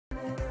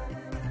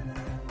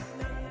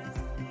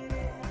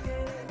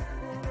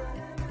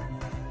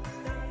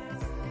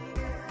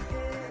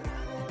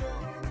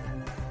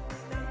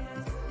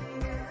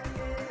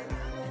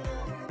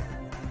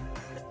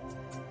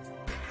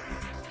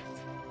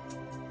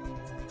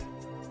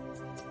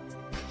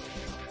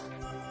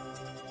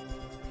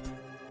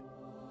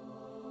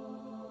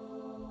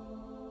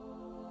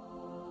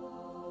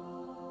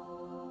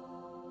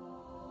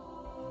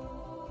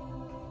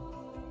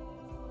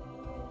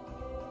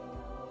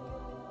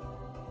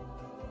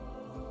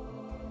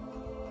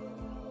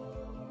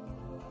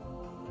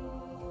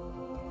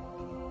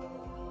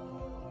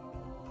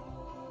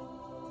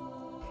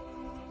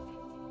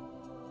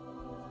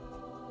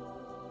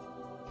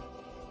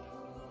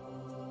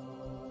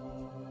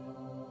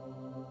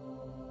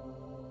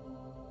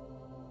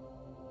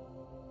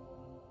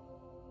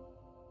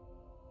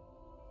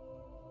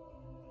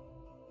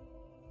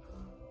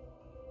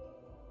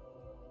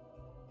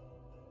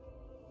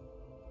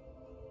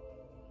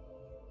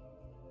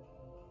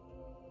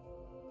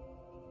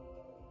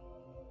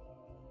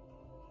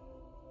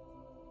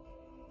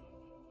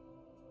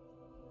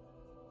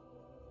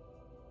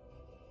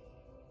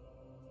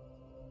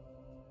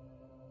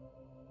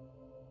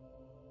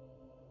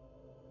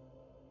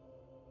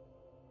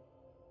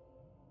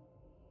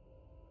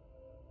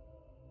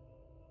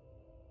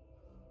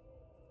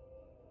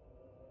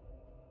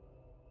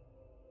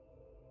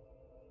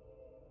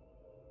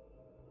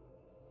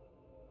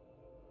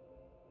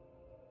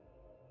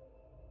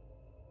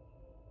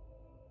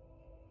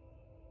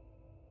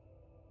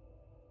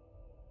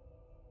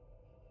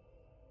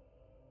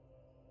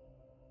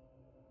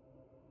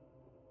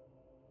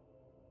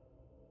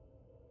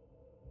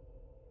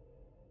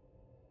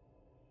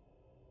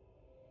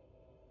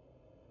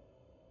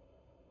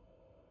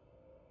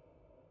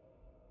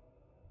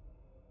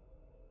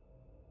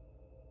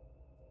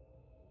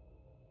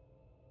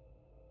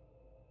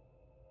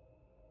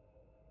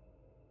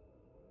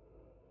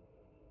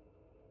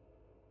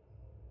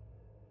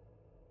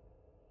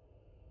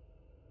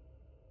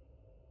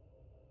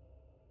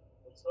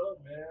What's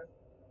up, man?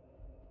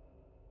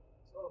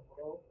 What's up,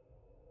 bro?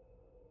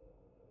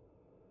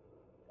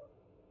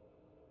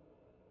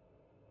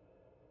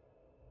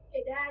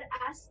 Hey, Dad,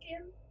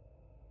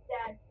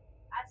 Dad,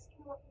 ask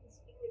him what his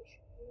favorite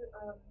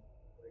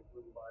Like,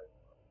 blue light.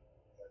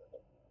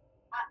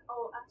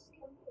 ask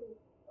him who,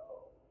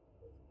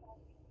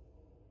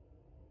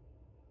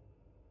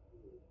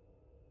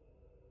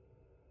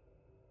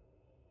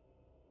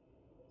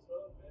 What's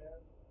up,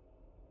 man?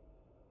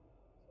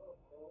 What's up,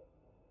 bro?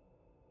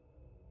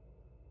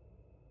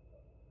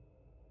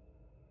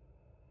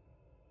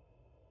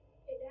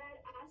 hey, Dad,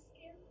 ask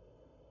him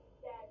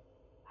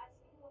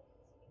what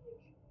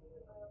his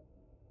favorite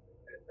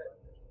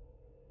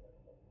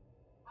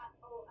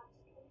ask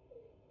him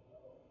who,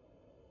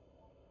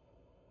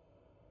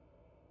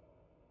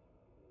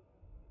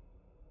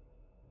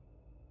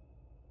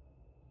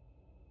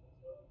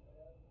 What's up,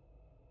 man?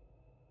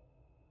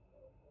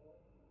 What's up, bro?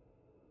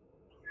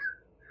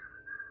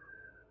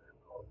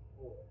 Oh,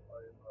 cool.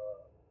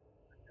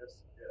 I guess,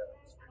 yeah,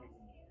 I'm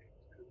streaming game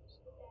too,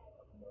 so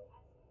I don't know.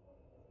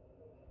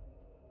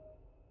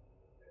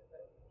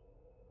 Yeah.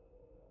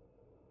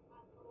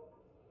 Oh, cool.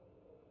 I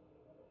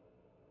guess,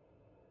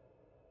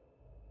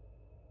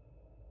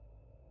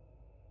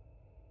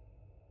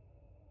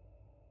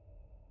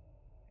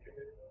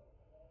 yeah.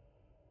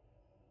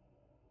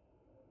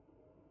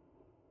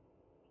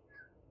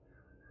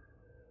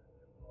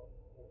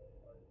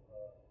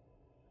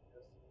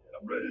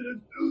 I'm ready to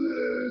do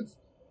this!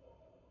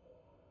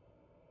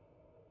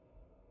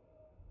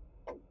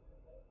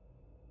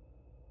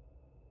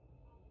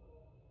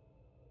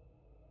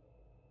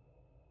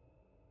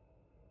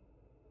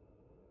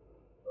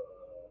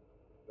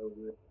 Go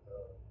with, I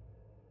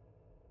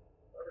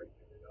already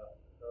figured it out.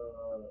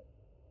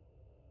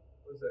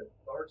 What is that?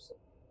 Dark Souls?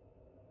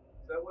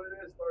 Is that what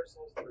it is? Dark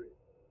Souls 3.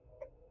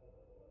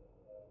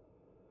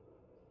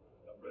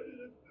 I'm ready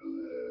to do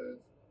this!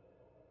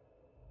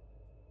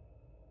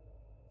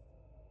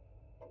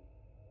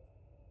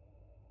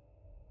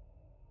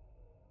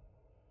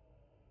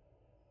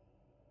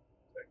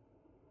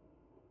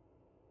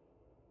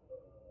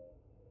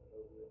 Go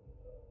with,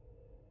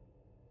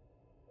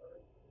 I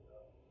already figured it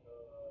out.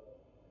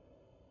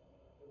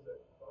 What is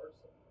that? Dark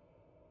Souls?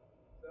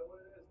 Is that what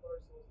it is?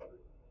 Dark Souls 3.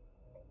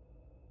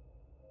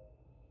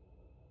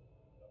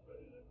 I'm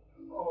ready to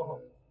do this. Oh,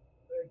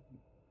 thank you.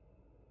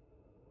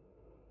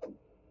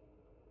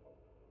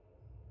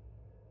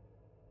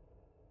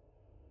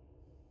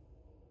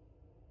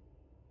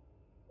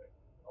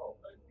 Oh,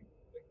 thank you.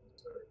 Thank you,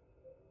 sir.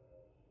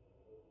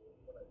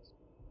 Nice.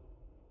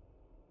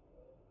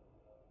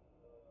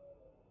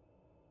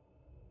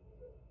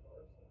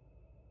 Dark Souls.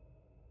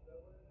 Is that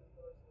what it is?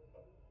 Dark Souls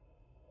 3.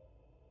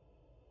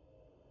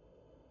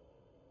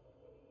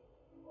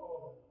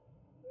 Oh,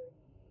 thank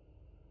you.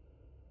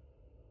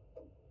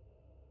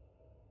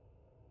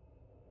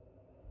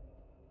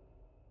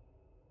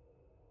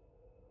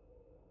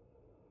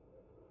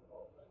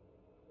 Oh, thank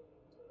you. Thank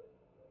you, sir.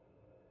 Nice.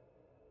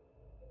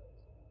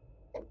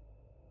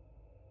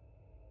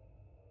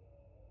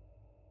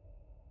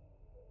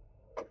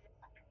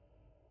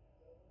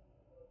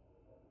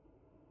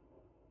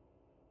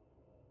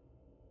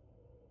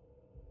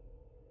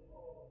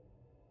 Oh,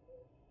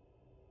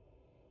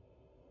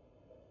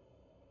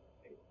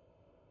 hey,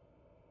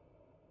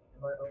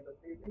 am I on the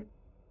TV?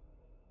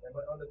 Am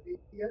I on the TV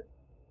yet?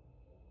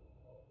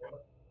 Am I?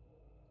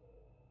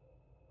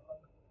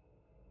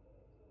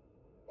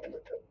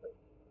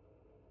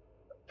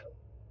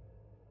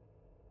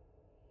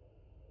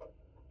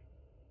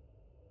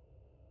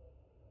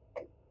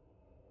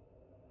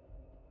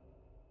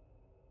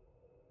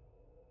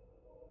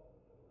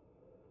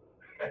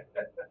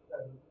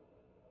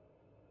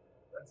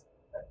 That's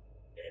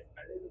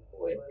I didn't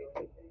boy. Am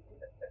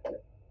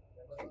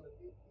I on the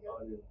TV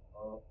yet?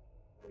 Oh,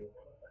 dude.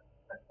 Oh,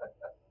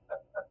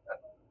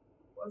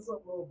 what's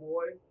up, little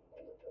boy?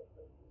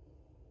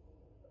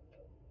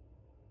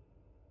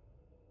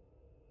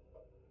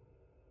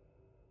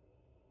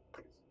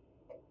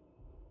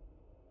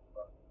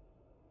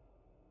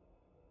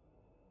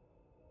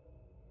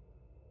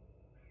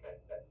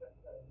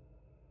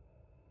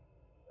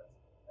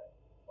 That's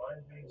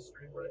mine being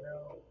streamed right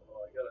now.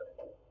 Oh, I gotta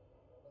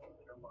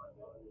turn my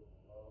volume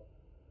off.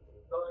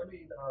 No, I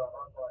mean on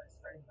my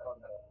stream on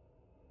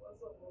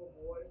what's up, little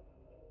boy?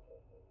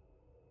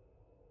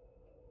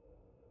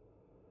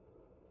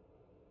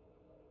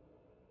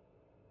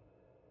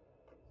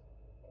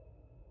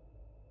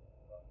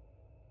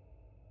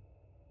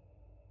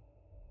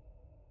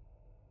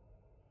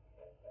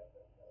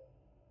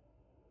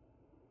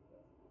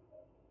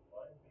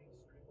 Mine being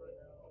streamed right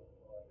now.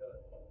 Oh, I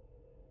gotta turn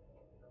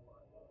my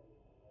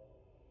volume off.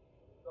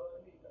 No, I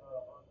mean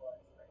on my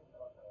stream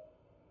on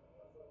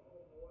what's up,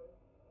 little boy?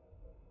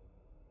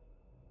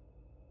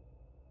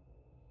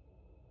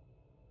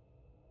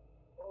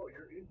 Oh,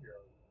 you're in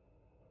here.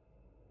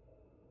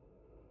 Mine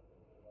being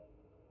streamed right now.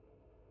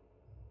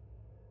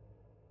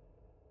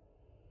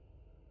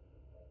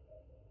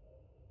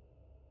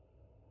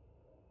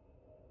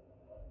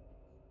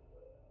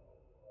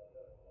 Oh, I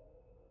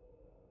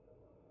gotta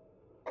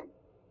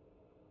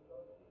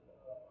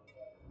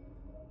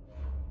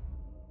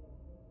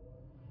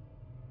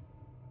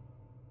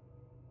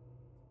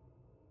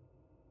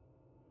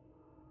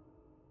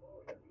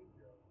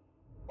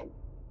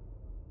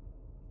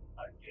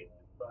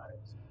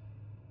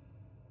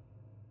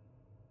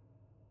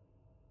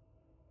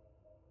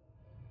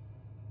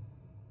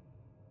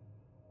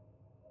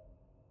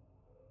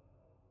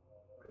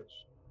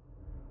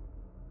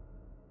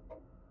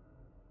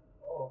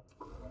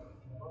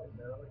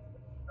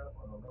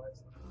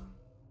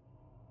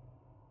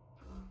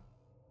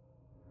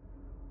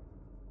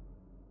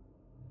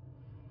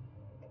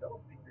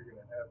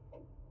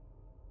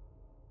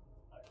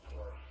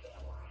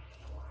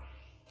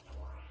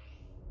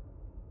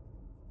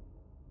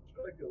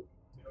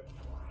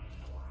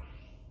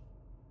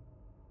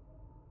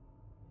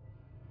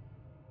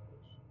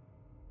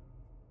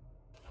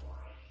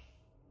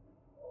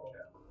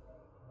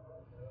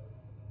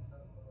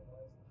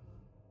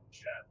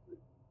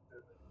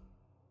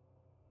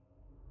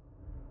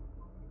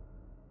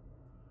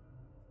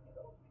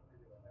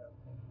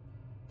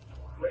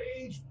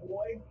Rage,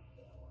 boy!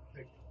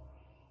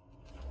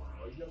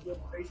 Are you gonna go to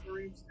Space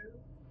Marines too?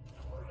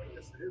 I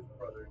guess it is,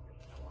 brother.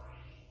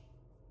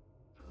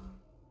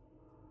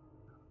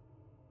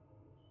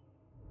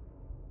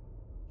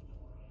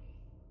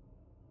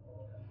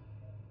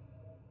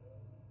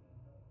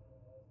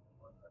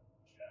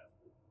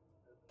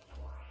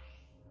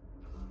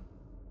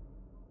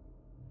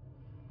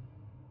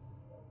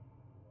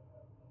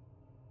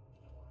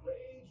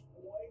 Rage,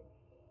 boy!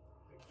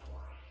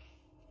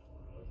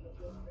 Are you gonna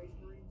go to Space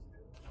Marines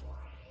too?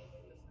 I guess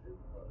it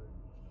is, brother. Ready.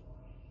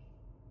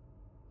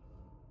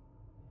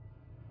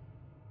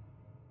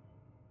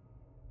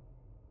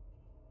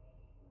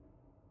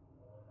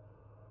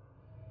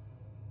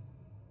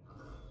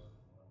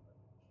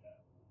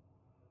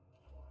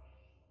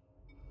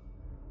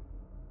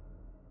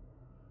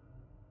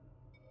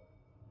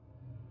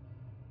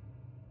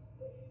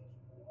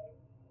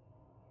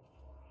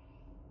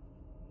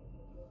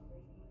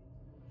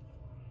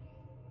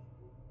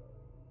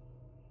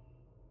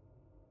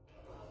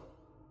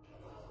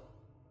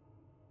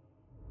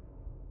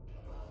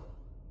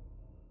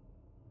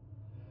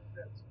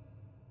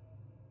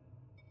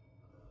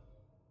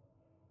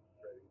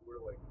 We're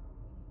like,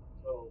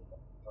 so,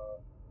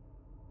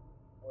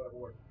 what a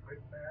more quick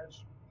match?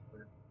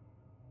 Or,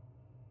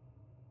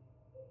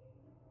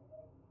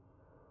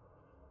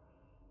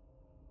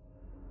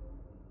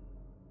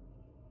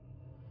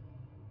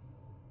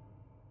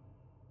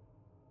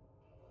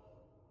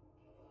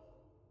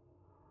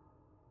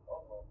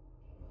 uh-oh.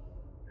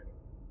 Okay.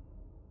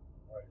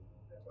 Alright.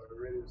 So are we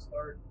ready to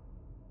start?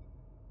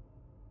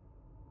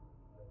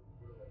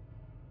 We're like,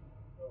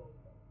 so,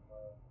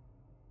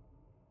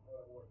 what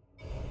a more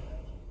quick match?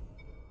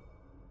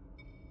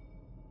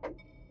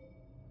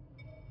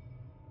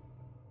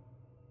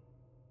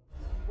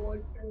 Boy,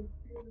 can't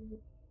feel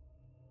it.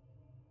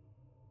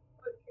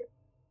 I can't.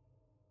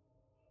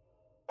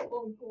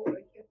 Oh, boy, I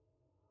can't.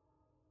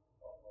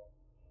 Uh-oh.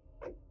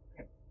 Alright.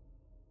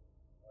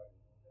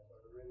 So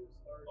are we ready to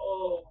start?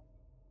 Oh!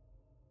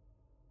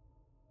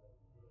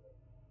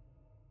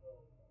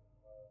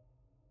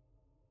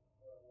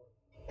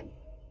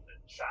 The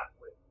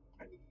chocolate.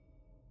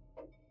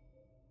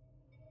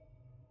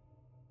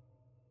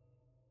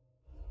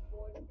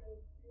 Boy, can't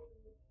feel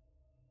it.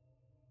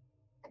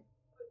 I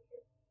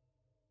can't.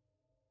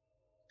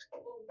 Oh,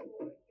 boy, I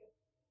can't.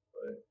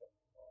 Right.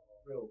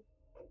 Real.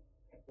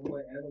 All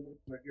my animals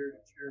are here to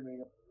cheer me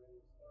up.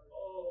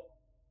 Oh.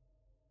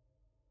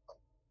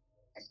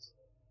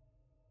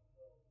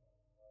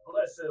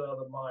 Blessed are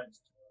the minds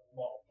too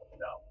small for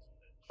doubt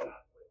and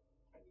chocolate.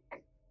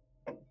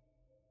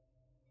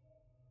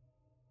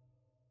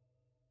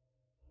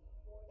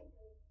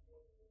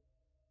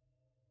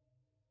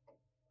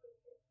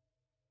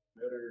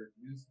 Better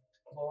use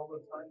all the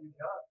time you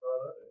got,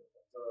 brother.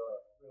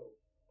 Real.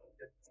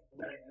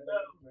 My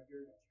animals are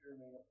here to cheer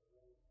me up.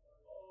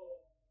 Oh.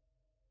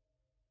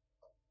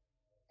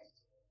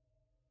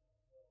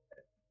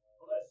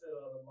 Blessed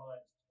are the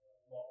minds too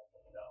small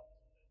for doubt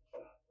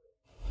and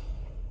chocolate.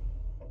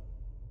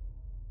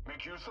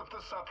 Make use of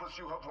the surplus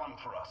you have won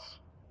for us.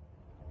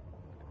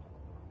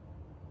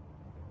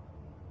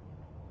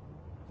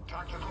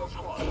 Tactical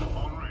squad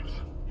en route.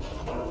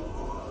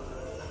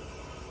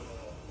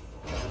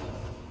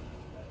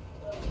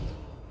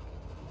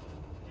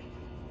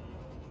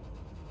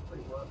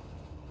 Wait, what?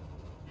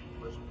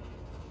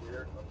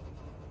 Here.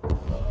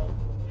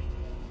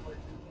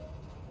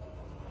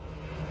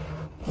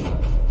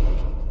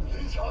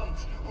 These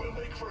hunts will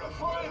make for a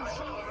fine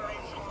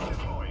Marine squad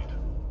deployed.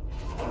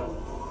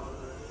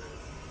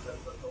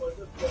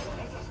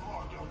 Let us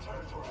mark your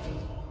territory.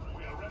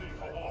 We are ready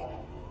for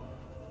war.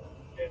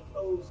 Get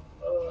those,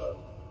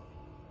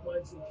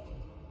 points of...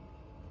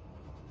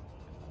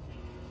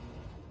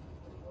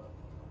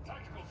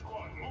 Tactical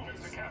squad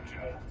moving to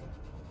capture.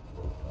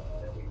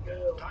 There we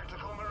go.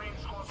 Tactical Marine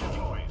squad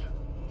deployed.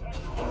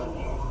 Tactical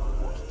squad.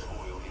 What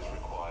toil is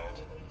required?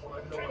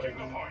 Taking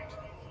the point.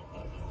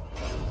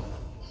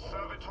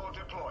 Servitor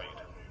deployed.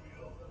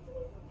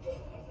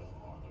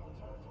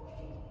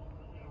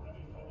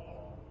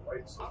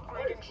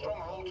 Upgrading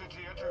stronghold to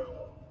tier 2.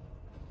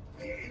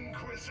 The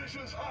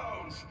Inquisition's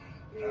hounds.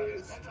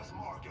 Let us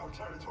mark your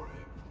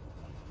territory.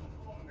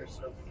 You're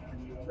so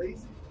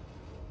lazy.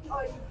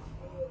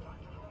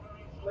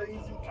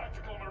 Lazy.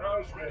 Tactical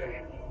Marines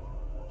ready.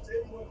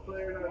 Single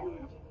player now.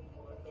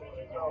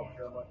 Oh,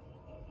 God.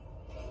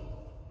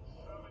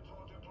 Servitor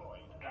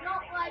deployed. I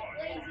don't like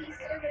lazy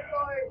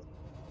servitors.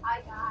 Hi,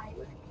 guys.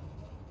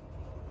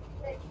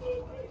 That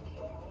kid.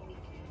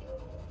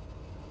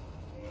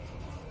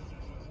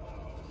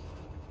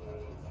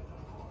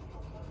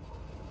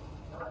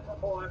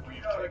 Oh, I We've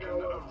forgot I taken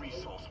got a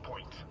resource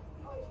point.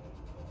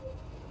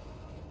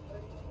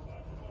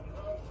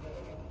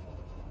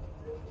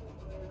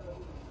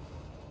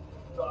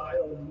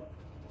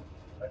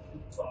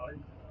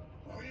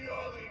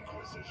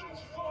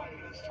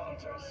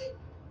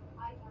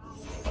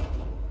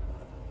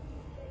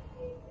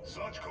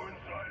 Such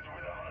coincides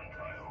with a hunt,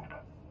 I hope.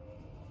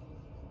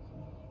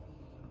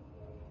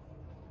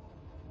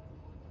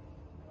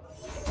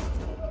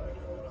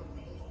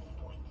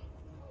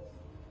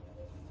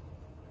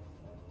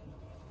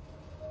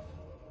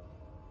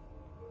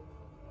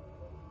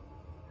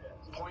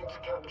 Point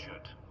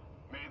captured.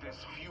 May this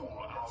fuel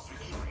our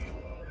victory.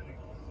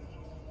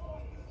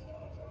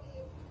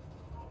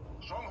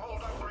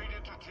 Stronghold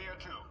upgraded to Tier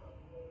 2.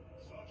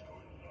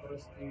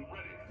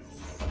 Ready.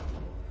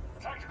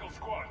 Tactical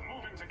squad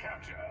moving to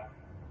capture.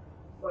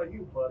 What about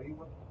you, buddy?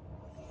 What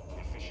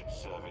Efficient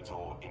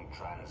servitor in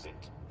transit.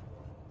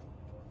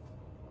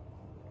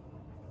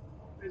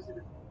 is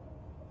it?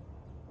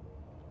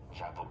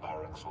 Chapel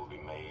barracks will be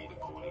made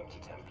according to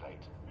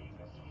template.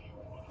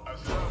 A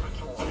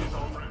servitor is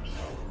en route.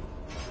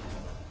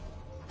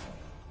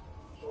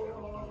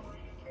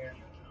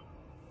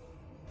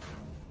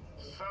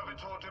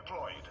 Servitor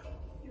deployed.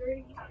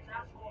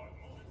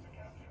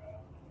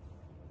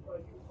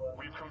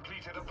 We've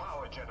completed a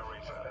power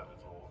generator.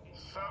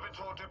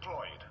 Servitor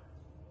deployed.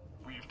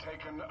 We've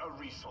taken a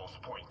resource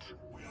point.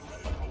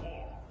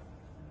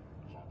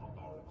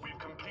 We've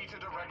completed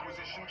a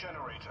requisition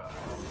generator.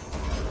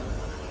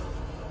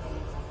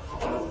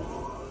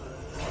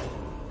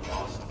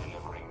 Fast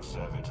delivering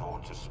servitor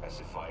to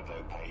specified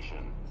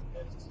location.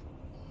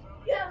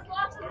 Yes,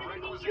 lots of The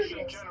mini requisition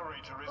units.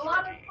 generator A is lot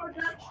of ready.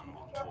 production. One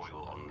will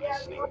toil on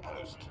listening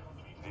post.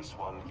 This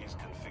one is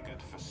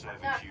configured for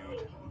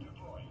servitude.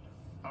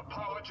 A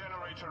power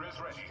generator is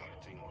ready.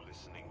 Selecting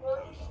listening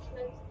post.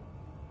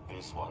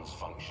 This one's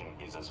function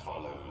is as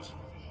follows.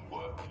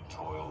 Work,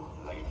 toil,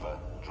 labor,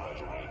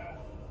 drudgery.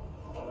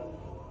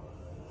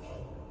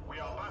 We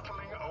are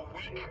battling a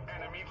weak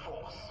enemy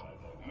force.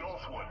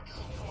 Northwards.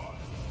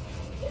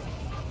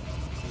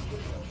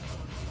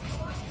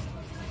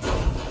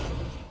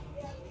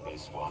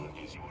 This one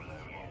is your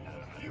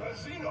You have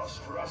Xenos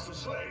for us to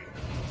slay.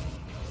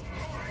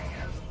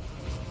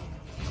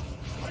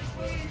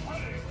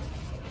 Ready.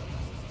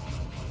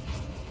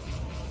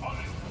 On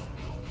it.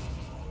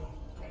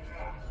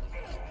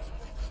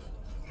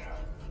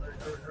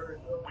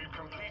 We've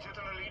completed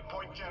an elite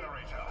point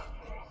generator.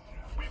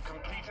 We've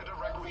completed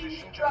a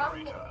requisition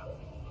generator.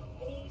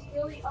 He's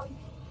really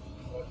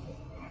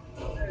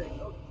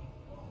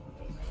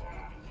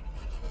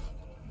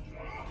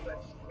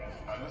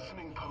A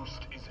listening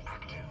post is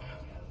active.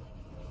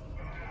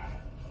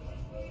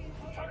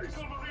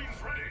 Tactical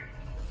Marines ready.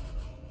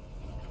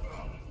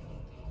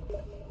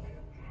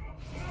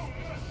 No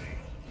mercy.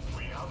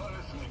 We have a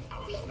listening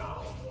post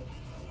now.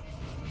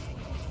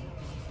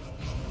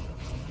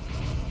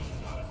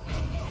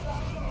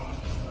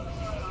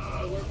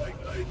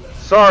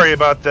 Sorry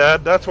about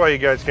that. That's why you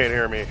guys can't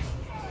hear me.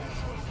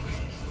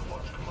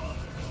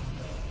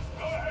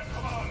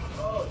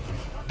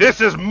 This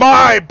is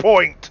my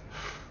point,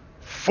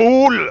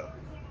 fool!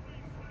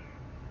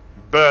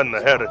 Burn the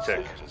heretic.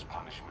 Servitor's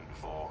punishment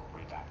for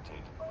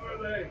redacted. Where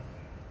are they?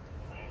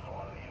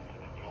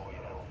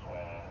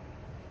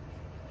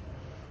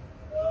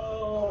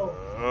 Oh,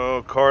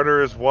 Oh,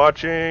 Carter is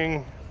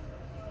watching.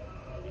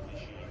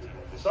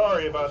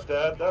 Sorry about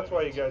that. That's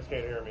why you guys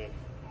can't hear me.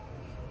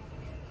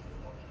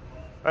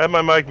 I have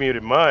my mic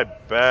muted. My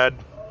bad.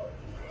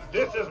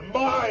 This is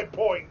my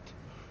point,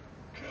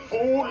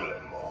 fool!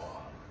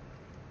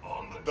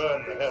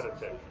 Burn the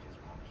heretic.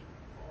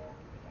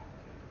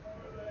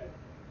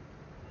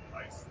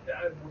 I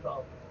stand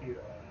without fear.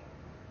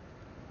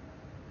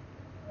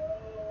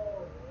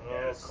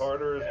 Oh,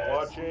 Carter is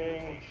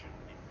watching.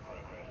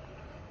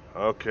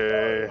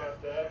 Okay.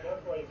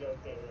 That's why you guys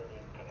can't hear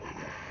me.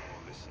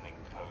 Listening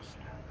post.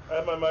 I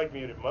have my mic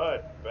muted. My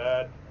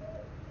bad.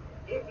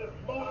 This is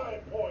my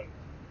point.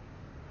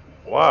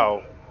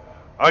 Wow.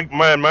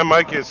 My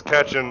mic is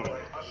catching.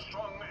 A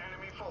strong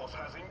enemy force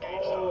has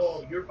engaged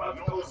Oh, us. you're about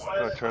to go I'm silent.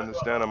 gonna turn this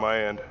down on my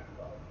end.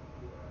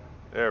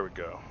 There we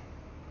go.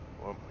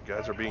 Well, you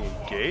guys are being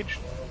engaged.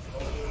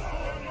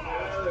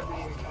 Yeah, they're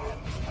being-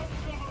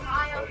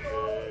 high up.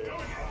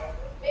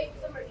 Make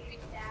some retreat,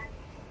 Dad.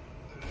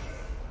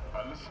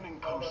 A listening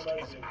post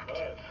is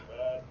active.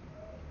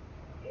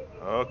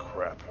 Oh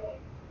crap.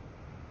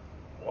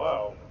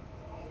 Wow.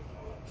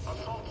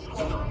 Assault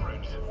squad en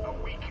route. A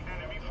weak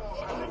enemy force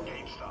has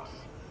engaged us.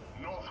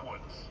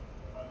 Northwards.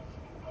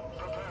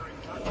 Preparing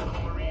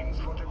tactical marines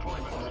for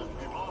deployment.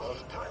 We've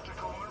lost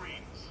tactical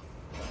marines.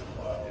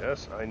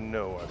 Yes, I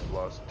know I've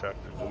lost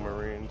tactical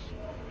marines.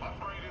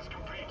 Upgrade is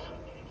complete.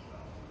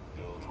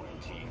 Build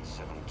routine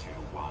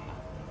 721.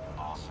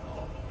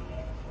 Arsenal.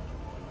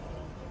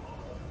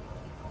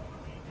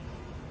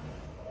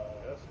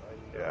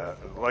 Yeah,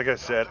 like I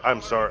said,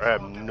 I'm sorry. I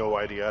have no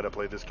idea how to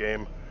play this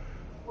game.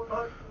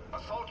 What?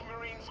 Assault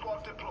marine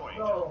squad deployed.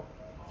 No.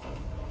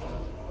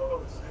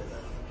 Oh, shit.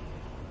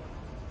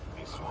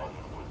 This one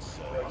would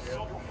serve.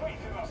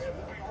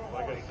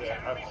 Like I said,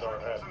 I'm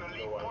sorry. I have An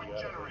elite no point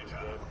idea how to play this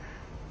generator.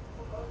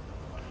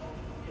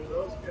 game.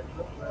 Those get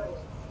look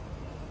nice.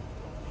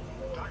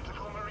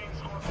 Tactical marine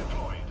squad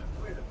deployed.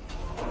 Wait a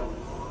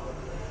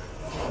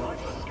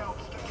Sniper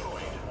scouts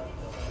deployed.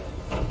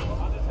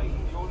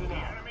 The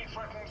enemy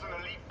threatens an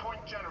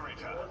point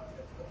generator.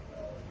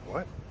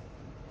 What?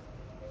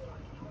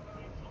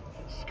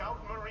 Scout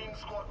Marine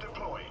Squad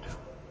deployed.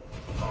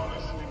 Our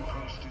listening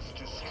post is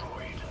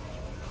destroyed.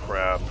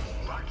 Crap.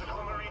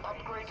 Tactical Marine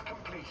upgrade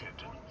completed.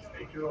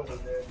 Take you over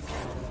there.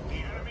 The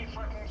enemy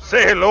threatens...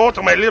 Say hello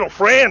to my little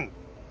friend.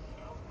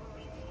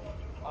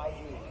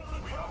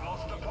 We have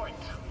lost a point.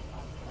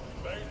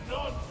 May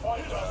none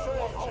fight us.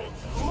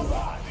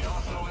 The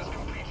arsenal is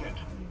completed.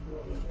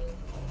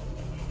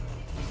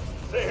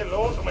 Say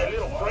hello to my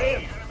little The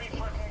friend. enemy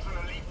threatens an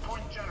elite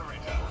point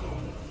generator.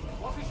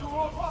 What is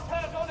your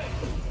crosshair on it?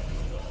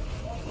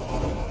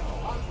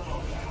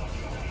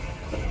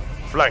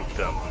 Flank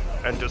them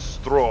and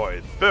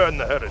destroy. Burn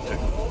the heretic. The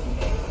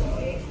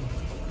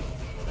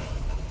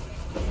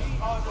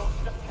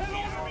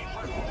enemy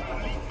threatens an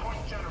elite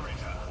point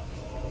generator.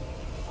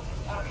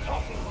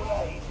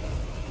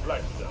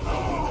 Flank them.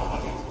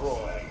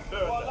 Destroy.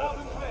 Burn the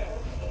heretic.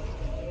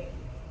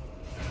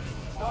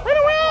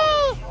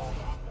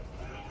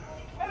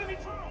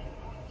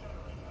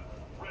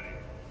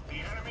 The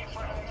enemy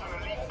threatens an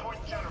elite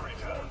point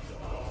generator.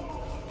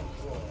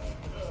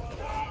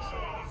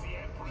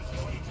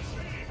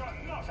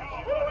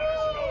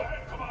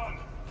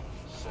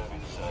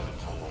 Serving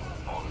Servitor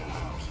on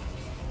route.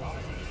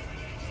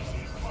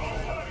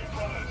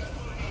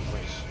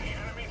 The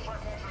enemy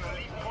threatens an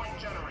elite point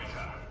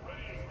generator.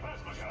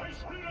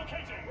 Space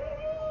relocating.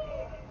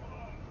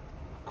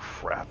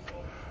 Crap.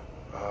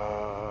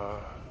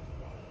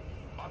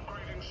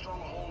 Upgrading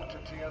stronghold to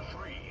tier 3.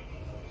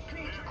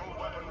 Vehicle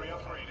weaponry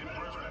upgrade in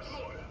progress.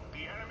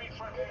 The enemy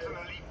threatens an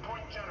elite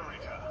point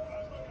generator.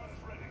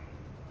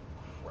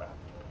 Crap.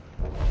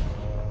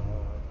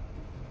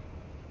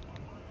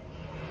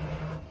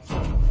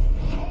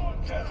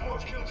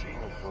 Deathwatch kill team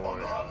on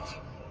the hunt.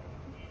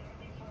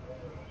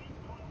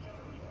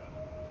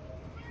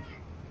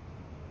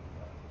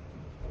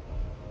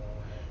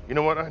 You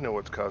know what? I know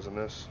what's causing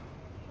this.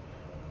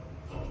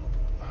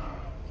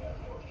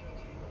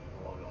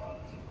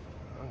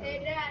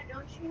 Hey, Dad,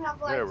 don't you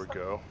have like There we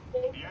go. The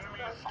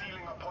enemy is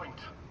stealing a point.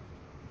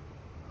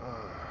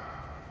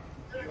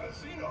 You have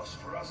seen us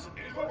for us.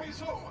 It will be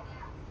so.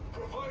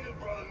 Provided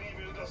Brother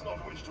Neville does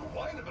not wish to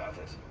whine about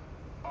it.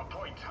 A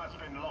point has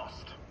been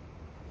lost.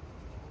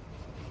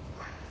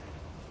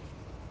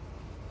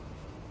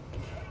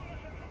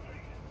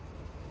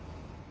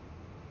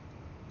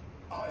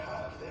 I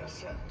have their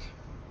scent.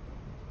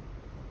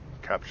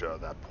 Capture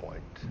that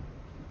point.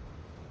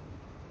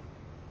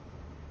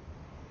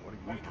 What are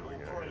you doing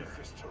brave here?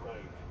 this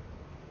terrain.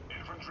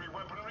 Infantry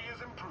weaponry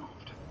is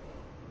improved.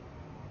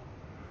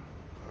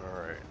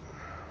 Alright.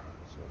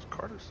 So is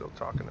Carter still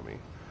talking to me?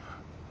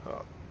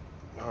 Oh.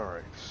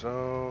 Alright,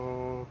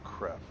 so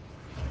crap.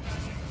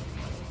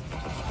 Tier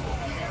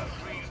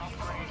 3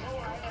 upgrade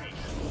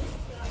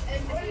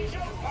complete.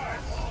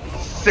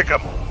 Sick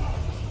 'em!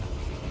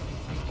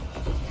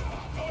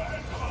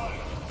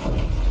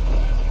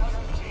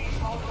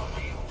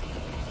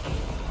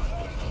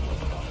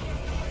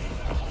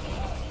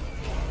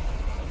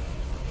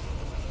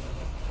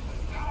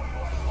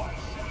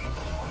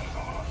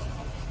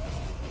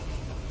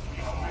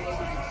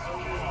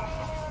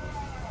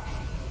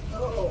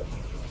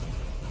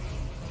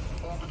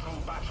 Orbital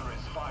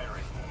batteries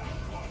firing.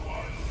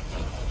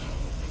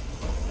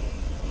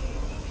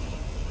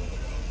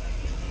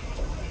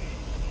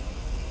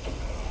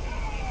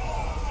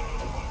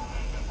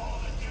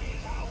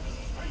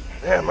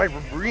 Man, my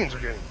Marines are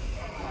getting...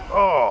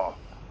 Oh!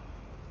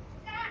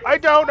 I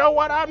don't know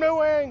what I'm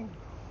doing!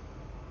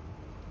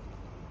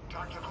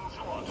 Tactical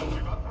squad,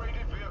 we've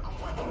upgraded vehicle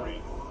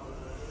weaponry.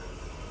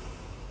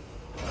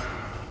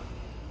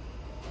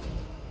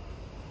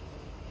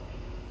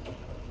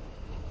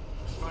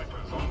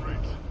 Snipers en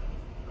route.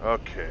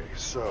 Okay,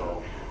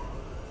 so...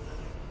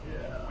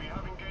 We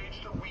have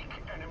engaged a weak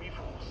enemy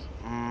force.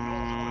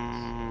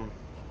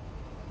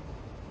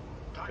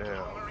 Tactical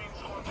Yeah. Marine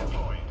squad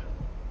deployed.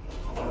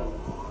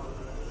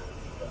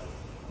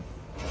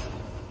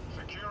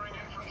 Securing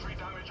infantry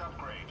damage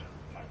upgrade.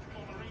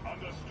 Tactical Marine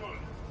understood.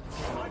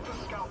 Sniper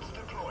scouts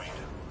deployed.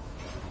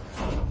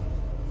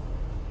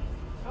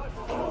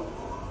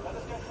 Let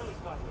us get through,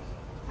 snipers.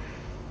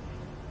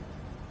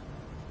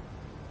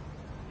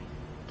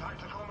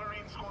 Tactical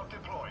Marine squad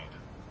deployed.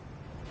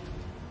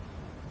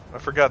 I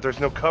forgot there's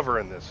no cover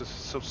in this. This is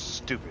so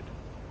stupid.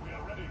 We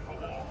are ready for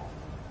war.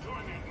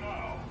 Doing it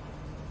now.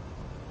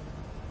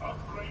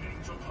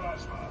 Upgrading to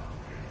plasma.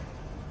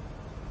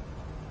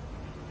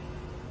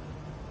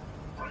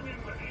 Bring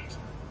in the heat.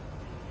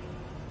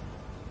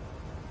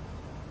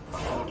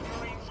 Assault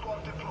Marine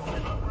squad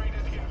deployed.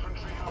 Upgraded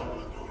infantry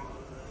health.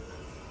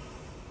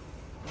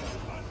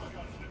 Plasma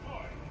guns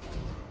deployed.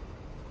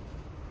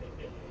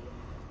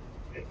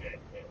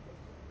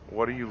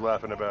 What are you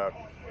laughing about?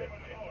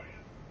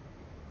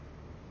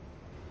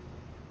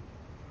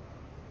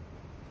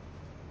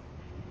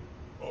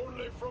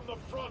 Only from the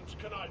front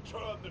can I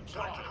turn the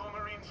tide. Tactical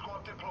Marine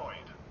squad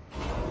deployed.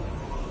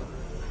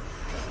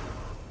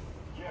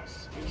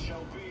 Yes, it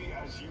shall be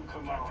as you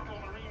command. Tactical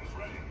Marines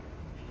ready.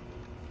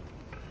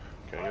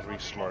 Okay, I gotta be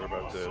smart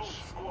about this.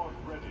 Squad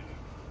ready.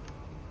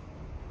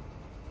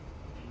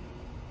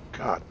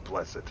 God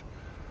bless it.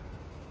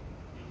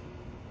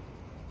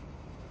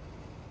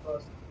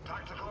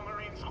 Tactical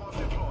Marine Squad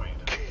deployed.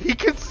 He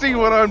can see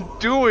what I'm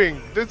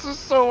doing. This is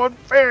so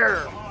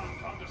unfair.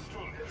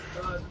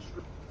 Understood.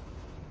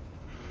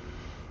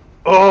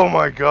 Oh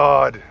my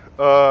God.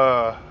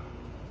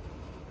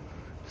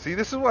 See,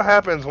 this is what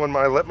happens when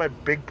I let my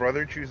big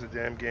brother choose the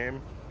damn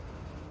game.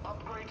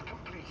 Upgrade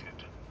completed.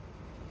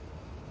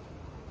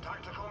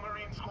 Tactical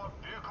Marine Squad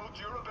vehicle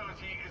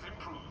durability is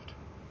improved.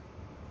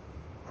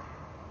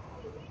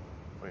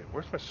 Wait,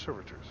 where's my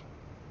servitors?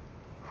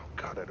 Oh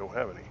God, I don't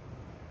have any.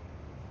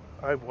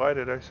 Why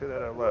did I say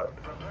that out loud?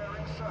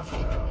 Preparing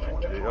servitor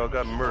for They all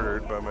got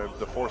murdered by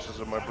the forces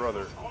of my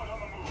brother. Squad on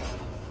the move.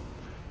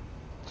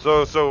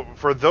 So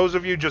for those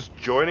of you just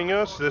joining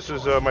us, this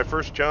is my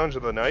first challenge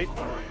of the night.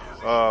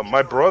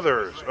 My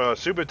brother,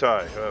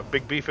 Subutai,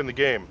 big beef in the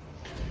game.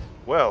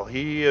 Well,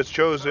 he has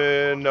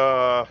chosen.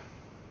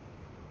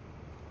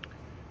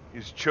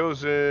 He's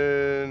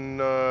chosen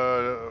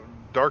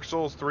Dark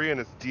Souls 3 and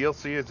its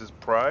DLC as his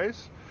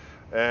prize.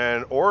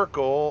 And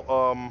Oracle,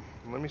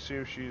 let me see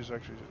if she's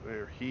actually,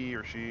 or he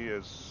or she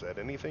has said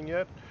anything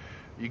yet.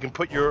 You can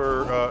put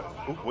your,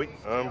 oh wait,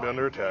 I'm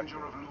under attack.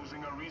 danger of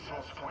losing a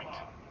resource point.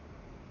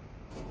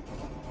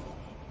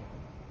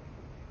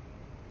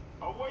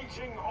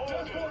 Awaiting orders.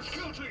 Death Force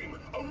kill team.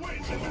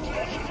 Awaiting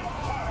detention.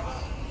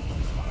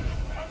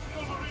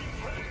 Tactical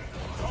Marines ready.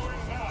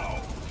 Going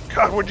now.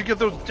 God, where'd you get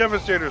those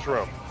Devastators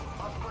from?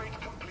 Upgrade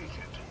completed.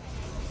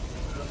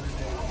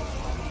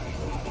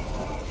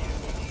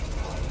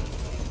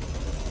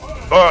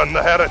 On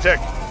the head attack!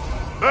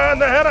 On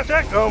the head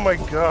attack! Oh my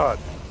God!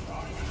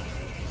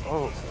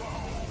 Oh,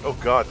 oh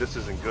God, this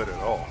isn't good at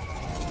all.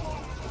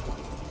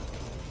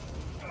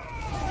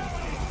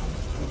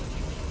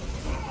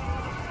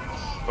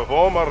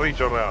 Perform a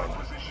reach around.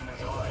 Position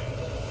is high.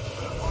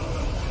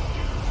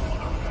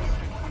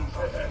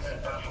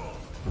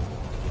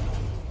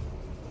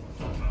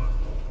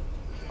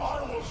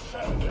 I will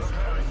send this.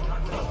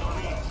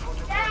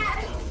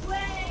 Dad,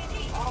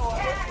 waiting.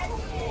 Dad,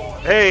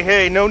 Hey,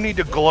 hey, no need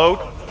to gloat.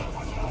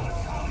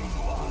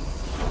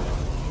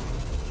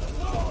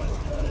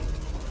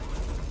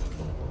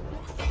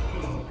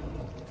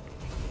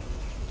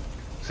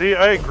 See,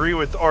 I agree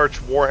with Arch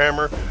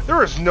Warhammer.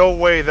 There is no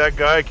way that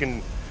guy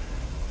can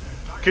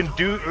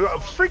do a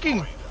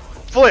freaking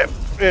flip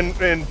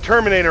in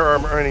Terminator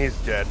armor, and he's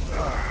dead.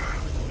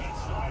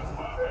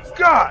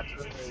 God!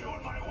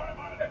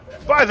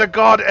 By the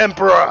God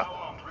Emperor!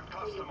 Armed with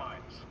cluster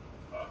mines.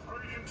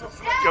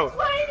 Go.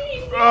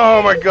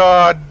 Oh my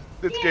God!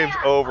 This game's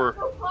over.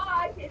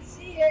 I can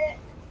see it.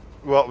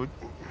 Well,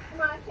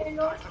 I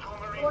cannot. Tactical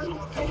Marine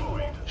Squad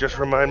deployed. just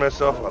remind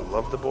myself I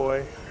love the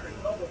boy.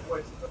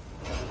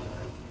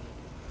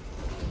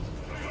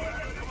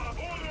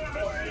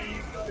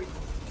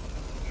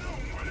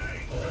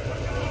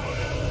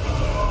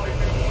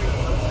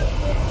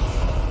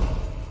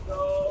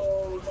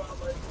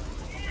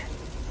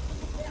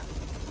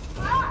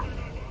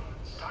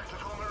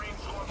 Tactical Marine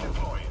Squad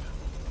deployed.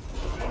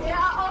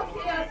 Yeah,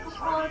 okay,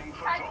 trying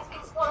to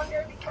get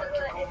stronger because of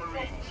Tactical the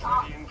Marines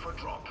top. readying for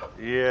drop.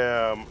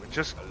 Yeah,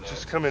 just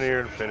come in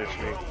here and finish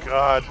me.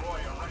 God. Destroy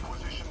a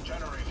requisition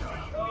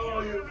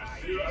generator.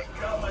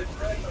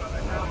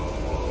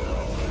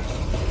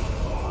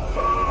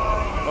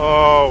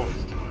 Oh,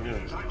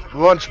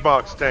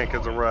 lunchbox tank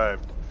has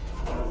arrived.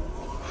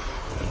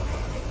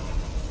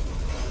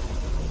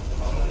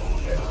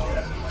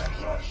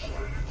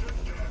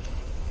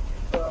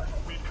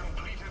 We've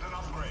completed an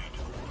upgrade.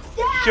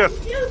 Dad,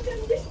 Just- you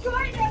can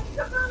destroy them.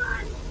 Come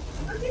on.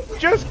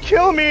 Just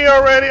kill me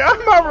already.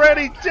 I'm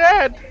already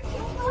dead.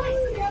 Tactical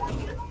Marine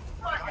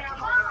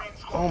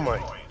Squad Oh my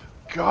deployed.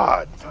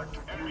 God.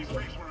 Enemy Space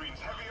Marines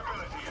heavy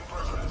ability in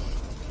progress.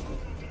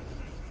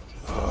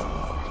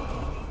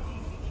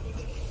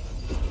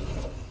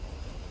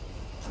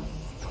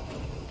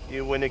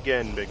 You win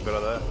again, big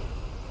brother.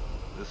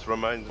 This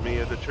reminds me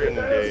of the training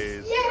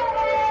days.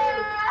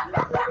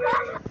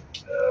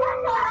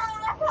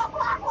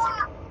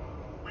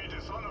 We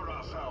dishonor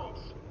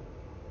ourselves.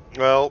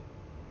 Well,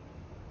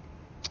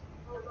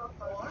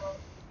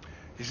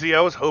 you see,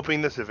 I was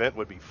hoping this event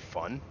would be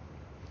fun.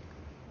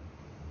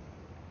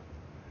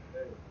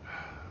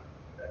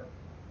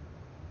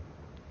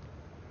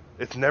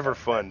 It's never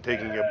fun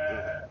taking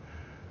a...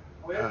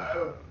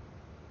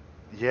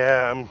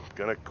 Yeah, I'm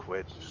gonna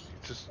quit.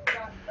 Just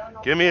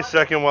give me a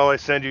second while I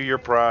send you your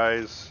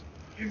prize.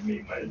 Give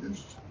me my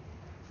loot.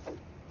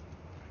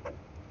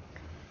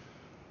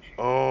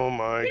 Oh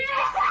my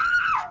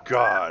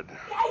God.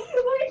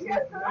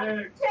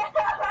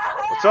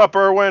 What's up,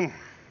 Erwin?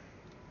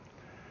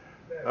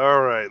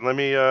 All right, let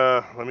me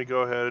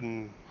go ahead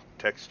and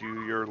text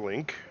you your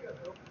link.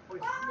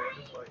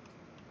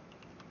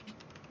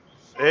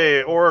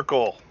 Hey,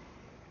 Oracle,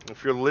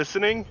 if you're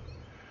listening,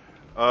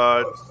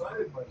 yeah,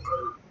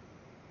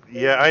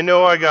 I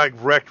know I got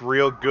wrecked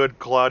real good,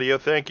 Claudia.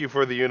 Thank you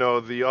for the,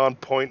 the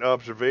on-point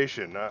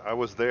observation. I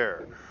was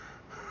there.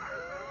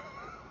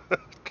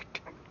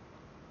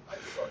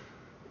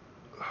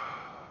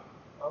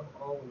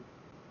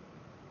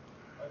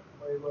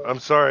 I'm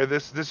sorry.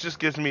 This just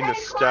gives me Hey,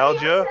 nostalgia.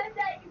 Claudio said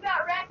that you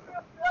got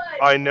Ragnarok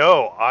good. I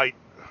know.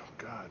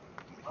 God,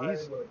 I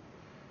he's would.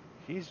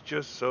 he's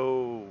just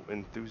so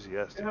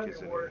enthusiastic, It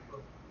isn't he? work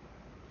with.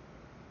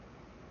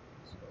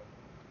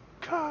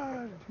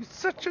 God, he's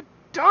such a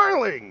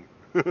darling.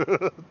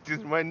 He's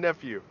my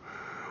nephew.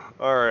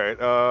 All right.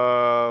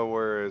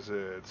 Where is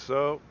it?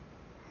 So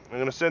I'm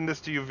gonna send this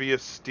to you via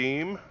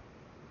Steam.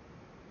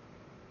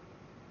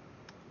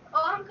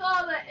 Oh, Uncle,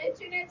 the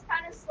internet's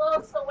kind of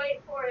slow, so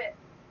wait for it.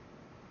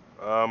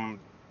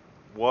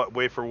 What?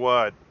 Wait for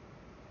what?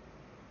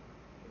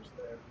 Just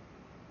there.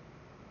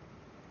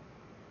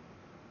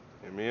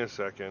 Give me a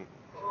second.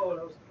 Oh,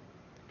 that was.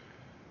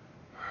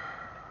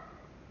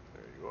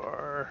 There you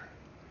are.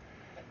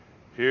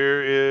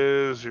 Here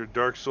is your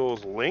Dark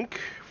Souls link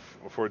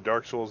for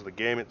Dark Souls, the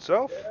game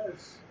itself.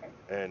 Yes.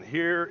 And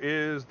here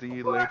is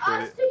the For link for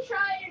us to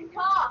try and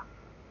talk.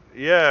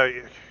 Yeah.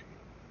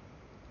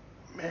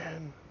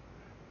 Man,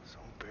 so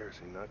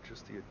embarrassing. Not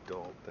just the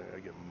adult thing. I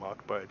get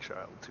mocked by a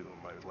child too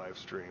in my live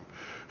stream.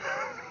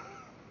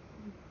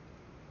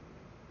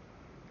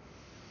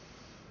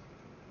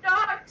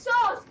 Dark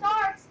Souls,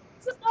 Dark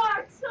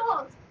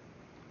Souls.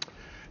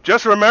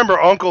 Just remember,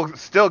 Uncle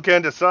still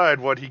can decide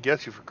what he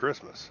gets you for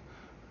Christmas.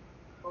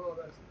 Oh,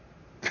 that's.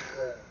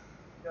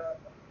 Yeah.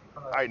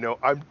 I know.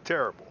 I'm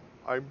terrible.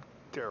 I'm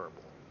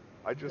terrible.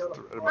 I just.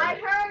 I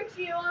heard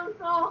you,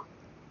 Uncle.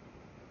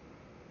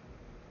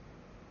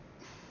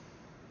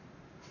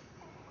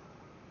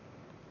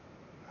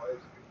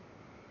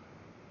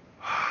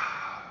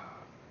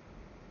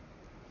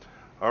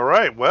 All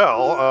right.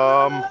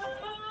 Well.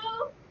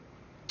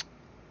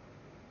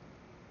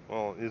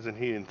 Well, isn't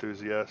he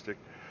enthusiastic?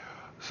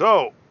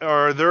 So,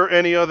 are there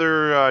any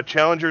other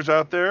challengers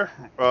out there?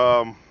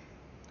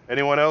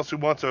 Anyone else who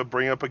wants to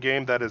bring up a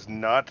game that is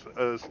not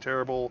a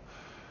terrible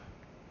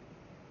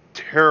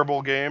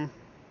game?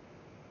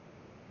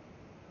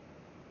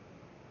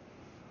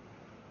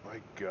 My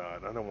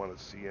God, I don't want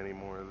to see any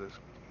more of this.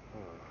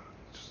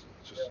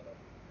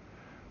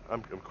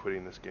 I'm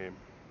quitting this game.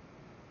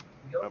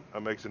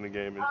 I'm exiting the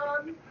game.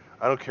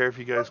 I don't care if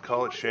you guys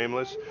call it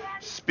shameless.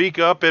 Speak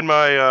up in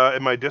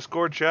my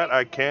Discord chat.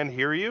 I can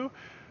hear you.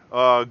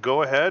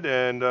 Go ahead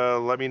and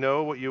let me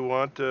know what you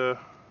want to.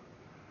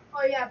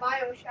 Oh yeah,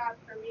 BioShock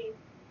for me.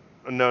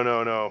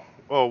 No.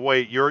 Oh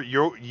wait,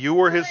 you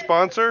were his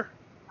sponsor?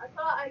 I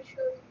thought I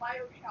chose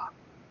BioShock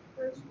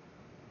first.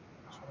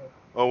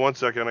 Oh, 1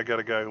 second. I got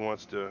a guy who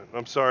wants to.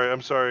 I'm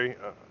sorry.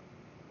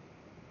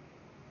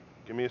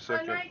 Give me a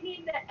second. I might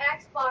need the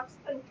Xbox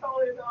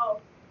controller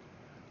though.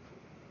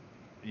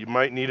 You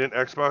might need an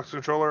Xbox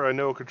controller. I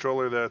know a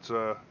controller that's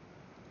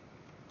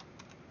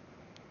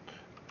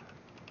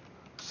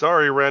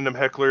Sorry, random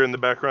heckler in the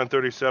background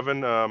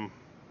 37.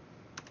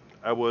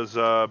 I was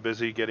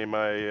busy getting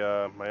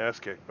my my ass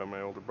kicked by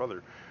my older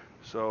brother.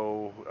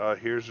 So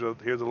here's a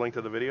link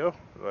to the video.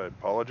 I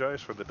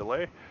apologize for the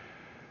delay.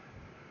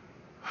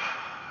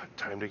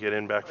 Time to get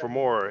in back for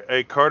more.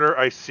 Hey Carter,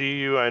 I see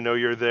you. I know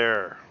you're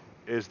there.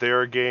 Is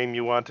there a game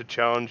you want to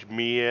challenge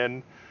me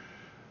in,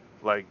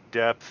 like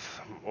depth,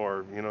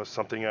 or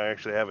something I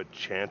actually have a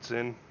chance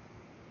in?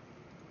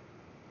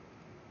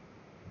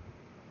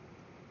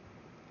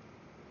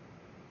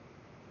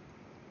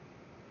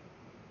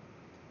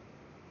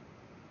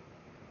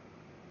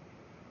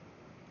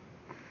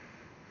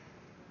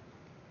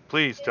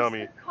 Please tell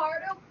me.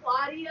 Ricardo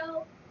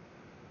Claudio?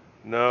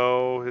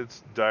 No,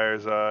 it's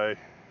Dyer's Eye.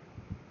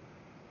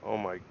 Oh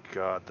my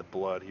God, the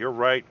blood. You're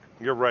right,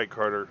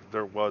 Carter.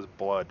 There was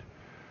blood.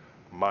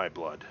 My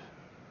blood.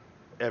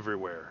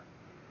 Everywhere.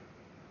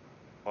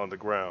 On the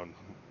ground.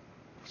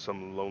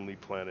 Some lonely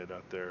planet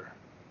out there.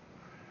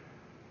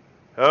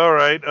 All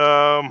right.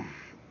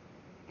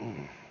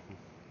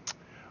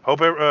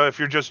 Hope if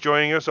you're just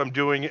joining us, I'm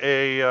doing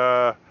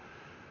a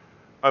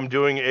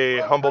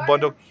humble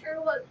bundle.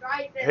 Sure was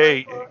right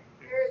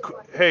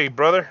Hey,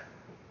 brother.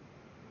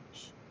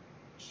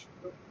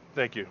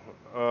 Thank you.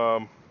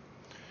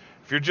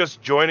 If you're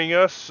just joining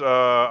us,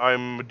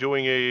 I'm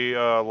doing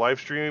a live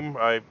stream.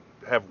 I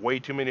have way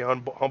too many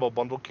humble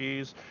bundle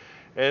keys,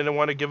 and I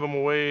want to give them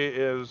away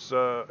as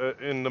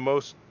in the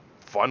most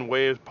fun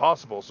way as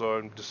possible. So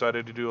I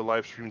decided to do a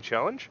live stream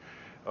challenge.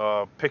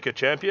 Pick a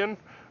champion,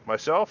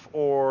 myself,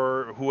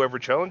 or whoever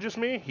challenges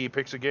me. He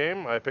picks a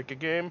game, I pick a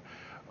game.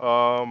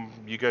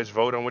 You guys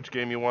vote on which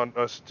game you want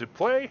us to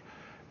play,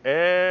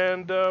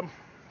 and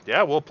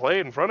yeah, we'll play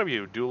it in front of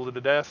you. Duel to the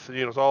death.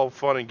 It's all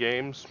fun and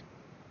games.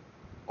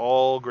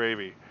 All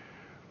gravy.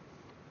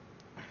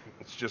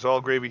 It's just all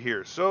gravy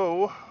here.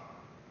 So,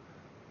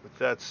 with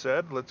that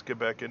said, let's get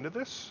back into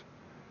this.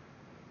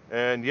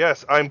 And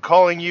yes, I'm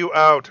calling you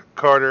out,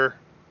 Carter.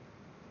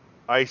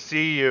 I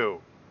see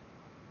you.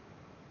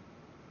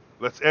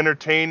 Let's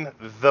entertain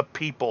the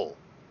people.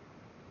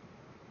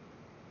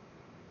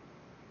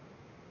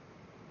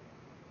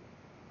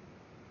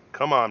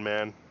 Come on,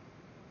 man.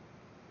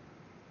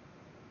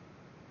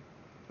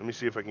 Let me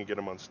see if I can get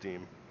him on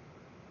Steam.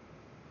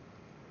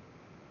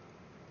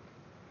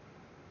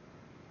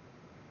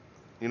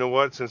 You know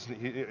what?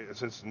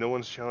 Since no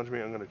one's challenged me,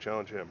 I'm going to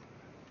challenge him.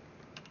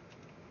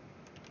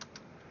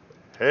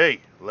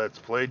 Hey, let's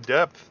play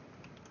depth.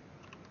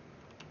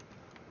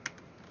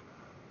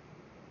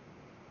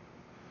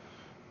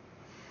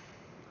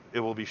 It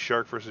will be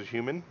shark versus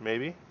human,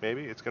 maybe.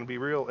 It's going to be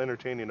real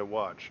entertaining to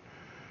watch,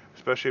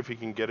 especially if he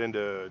can get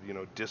into,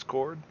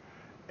 Discord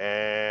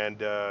and,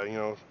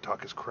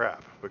 talk his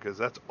crap, because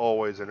that's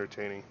always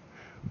entertaining,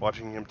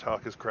 watching him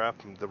talk his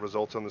crap, and the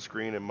results on the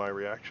screen and my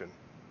reaction.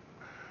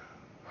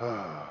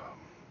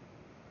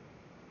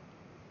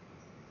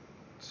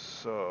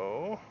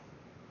 So...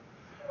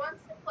 Who wants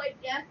to play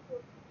Death?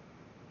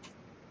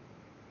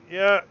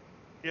 Yeah,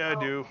 I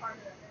do.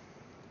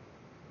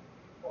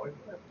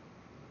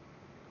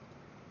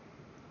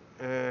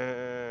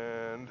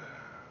 And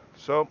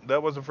so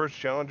that was the first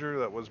challenger.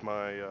 That was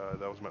my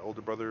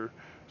older brother,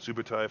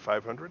 Subutai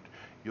 500.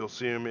 You'll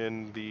see him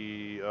in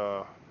the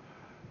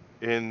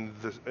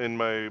in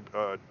my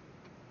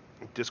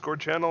Discord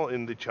channel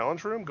in the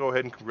challenge room. Go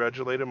ahead and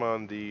congratulate him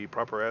on the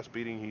proper ass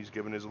beating he's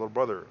given his little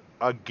brother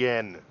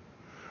again.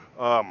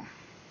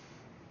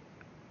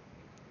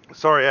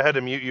 Sorry, I had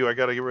to mute you. I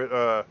gotta get rid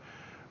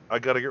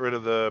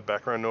of the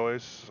background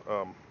noise.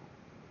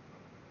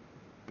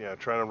 Yeah,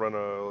 trying to run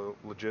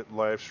a legit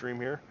live stream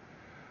here.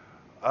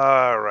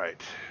 All right,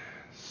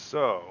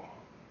 so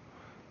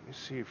let me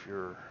see if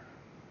you're.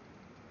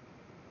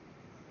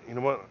 You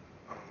know what?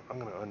 I'm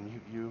gonna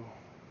unmute you.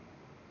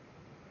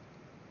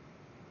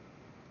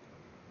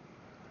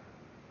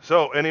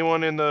 So,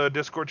 anyone in the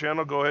Discord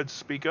channel, go ahead,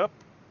 speak up.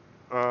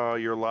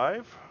 You're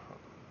live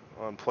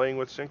on Playing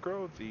with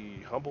Syncro,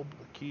 the Humble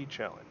Key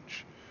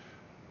Challenge.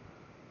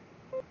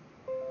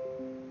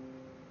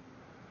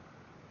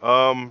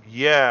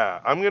 Yeah,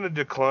 I'm gonna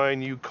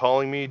decline you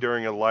calling me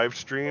during a live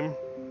stream,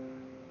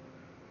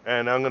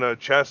 and I'm gonna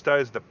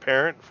chastise the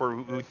parent for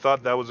who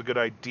thought that was a good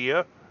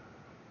idea.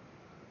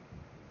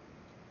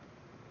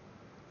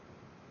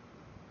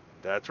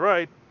 That's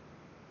right.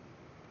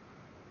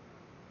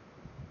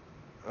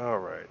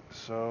 Alright,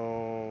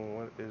 so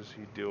what is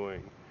he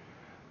doing?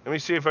 Let me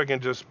see if I can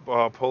just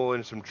pull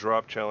in some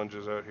drop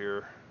challenges out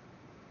here.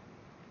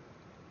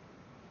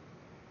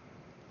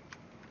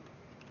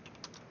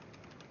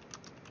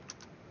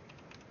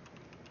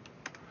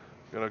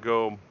 Gonna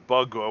go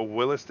bug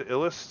Willis the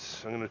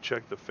Illest. I'm gonna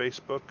check the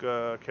Facebook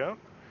account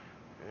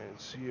and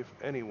see if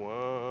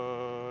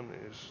anyone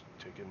is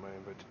taking my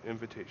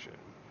invitation.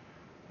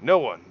 No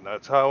one.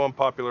 That's how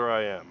unpopular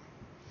I am.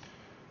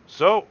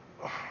 So,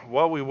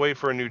 while we wait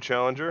for a new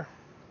challenger,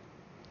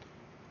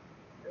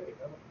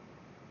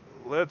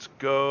 let's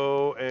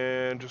go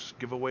and just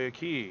give away a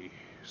key.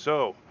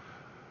 So,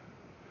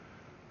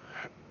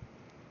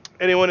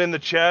 anyone in the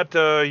chat,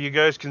 you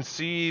guys can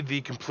see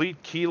the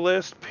complete key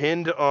list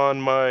pinned on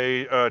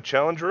my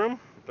challenge room.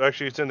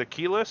 Actually, it's in the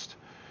key list.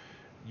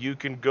 You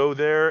can go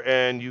there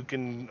and you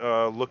can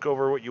look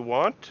over what you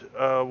want.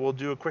 We'll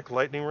do a quick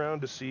lightning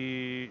round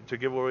to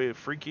give away a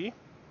free key.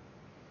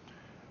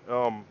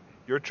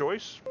 Your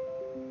choice.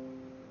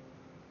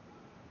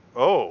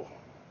 Oh.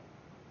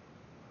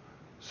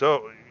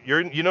 So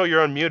you're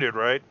unmuted,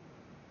 right?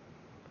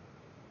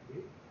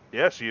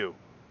 Yes, you.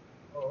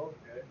 Oh,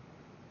 okay.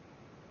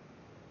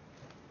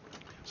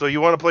 So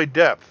you want to play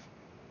depth?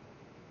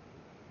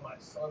 My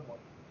son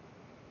wants.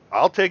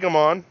 I'll take him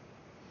on.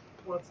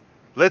 Wants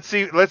Let's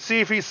see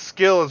if his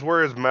skill is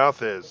where his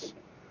mouth is.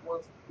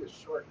 to get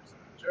short.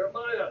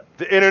 Jeremiah.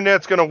 The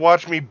internet's gonna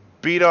watch me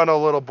beat on a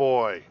little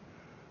boy.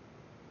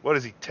 What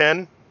is he,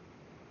 10?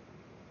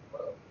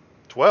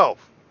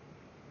 12.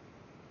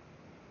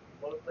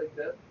 Want to play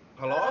dead?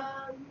 Hello?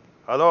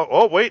 Hello?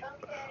 Oh, wait.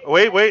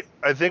 Okay. Wait.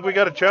 I think we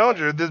got a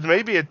challenger. This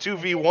may be a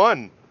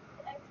 2v1.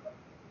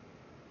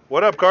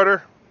 What up,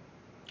 Carter?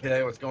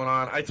 Hey, what's going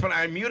on?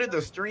 I muted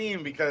the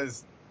stream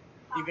because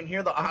you can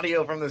hear the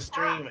audio from the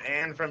stream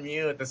and from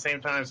you at the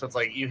same time. So it's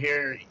like you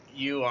hear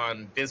you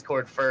on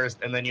Discord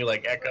first, and then you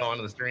like echo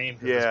onto the stream.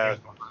 Yeah,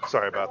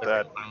 sorry about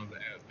that. On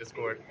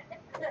Discord.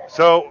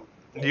 So,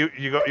 you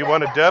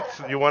want a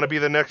depth? You want to be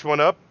the next one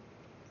up?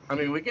 I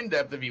mean, we can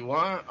depth if you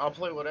want. I'll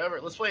play whatever.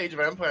 Let's play Age of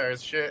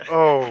Empires. Shit.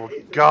 Oh,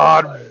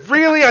 God.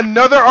 Really?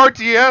 Another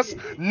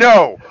RTS?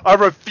 No. I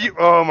refuse.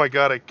 Oh, my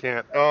God, I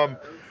can't.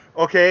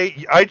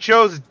 Okay, I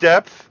chose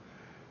depth.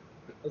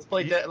 Let's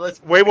play.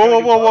 Let's wait.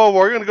 Whoa!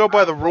 We're gonna go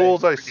by the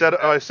rules I set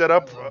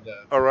up.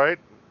 All right.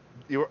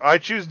 I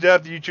choose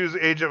depth. You choose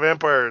Age of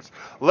Empires.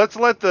 Let's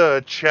let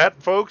the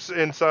chat folks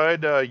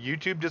inside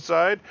YouTube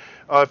decide.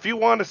 If you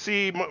want to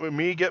see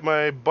me get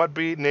my butt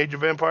beat in Age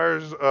of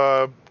Empires,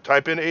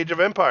 type in Age of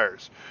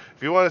Empires.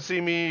 If you want to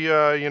see me,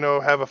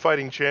 have a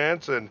fighting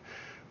chance and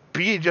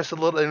be just a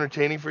little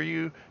entertaining for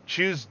you,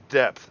 choose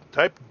depth.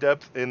 Type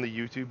depth in the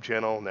YouTube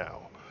channel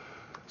now.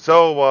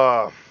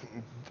 So,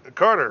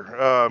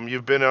 Carter,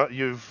 you've been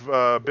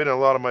in a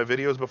lot of my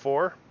videos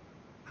before.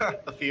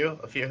 a few,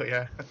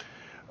 yeah.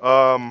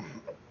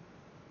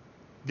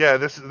 Yeah,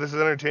 this is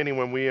entertaining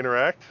when we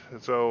interact.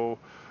 So,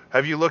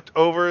 have you looked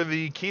over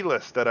the key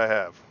list that I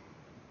have?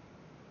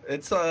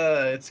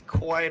 It's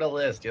quite a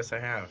list. Yes, I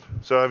have.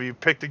 So have you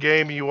picked a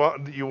game you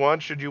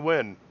want should you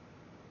win?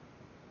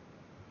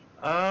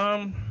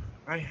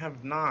 I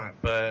have not,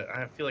 but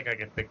I feel like I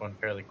could pick one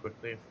fairly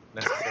quickly if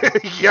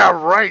necessary. Yeah,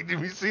 right.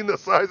 Have you seen the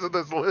size of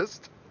this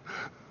list?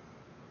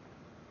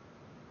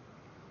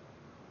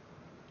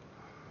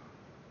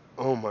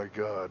 Oh my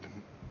god.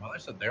 Well,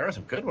 there are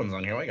some good ones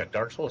on here. We got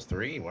Dark Souls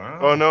 3. Wow.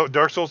 Oh no,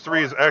 Dark Souls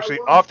 3 is actually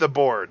off the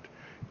board.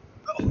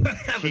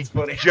 That's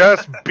funny.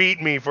 Just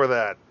beat me for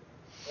that.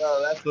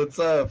 Oh, that's what's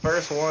up.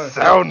 First one.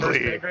 Soundly.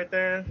 First pick right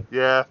there.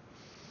 Yeah.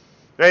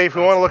 Hey, if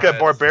you want to look at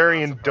Surprise.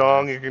 Barbarian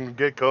Dong, you can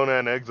get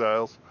Conan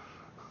Exiles.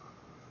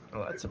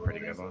 Oh, that's a pretty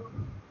good one.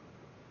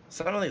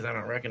 Some of these I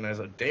don't recognize.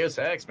 Deus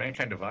Ex,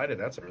 Mankind Divided.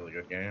 That's a really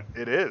good game.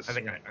 It is. I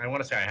think I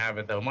want to say I have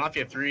it though.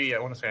 Mafia 3. I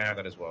want to say I have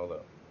that as well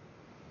though.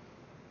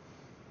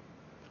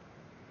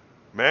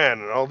 Man,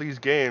 and all these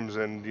games,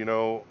 and you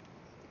know.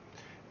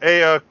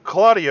 Hey,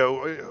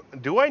 Claudio,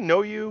 do I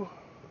know you?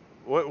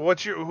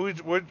 Where's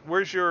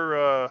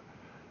your?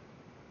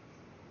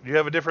 Do you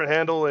have a different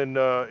handle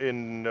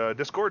in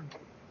Discord?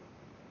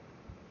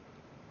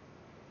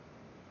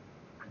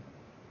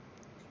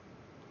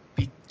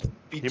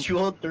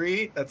 Bejeweled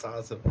 3. That's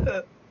awesome.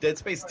 Dead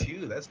Space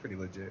 2. That's pretty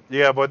legit.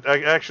 Yeah, but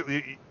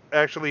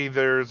actually,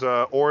 there's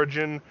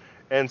Origin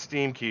and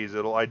Steam keys.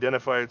 It'll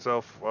identify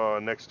itself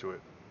next to it.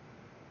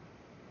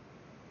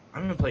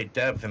 I'm gonna play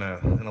Depth in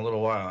a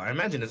little while. I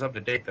imagine it's up to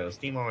date though.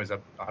 Steam always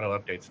auto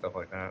updates stuff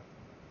like that.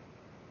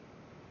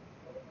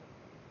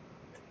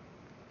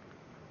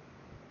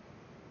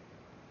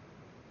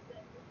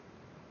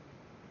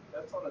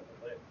 That's on a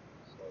delay.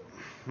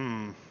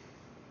 So.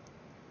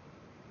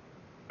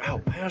 Oh,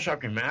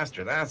 BioShock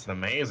Remastered. That's an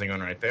amazing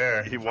one right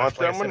there. He wants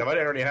that one? If I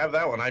didn't already have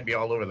that one, I'd be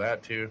all over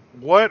that too.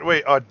 What?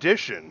 Wait,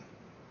 Audition?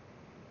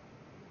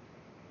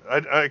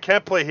 I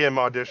can't play him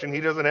Audition.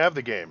 He doesn't have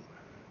the game.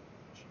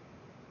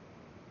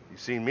 You've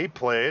seen me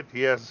play it.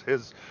 He has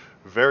his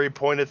very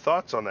pointed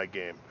thoughts on that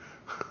game.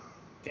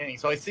 Dang,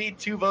 so I see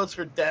 2 votes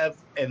for Depth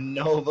and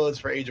no votes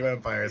for Age of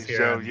Empires here.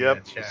 So,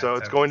 yep. So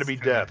it's going to be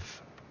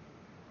Depth.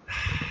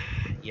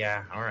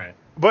 Yeah, all right.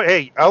 But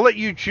hey, I'll let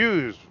you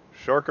choose.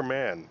 Shark or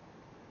Man?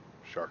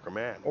 Shark or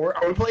Man? Or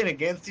are we playing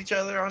against each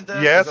other on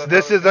Depth? Yes,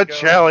 this is a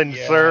challenge,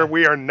 sir.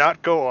 We are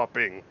not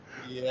co-oping.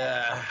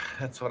 Yeah,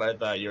 that's what I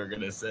thought you were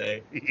going to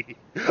say.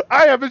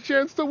 I have a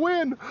chance to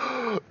win.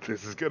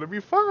 This is going to be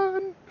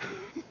fun.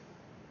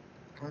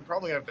 I'm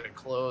probably going to have to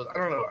close. I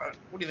don't know.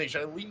 What do you think?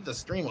 Should I leave the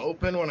stream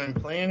open when I'm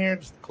playing here?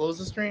 Just close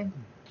the stream?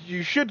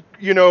 You should,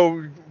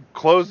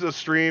 close the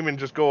stream and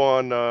just go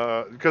on,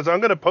 because I'm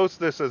going to post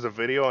this as a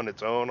video on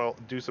its own. I'll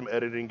do some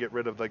editing, get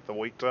rid of, the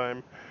wait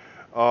time.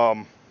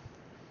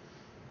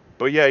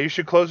 But yeah, you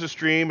should close the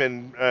stream,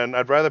 and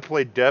I'd rather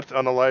play Depth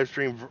on a live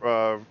stream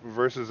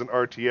versus an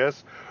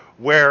RTS,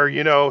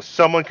 where,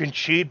 someone can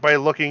cheat by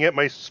looking at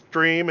my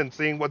stream and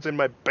seeing what's in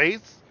my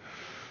base.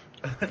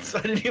 So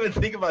I didn't even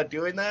think about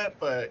doing that,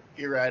 but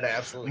you're right, I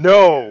absolutely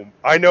No,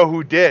 I know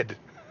who did.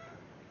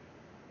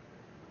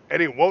 And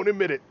he won't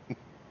admit it.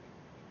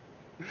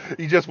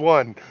 He just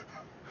won.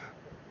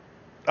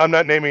 I'm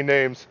not naming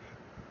names.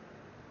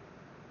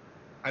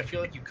 I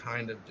feel like you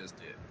kind of just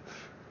did.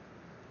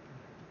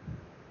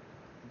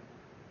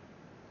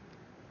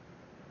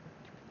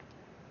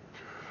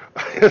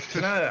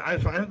 I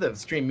have the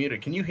stream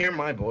muted. Can you hear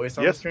my voice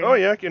on the stream? Oh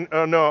yeah, I can.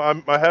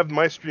 No, I have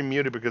my stream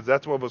muted because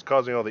that's what was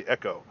causing all the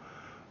echo.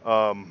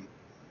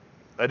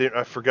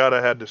 I forgot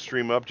I had to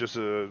stream up just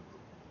a.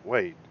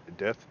 Wait,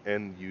 Death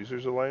and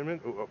users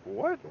alignment?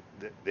 What?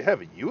 They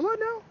have a EULA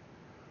now?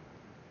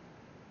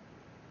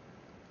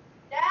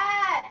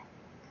 Dad!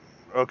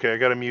 Okay, I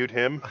gotta mute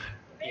him.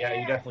 Yeah,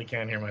 you definitely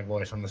can't hear my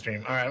voice on the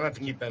stream. All right, I'm gonna have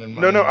to keep that in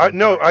mind.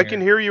 I can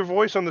hear your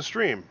voice on the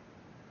stream.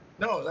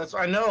 No, that's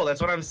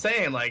what I'm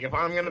saying. Like, if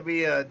I'm gonna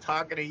be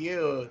talking to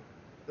you,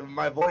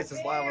 my voice is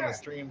live on the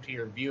stream to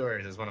your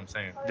viewers. Is what I'm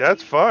saying.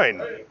 That's fine.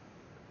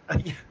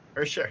 Yeah,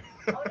 for sure.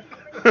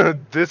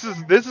 This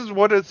is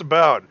what it's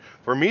about.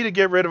 For me to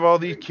get rid of all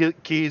these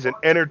keys and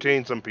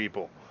entertain some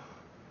people.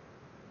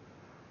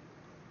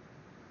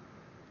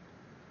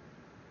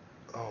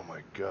 Oh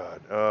my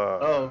God.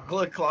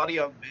 Good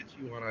Claudio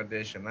bitch you on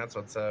Audition. That's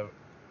what's up.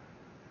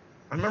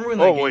 I remember when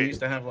that game used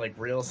to have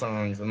real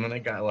songs, and then it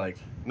got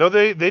No,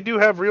 they do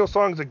have real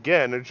songs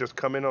again. It's just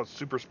coming out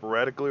super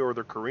sporadically, or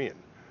they're Korean.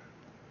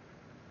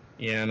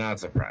 Yeah, not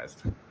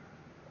surprised.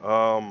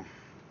 All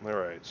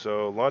right.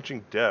 So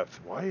launching Depth.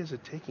 Why is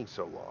it taking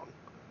so long?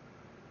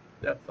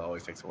 Depth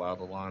always takes a while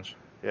to launch.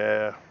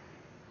 Yeah.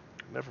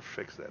 Never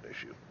fix that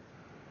issue.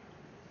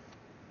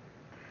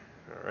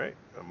 All right.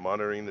 I'm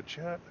monitoring the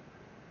chat.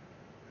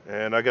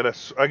 And I gotta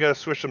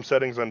switch some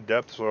settings on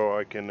Depth so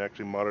I can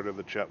actually monitor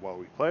the chat while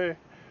we play.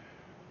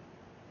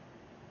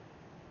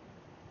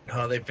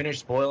 Oh, they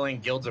finished spoiling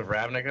Guilds of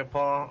Ravnica,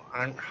 Paul.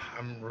 I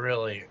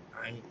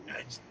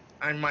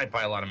might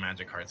buy a lot of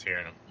Magic cards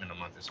here in a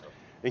month or so.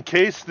 In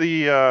case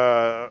the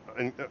all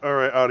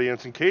right,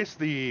 audience. In case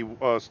the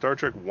Star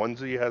Trek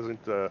onesie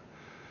hasn't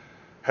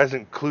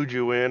hasn't clued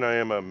you in, I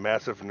am a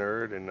massive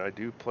nerd, and I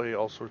do play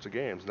all sorts of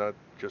games, not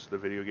just the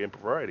video game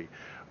variety.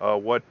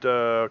 What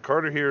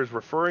Carter here is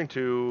referring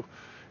to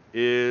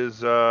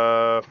is,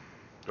 well,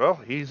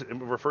 he's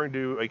referring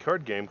to a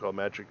card game called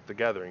Magic the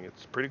Gathering.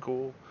 It's pretty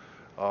cool.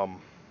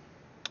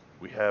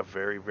 We have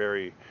very,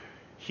 very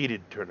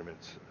heated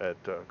tournaments at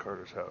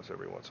Carter's house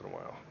every once in a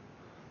while.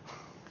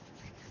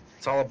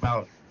 It's all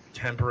about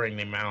tempering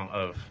the amount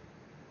of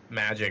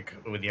magic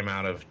with the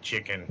amount of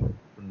chicken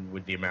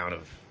with the amount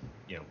of,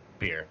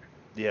 beer.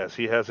 Yes,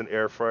 he has an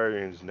air fryer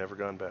and he's never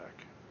gone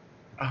back.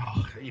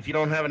 Oh, if you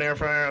don't have an air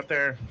fryer out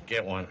there,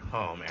 get one.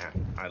 Oh,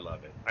 man, I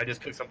love it. I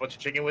just cooked some bunch of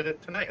chicken with it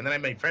tonight, and then I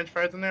made French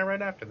fries in there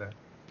right after that.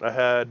 I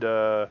had,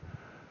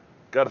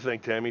 got to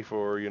thank Tammy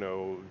for,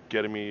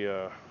 getting me,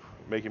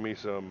 making me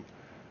some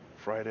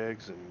fried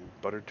eggs and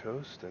buttered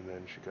toast, and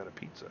then she got a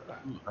pizza.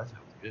 Ooh, that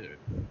sounds good.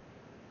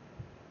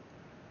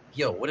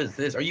 Yo, what is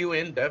this? Are you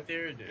in depth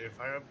here? Did it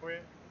fire up for you?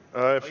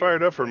 It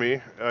fired up for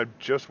me. I'm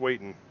just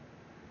waiting.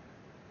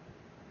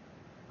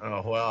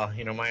 Oh well,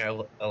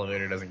 my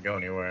elevator doesn't go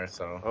anywhere,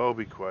 so. Oh,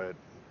 be quiet!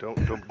 Don't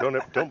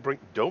bring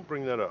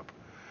that up.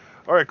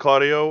 All right,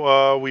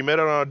 Claudio. We met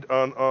on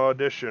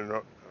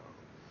audition.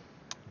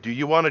 Do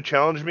you want to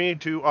challenge me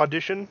to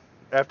audition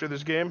after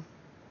this game?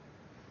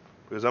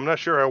 Because I'm not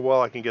sure how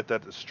well I can get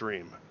that to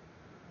stream.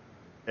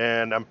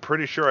 And I'm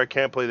pretty sure I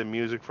can't play the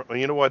music from.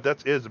 You know what?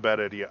 That is a bad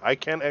idea. I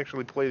can't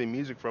actually play the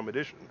music from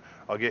Edition.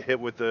 I'll get hit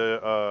with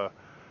a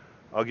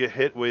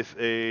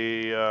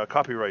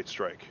copyright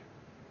strike.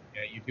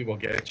 Yeah, YouTube will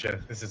get you.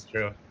 This is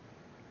true.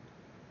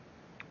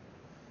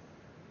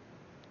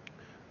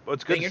 Well,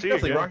 it's good to see you. You're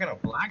definitely rocking a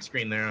black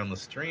screen there on the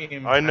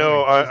stream. I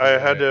know. I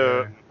had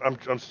to.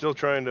 I'm still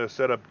trying to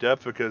set up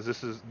depth because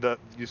this is the.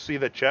 You see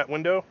the chat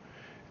window?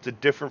 It's a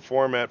different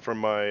format from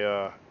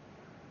my.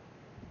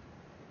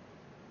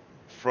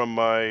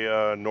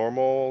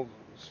 Normal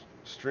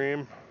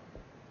stream.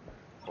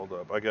 Hold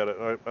up, I got it.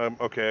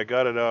 Okay, I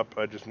got it up.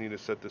 I just need to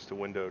set this to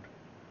windowed.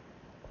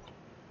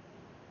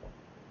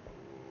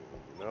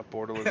 Not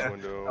borderless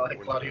window. I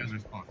like Claudio's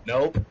response.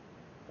 Nope.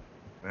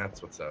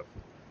 That's what's up.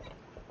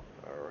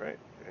 All right,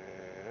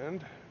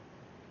 and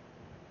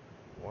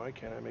why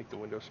can't I make the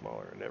window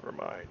smaller? Never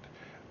mind.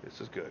 This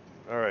is good.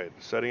 All right,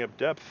 setting up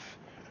depth.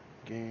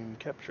 Game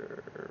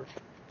capture.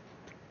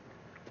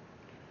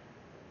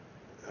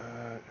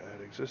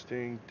 Add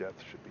existing,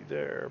 depth should be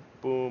there.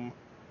 Boom.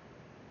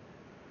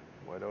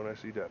 Why don't I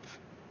see depth?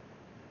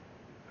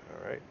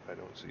 Alright, I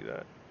don't see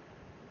that.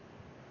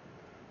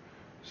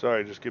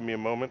 Sorry, just give me a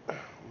moment.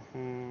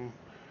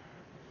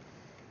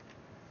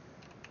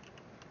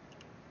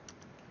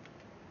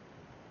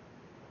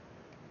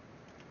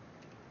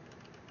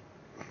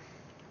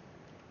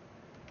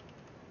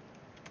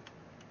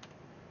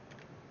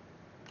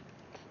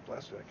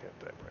 Blasted, I can't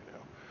type right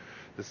now.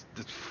 This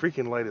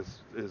freaking light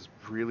is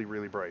really,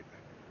 really bright.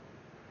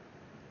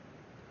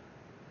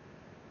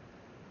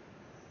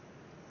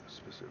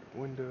 Specific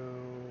window,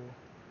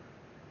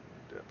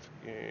 depth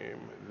game.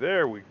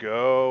 There we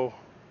go.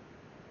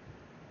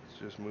 Let's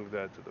just move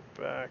that to the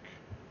back.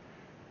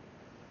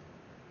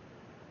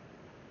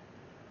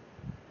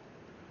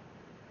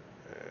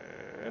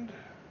 And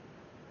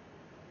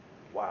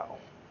wow.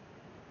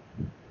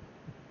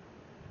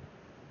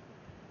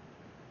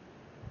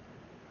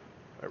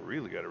 I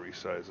really got to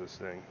resize this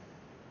thing.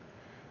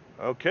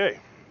 Okay,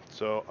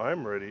 so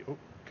I'm ready. Oh,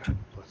 God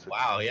bless it.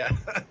 Wow, yeah.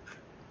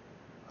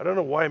 I don't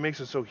know why it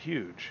makes it so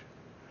huge.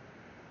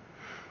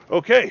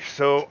 Okay,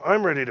 so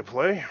I'm ready to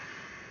play.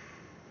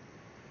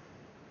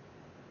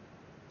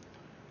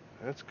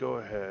 Let's go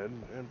ahead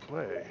and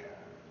play.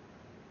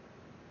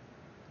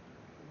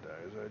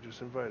 Guys,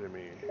 just invited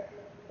me.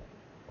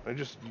 I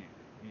just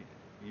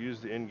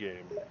used the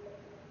in-game.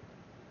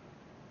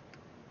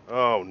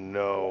 Oh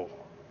no.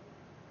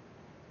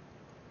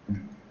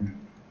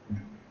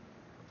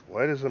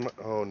 Why doesn't my...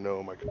 Oh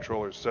no, my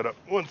controller's set up.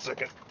 1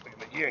 second. I'm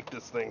gonna yank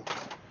this thing.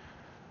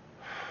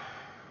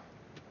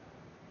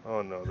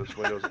 Oh no, this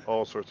window's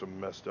all sorts of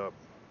messed up.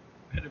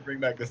 I had to bring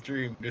back the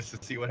stream just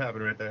to see what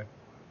happened right there.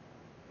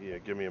 Yeah,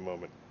 give me a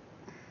moment.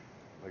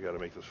 I gotta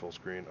make this full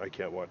screen. I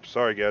can't watch.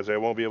 Sorry guys, I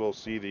won't be able to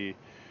see the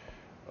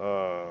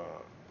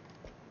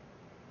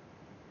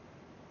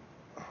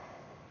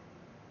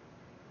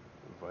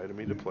invited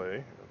me to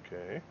play.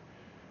 Okay.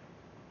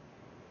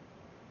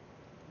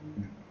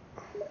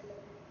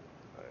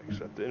 I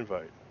accept the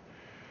invite.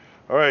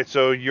 Alright,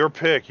 so your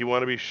pick. You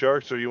want to be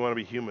sharks or you want to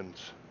be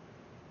humans?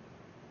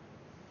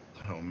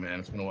 Oh man,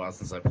 it's been a while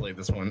since I played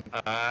this one.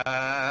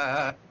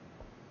 I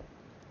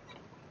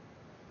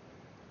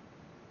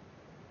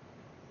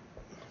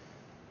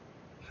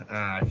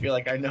feel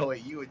like I know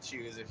what you would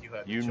choose if you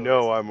had the You choice.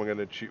 know I'm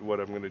gonna choose what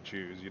I'm gonna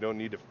choose. You don't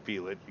need to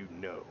feel it. You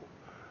know.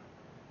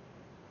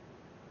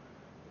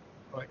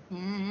 Like,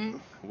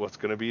 What's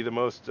gonna be the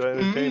most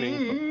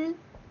entertaining?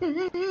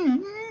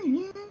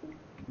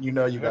 You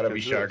know you gotta Heck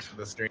be is sharks this? for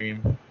the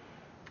stream.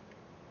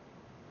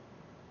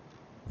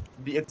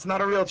 It's not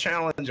a real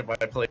challenge if I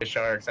play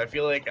sharks. I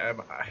feel like I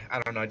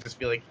don't know. I just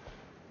feel like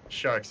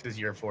sharks is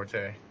your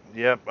forte.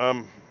 Yep.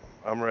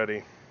 I'm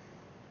ready.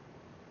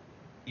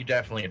 You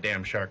definitely a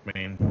damn shark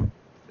main.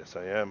 Yes,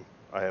 I am.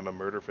 I am a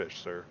murder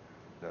fish, sir,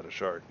 not a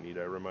shark. Need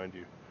I remind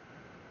you?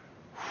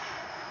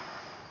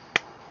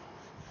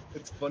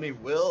 It's funny,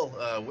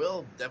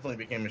 Will definitely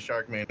became a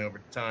shark main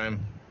over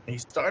time. He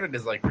started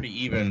as like pretty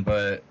even,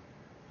 but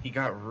he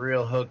got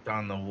real hooked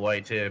on the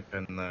white tip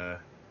and the.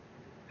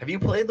 Have you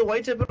played the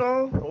white tip at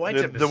all? The white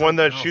tip is The one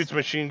that something shoots else.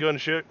 machine gun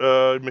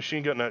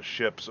machine gun, not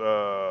ships.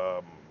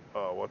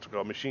 What's it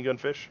called? Machine gun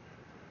fish.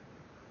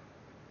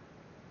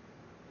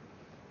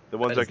 The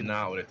ones That that is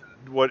not what it does.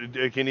 what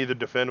it can either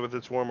defend with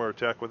its swarm or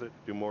attack with it.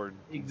 Do more.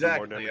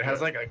 Exactly. Do more damage. It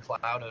has like a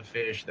cloud of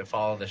fish that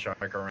follow the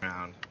shark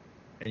around,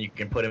 and you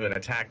can put them in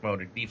attack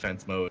mode or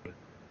defense mode.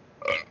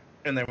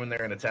 And then when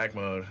they're in attack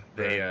mode,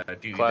 they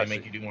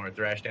make you do more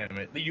thrash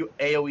damage. They do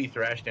AOE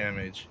thrash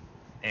damage,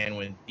 and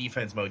when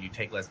defense mode, you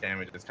take less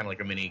damage. It's kind of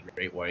like a mini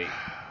Great White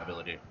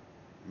ability.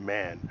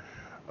 Man.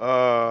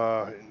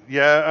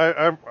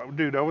 Yeah,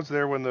 dude, I was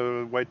there when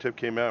the white tip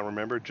came out.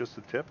 Remember, just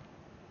the tip.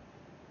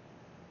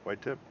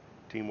 White tip,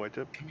 team white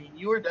tip. I mean,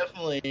 you were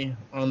definitely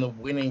on the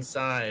winning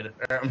side.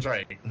 Or, I'm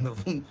sorry,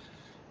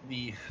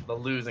 the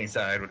losing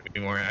side would be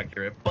more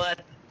accurate.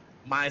 But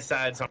my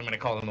side, so I'm going to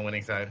call them the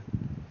winning side.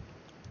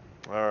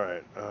 All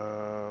right.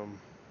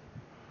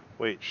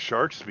 Wait,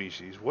 shark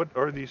species. What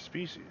are these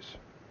species?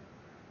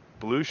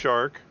 Blue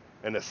shark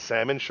and a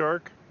salmon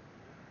shark.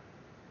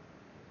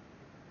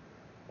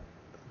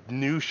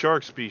 New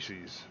shark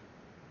species.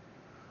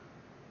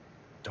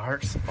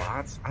 Dark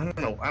spots? I don't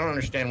know. I don't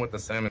understand what the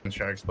salmon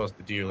shark's supposed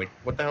to do. Like,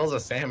 what the hell is a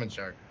salmon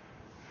shark?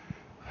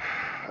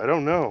 I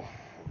don't know.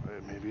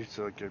 Maybe it's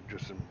like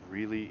just some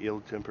really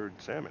ill-tempered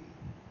salmon.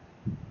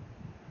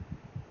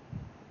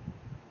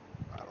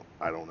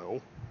 I don't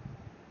know.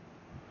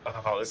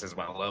 Oh, this is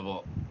my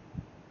level.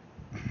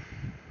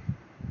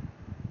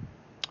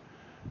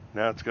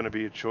 Now it's going to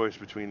be a choice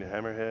between the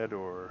hammerhead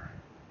or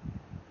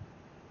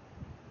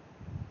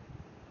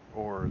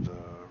the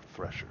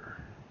thresher.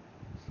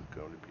 This is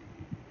going to be.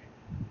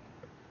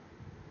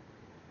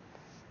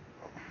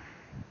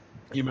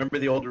 You remember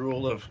the old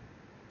rule of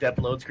depth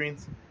load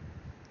screens?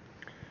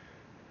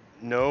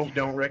 No. If you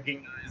don't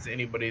recognize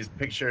anybody's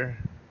picture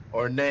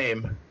or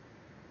name,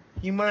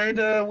 you might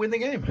win the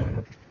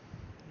game.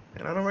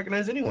 And I don't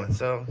recognize anyone,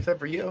 so except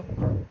for you.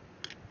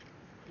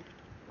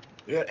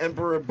 We got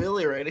Emperor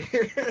Billy right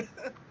here.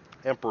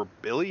 Emperor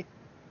Billy?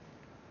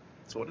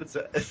 That's what it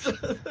says.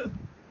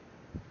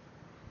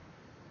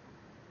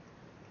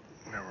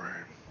 All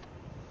right.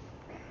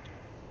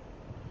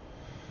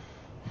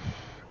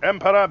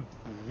 Emperor.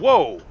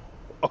 Whoa!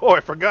 Oh, I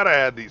forgot I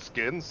had these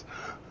skins.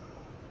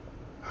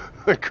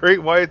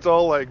 Great White's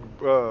all like.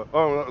 Oh,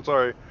 no,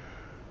 sorry.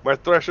 My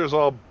Thresher's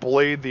all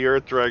Blade the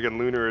Earth Dragon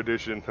Lunar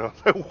Edition. I was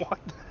like, what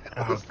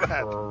the hell is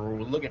that?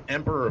 Look at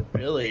Emperor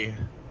Billy.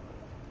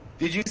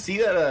 Did you see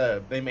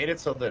that they made it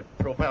so that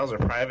profiles are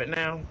private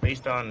now,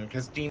 based on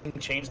because Steam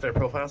changed their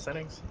profile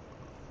settings?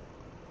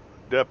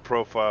 Depth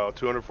profile: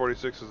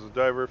 246 as a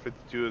diver,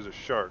 52 as a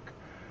shark.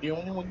 The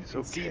only one you can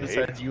Okay. see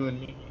besides you and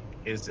me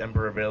is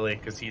Emperor Billy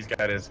because he's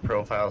got his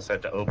profile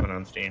set to open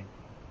on Steam.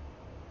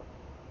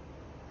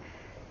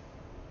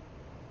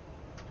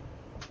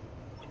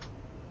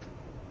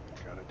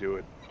 Gotta do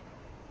it.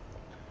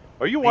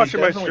 Are you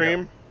watching my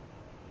stream?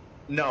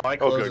 No, I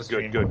closed the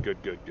stream.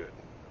 Good.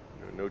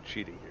 No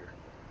cheating here.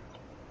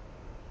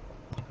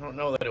 I don't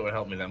know that it would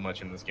help me that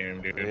much in this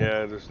game, dude.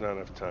 Yeah, there's not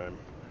enough time.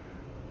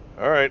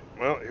 Alright,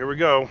 well, here we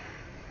go.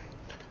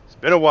 It's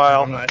been a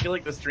while. I don't know, I feel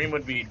like the stream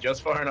would be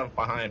just far enough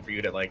behind for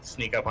you to like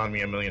sneak up on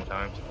me a million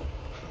times.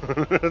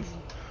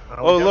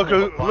 Oh, look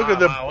at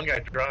the one guy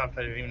dropped.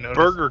 I didn't even notice.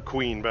 Burger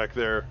Queen back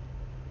there.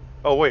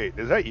 Oh wait,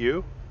 is that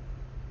you?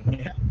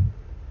 Yeah.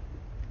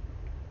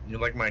 You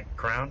like my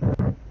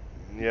crown?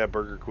 Yeah,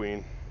 Burger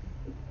Queen.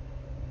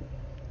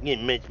 You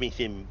make me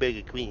some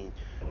Burger Queen.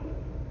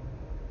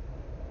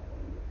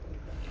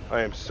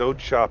 I am so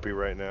choppy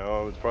right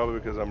now. It's probably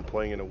because I'm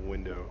playing in a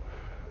window.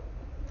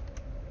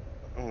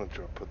 I'm gonna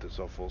try to put this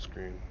on full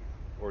screen.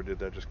 Or did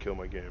that just kill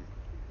my game?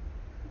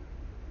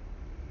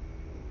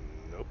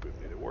 Nope,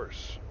 it made it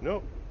worse.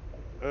 Nope.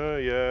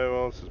 Yeah,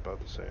 well, this is about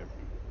the same.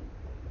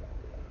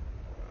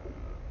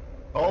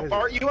 Oh,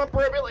 fart you up,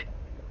 Billy!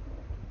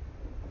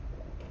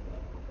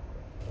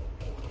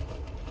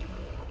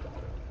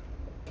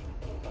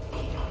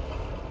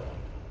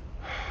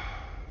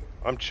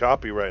 I'm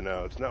choppy right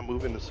now. It's not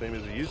moving the same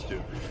as it used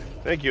to.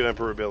 Thank you,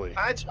 Emperor Billy.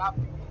 Hi, Chop.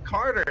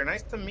 Carter,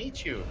 nice to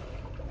meet you.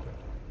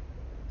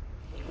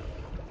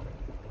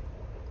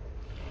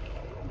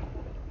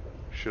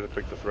 Should have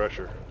picked the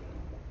Thresher.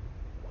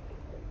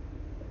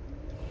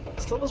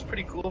 Still was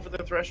pretty cool for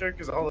the Thresher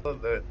because all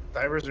of the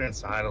divers are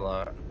inside a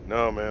lot.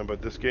 No, man,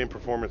 but this game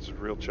performance is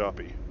real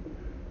choppy.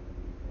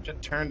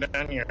 Just turn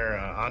down your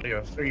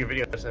audio or your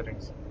video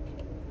settings.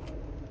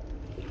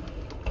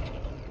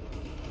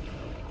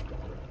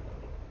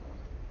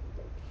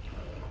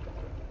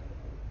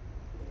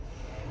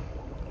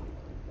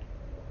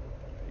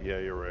 Yeah,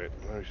 you're right.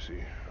 Let me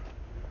see.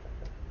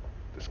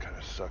 This kind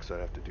of sucks. I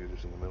have to do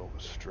this in the middle of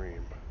a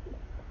stream.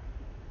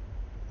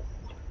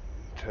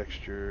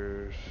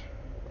 textures.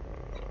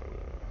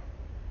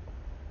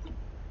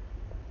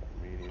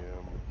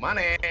 Medium.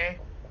 Money.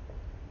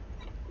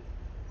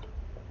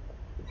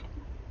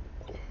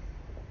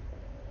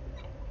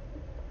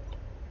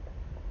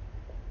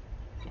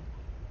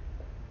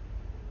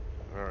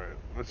 Alright,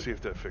 let's see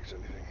if that fixed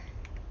anything.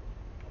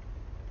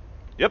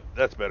 Yep,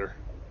 that's better.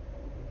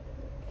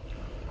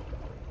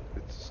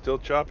 It's still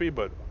choppy,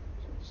 but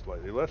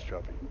slightly less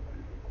choppy.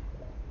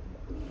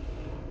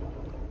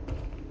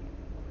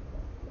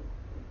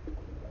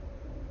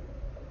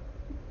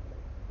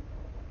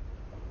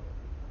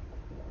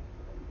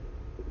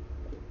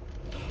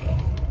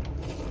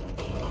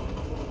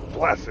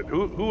 Blast it.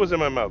 Who was in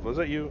my mouth? Was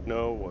that you?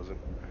 No, it wasn't.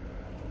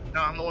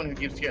 No, I'm the one who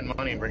keeps getting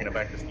money and bringing it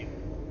back to Steve.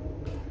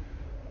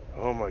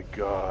 Oh my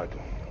god.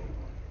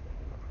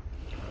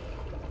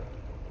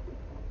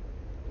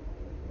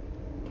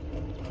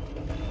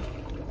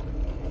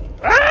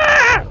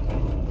 Ah!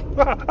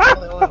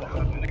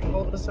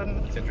 All of a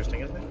sudden, it's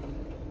interesting, isn't it?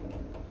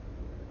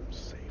 I'm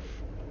safe.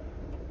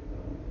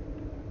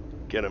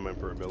 Get him,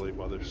 Emperor Billy,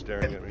 while they're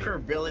staring at me. Emperor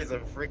Billy's a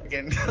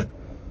freaking...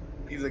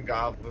 He's a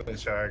goblin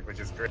shark, which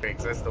is great,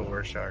 because that's the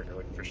worst shark,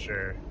 like, for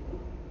sure.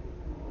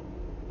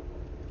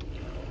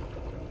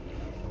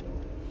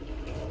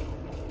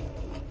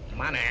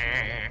 Money!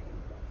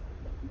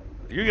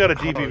 You got a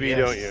DPV, yes.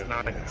 don't you? Now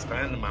I can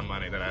spend my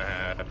money that I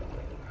had.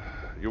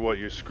 You're what,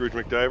 you're Scrooge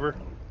McDiver?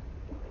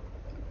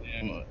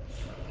 I'm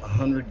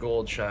 100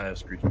 gold shy of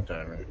Scrooge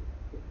McDiver.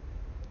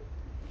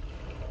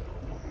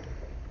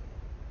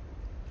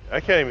 I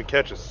can't even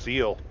catch a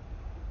seal.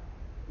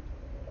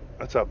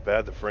 That's how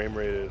bad the frame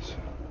rate is.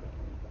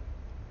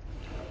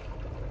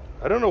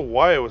 I don't know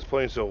why it was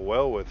playing so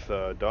well with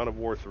Dawn of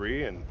War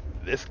 3 and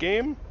this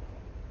game.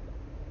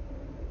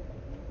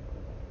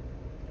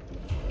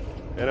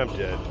 And I'm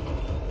dead.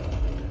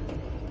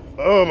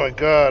 Oh my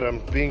god, I'm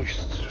being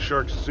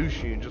shark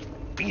sushi and just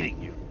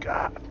feeding you.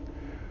 God.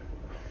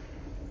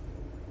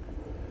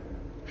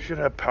 Should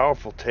have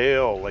powerful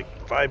tail like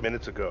 5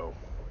 minutes ago.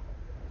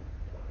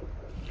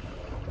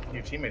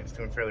 Your teammate's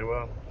doing fairly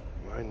well.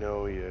 I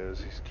know he is.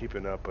 He's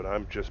keeping up, but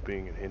I'm just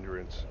being a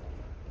hindrance.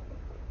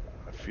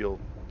 I feel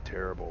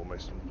terrible.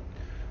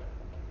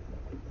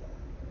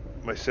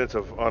 My sense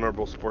of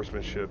honorable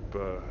sportsmanship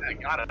I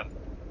got him.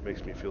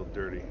 makes me feel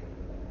dirty.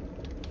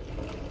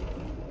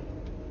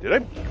 Did I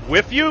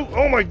whiff you?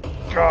 Oh my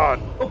god!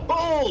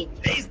 Oh,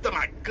 taste of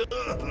my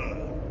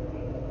gun!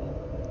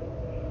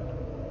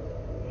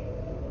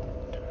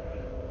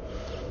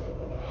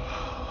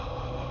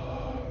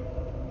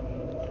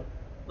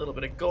 A little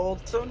bit of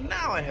gold, so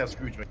now I have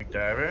Scrooge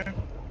McDiver.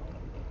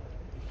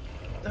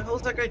 What the hell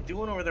is that guy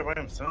doing over there by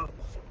himself?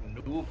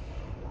 Noob.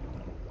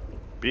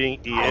 Being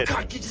Oh it.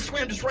 god, you just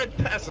swam just right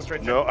past us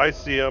right there. No, I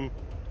see him.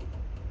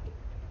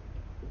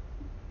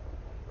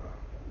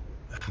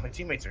 My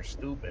teammates are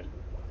stupid.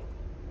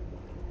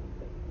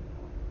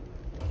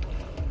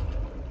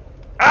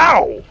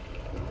 Ow!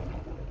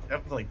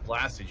 Definitely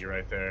blasted you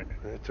right there.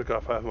 It took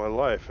off half my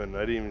life, and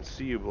I didn't even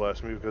see you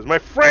blast me because my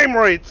frame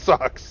rate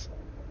sucks!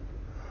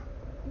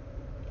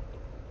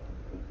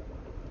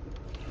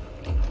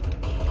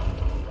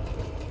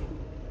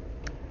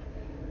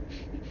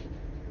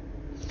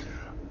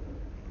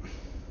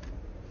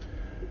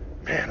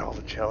 Man, all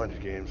the challenge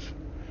games.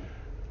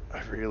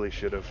 I really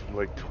should have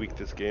like tweaked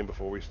this game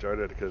before we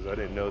started because I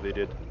didn't know they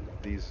did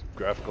these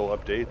graphical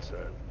updates.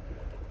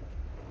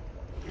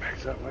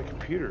 Max out my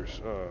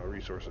computer's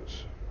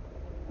resources.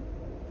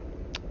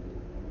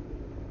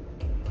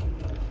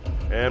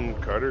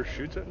 And Carter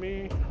shoots at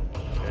me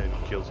and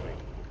kills me.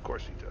 Of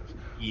course he does.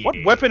 Yes, What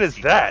weapon is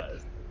that?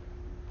 does.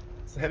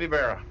 It's a heavy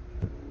barrel.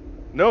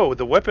 No,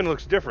 the weapon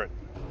looks different.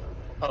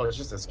 Oh, it's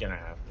just a skin I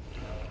have.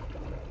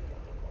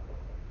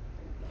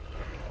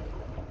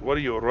 What are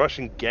you, a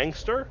Russian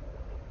gangster?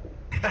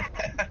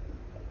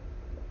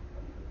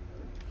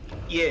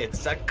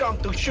 Yes, I come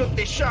to shoot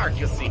the shark,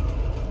 you see.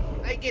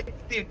 I get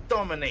the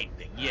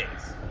dominating,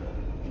 yes.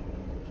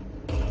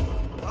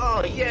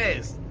 Oh,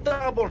 yes,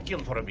 double kill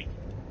for me.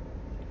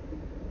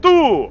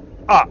 Two!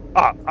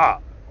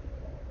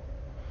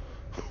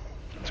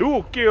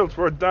 Two kills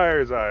for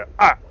Dyer's Eye.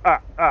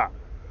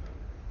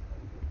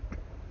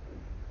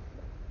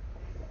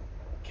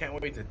 Can't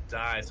wait to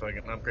die so I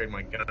can upgrade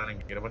my gun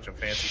and get a bunch of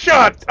fancy.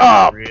 Shut guns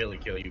up! to really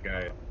kill you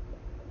guys.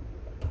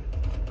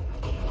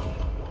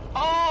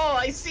 Oh,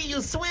 I see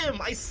you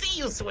swim! I see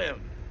you swim!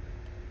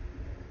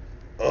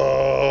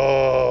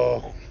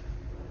 Oh.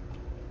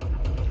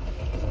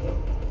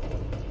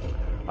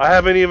 I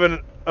haven't even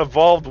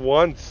evolved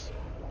once.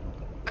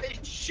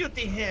 I'm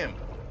shooting him.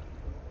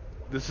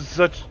 This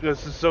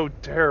is so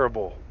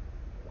terrible.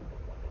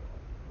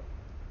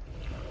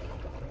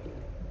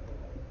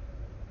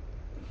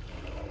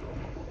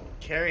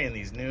 Carrying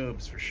these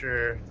noobs for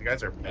sure. The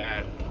guys are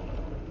bad.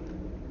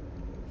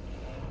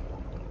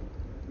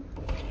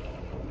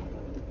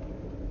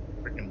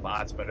 Freaking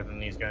bots better than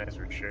these guys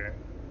for sure.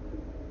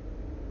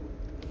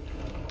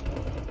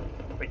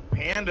 Like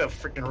Panda,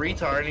 freaking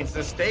retard, needs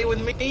to stay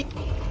with me.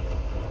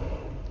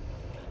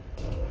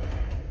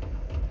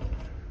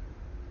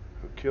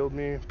 killed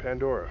me?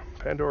 Pandora.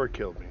 Pandora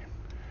killed me.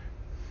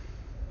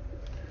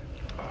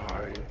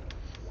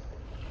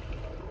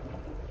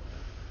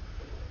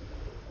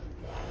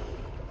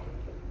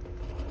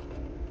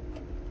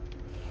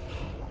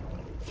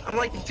 I'm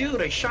like, dude,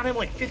 I shot him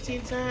like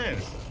 15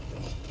 times.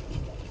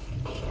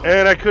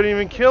 And I couldn't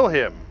even kill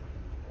him.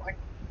 Like,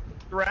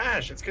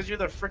 trash. It's because you're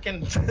the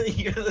freaking,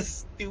 you're the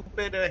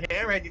stupid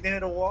hammerhead. You didn't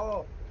hit a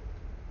wall.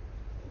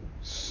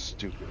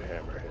 Stupid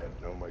hammerhead.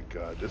 Oh my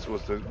god. This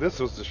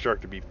was the shark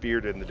to be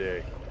feared in the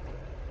day.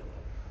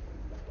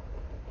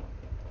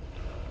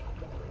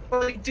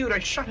 Like, dude, I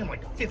shot him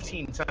like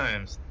 15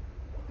 times.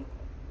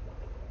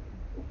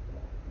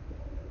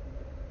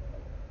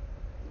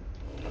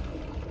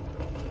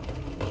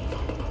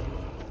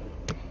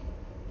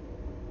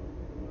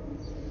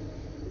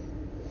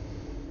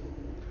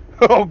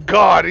 Oh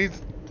god, he's...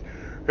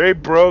 Hey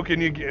bro, can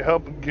you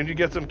can you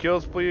get some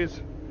kills, please?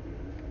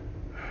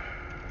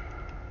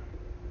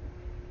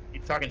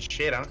 He's talking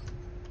shit, huh?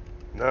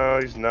 No,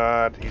 he's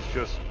not. He's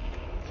just,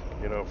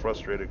 you know,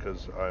 frustrated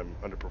because I'm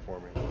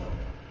underperforming.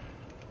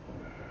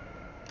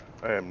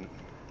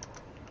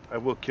 I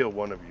will kill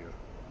one of you.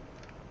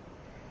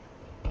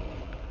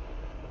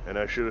 And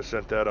I should have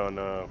sent that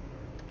on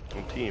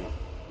team.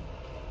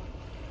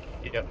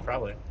 Yep,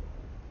 probably.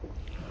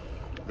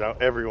 Now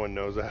everyone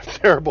knows I have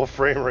terrible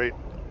frame rate.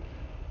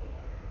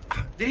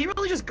 Did he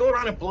really just go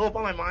around and blow up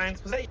all my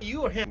mines? Was that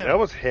you or him? That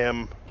was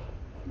him.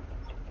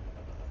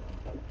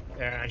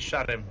 Yeah, I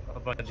shot him a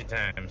bunch of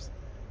times.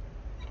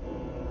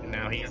 And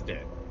now he's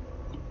dead.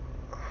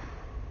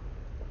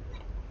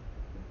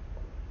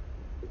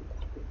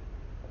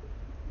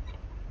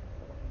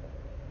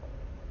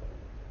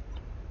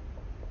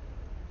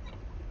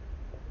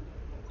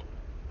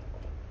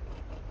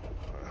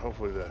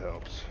 Hopefully that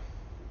helps.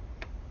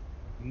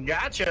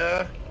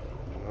 Gotcha!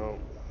 No.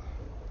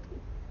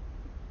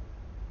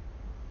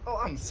 Oh,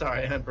 I'm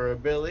sorry, Emperor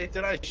Billy.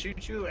 Did I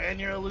shoot you and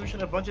your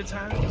illusion a bunch of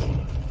times?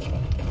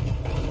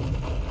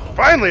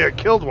 Finally, I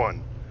killed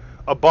one!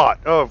 A bot.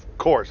 Oh, of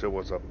course it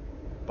was a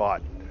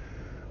bot.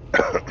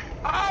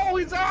 Oh,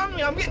 he's on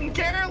me! I'm getting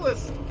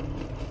careless!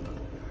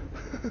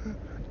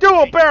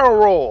 Do a barrel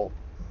roll!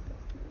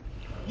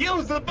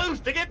 Use the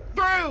boost to get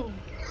through!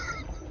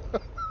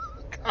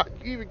 God,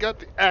 you even got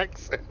the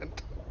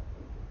accent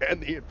and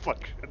the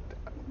inflection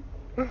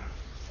down.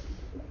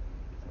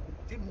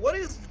 Dude, what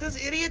is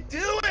this idiot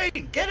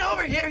doing? Get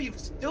over here, you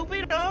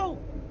stupid! Oh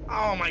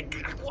my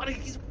god, what?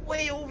 He's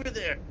way over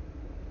there.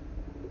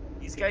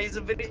 This guy is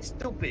a bit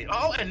stupid.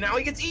 Oh, and now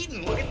he gets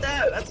eaten. Look at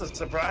that. That's a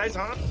surprise,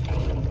 huh?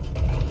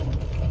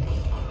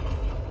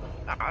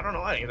 I don't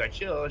know. I didn't get that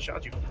kill. I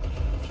shot you.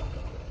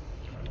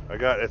 I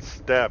got it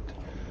stabbed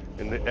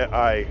in the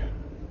eye.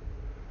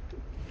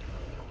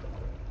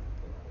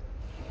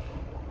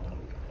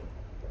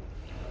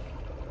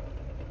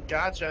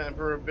 Gotcha,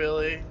 Emperor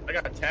Billy. I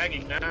got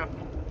tagging now.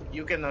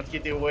 You cannot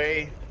get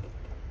away.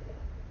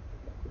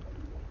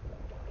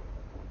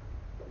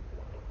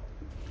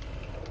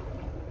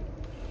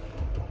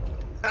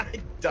 I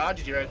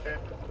dodged you right there.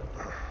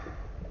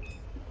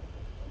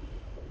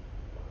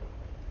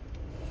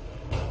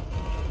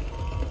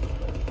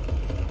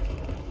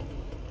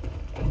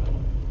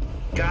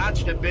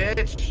 Gotcha,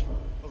 bitch.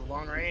 That was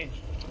long range.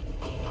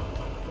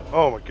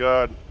 Oh my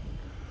god.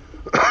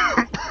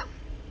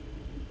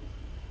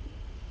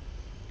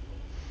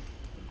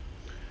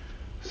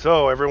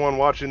 So, everyone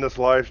watching this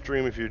live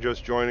stream, if you're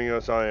just joining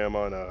us, I am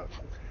on a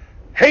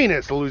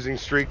heinous losing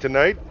streak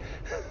tonight.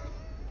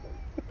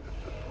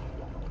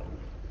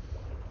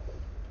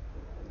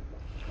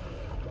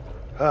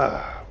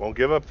 Won't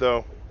give up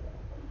though.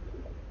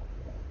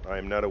 I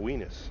am not a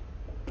weenus.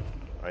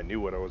 I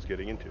knew what I was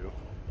getting into.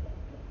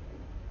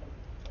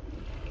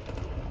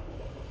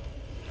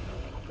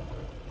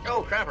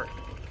 Oh, crapper.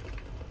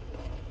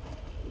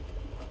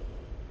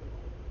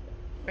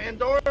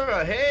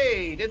 Pandora,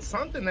 hey, did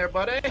something there,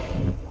 buddy.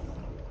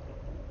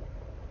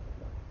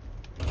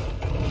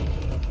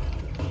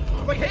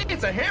 I'm like, hey,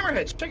 it's a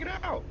hammerhead. Check it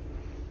out.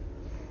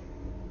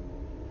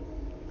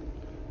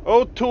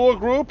 Oh, tour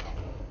group.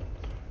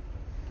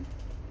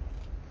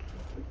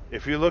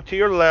 If you look to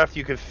your left,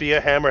 you can see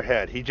a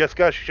hammerhead. He just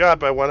got shot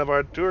by one of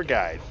our tour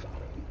guides.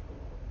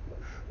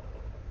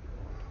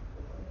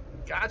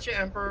 Gotcha,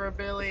 Emperor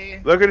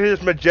Billy. Look at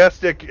his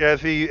majestic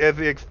as he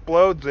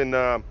explodes in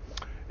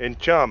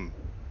Chum.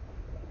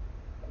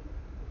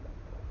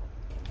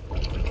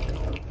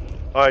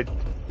 Alright.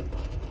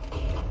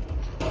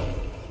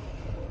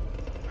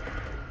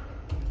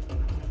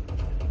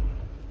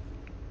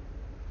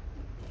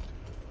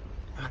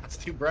 It's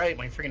too bright.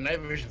 My freaking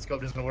night vision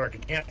scope doesn't work. I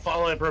can't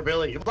follow Emperor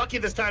Billy. You're lucky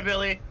this time,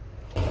 Billy.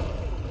 I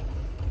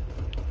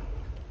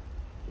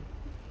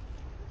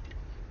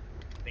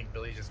think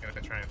Billy's just gonna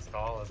try and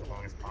stall as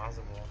long as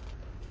possible.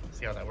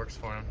 See how that works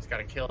for him. He's got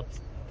to kill,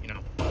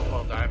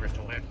 12 divers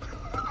to win.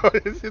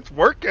 It's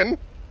working.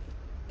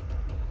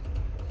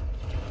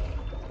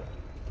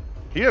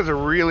 He has a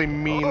really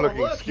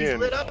mean-looking skin. He's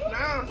lit up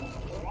now.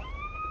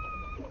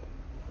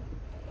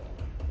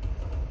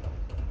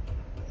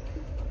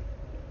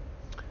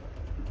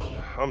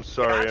 I'm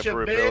sorry, Gotcha,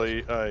 Emperor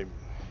bitch. Billy.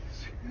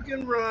 You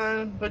can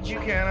run, but you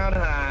cannot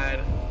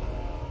hide.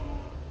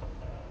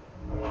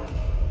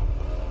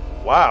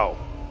 Wow.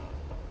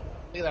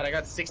 Look at that, I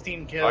got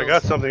 16 kills. I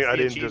got something That's I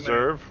the didn't achievement.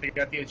 deserve. I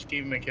got the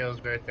achievement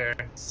kills right there.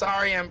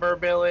 Sorry, Ember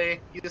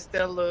Billy. You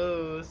still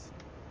lose.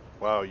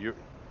 Wow, you...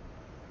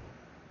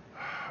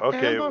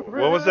 Okay, Ember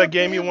what was that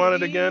game you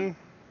wanted Billy. again?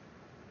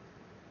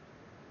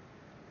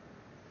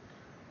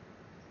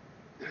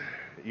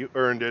 You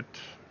earned it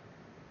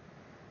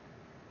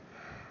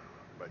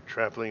by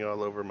trampling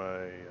all over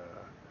my...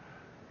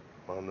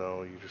 Well,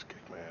 no, you just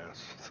kicked my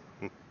ass.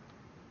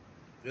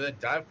 Dude, that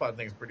dive pod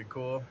thing's pretty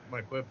cool. I'm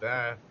gonna equip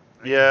that.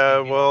 Yeah,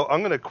 well,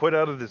 I'm gonna quit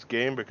out of this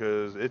game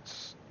because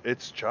it's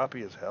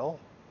choppy as hell.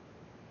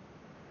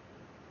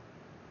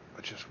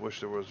 I just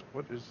wish there was...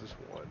 What is this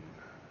one?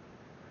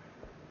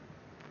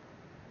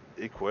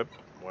 Equip.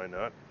 Why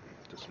not?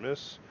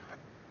 Dismiss.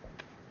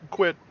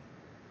 Quit.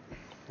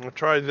 I'll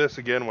try this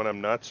again when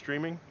I'm not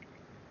streaming.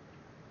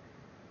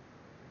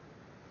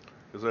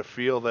 Because I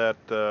feel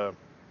that...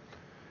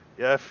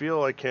 yeah, I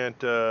feel I can't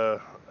do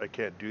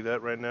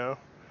that right now.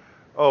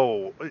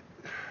 Oh...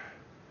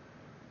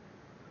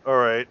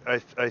 Alright, I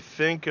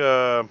think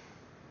JR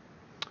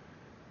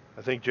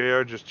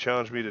just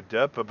challenged me to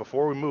death, but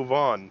before we move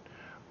on,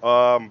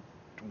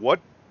 what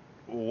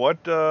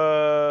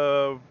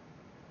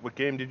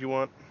game did you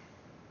want?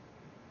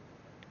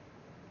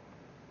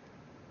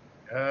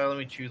 Let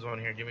me choose one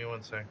here. Give me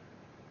 1 sec.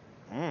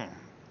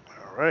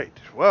 Alright.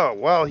 Well,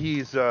 while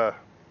he's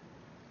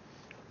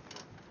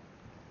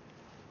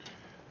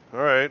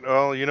Alright,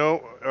 well, you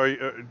know,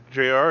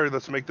 JR,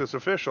 let's make this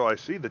official. I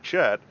see the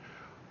chat.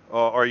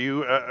 Are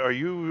you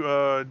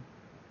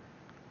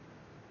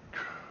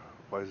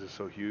why is it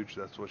so huge?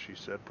 That's what she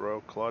said, bro.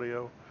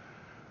 Claudio.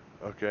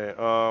 Okay.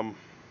 All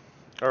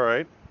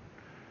right.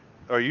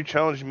 Are you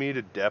challenging me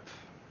to depth?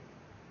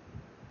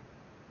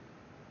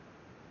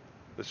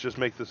 Let's just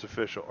make this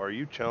official. Are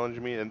you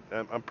challenging me? And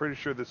I'm pretty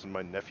sure this is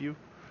my nephew.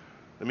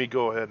 Let me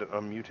go ahead and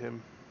unmute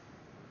him.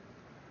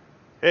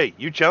 Hey,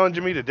 you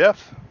challenging me to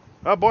depth?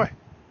 Oh boy.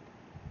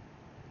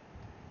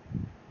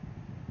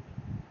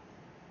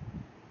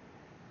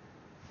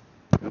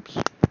 Oops.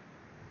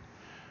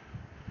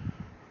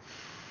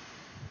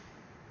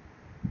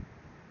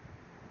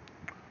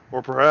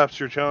 Or perhaps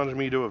you're challenging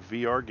me to a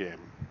VR game.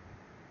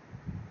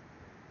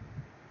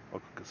 I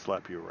could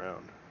slap you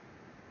around.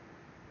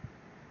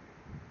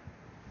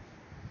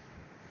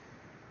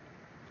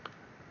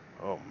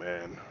 Oh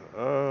man.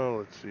 Oh,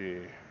 let's see.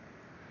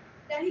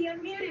 That he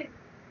unmuted.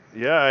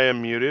 Yeah, I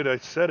am muted. I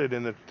said it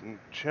in the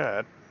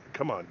chat.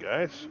 Come on,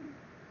 guys.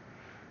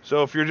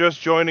 So if you're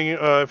just joining,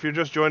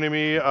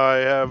 me, I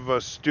have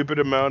a stupid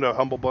amount of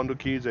Humble Bundle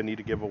keys I need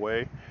to give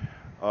away.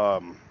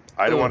 I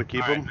don't want to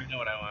keep them. I know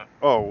what I want.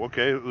 Oh,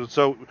 okay.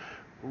 So,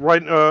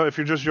 right, if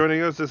you're just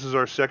joining us, this is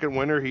our second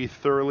winner. He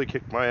thoroughly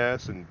kicked my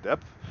ass in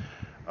depth.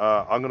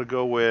 I'm gonna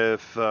go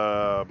with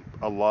a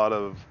lot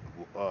of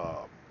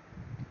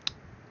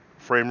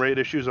frame rate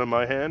issues on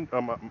my hand,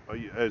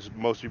 as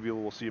most of you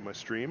will see in my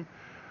stream.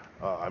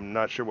 I'm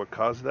not sure what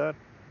caused that.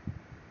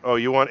 Oh,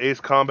 you want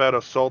Ace Combat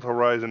Assault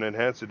Horizon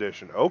Enhanced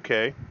Edition?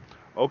 Okay,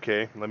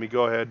 let me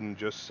go ahead and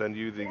just send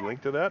you the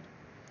link to that.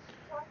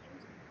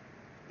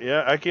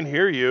 Yeah, I can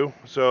hear you.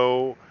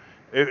 So,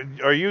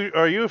 are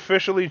you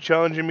officially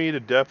challenging me to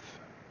depth?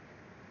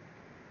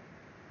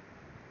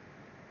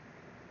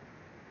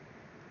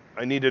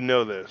 I need to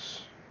know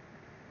this.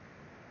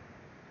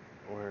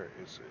 Where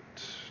is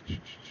it?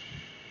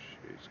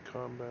 Ace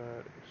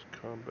Combat.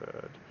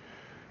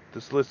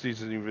 This list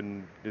is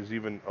even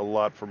a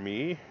lot for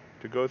me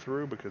to go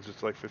through because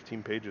it's like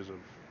 15 pages of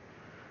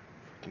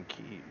freaking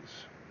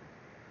keys.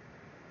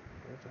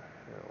 Where the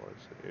hell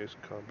is it? Ace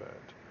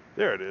Combat.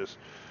 There it is.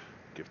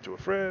 Gift to a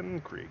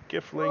friend. Create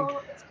gift link.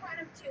 Well, it's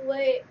kind of too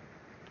late.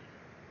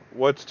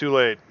 What's too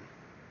late?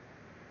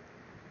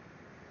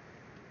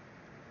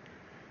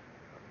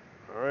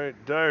 Alright,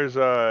 Dyer's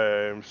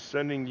Eye, I'm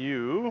sending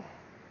you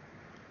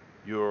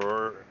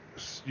your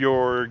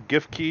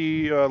gift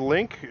key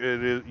link.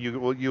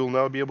 You'll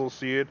now be able to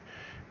see it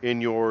in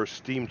your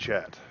Steam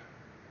chat.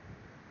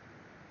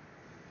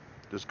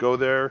 Just go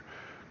there,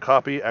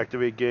 copy,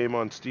 activate game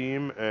on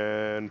Steam,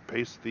 and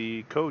paste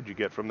the code you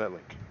get from that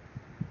link.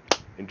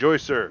 Enjoy,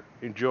 sir.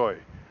 Enjoy.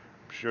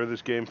 I'm sure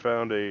this game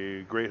found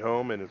a great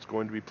home, and it's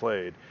going to be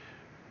played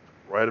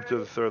right up to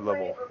the 3rd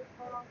level.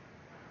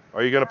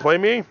 Are you going to play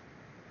me?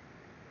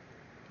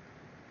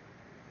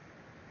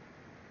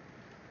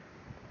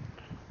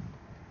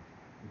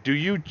 Do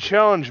you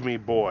challenge me,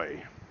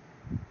 boy?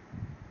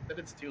 Said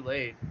it's too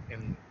late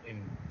in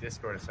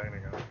Discord a second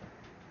ago.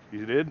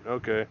 You did?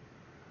 Okay.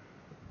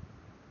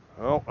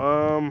 Well,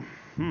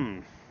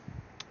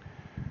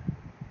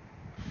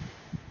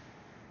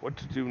 what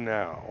to do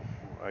now?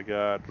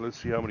 Let's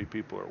see how many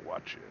people are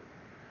watching.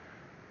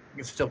 You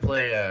can still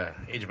play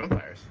Age of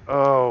Empires.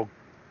 Oh,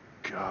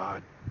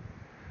 God.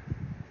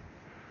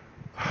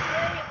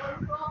 I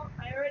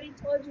already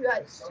told you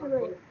guys, it's too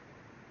late.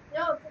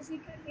 No, because he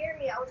could hear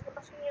me. I was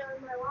watching it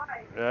on my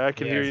live. Yeah, I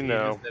can hear you see,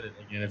 now. just said it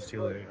again. It's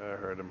too late. I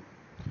heard him.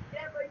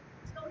 Yeah, but you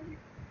still hear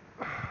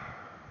me.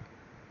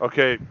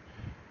 Okay.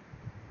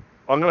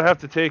 I'm going to have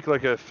to take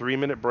like a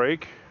 3-minute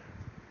break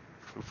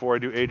before I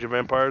do Age of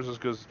Empires, just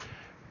because,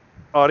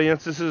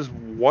 audience, this is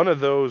one of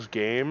those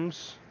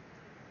games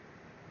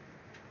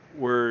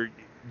where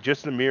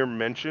just a mere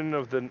mention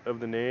of the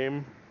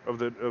name of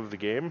the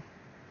game,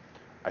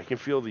 I can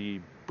feel the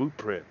boot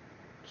print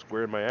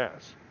square in my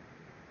ass.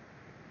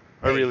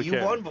 I Hey, really you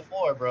can. won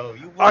before, bro.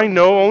 You won I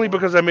know, before only once.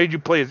 because I made you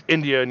play as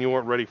India and you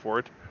weren't ready for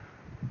it.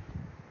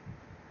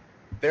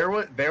 There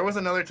was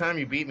another time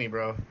you beat me,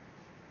 bro.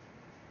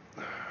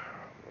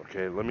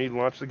 Okay, let me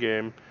launch the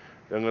game.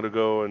 Then I'm gonna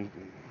go and.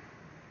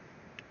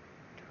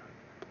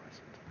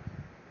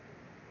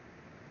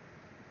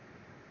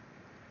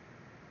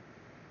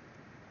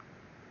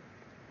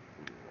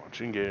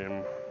 Launching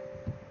game.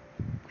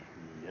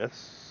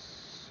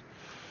 Yes.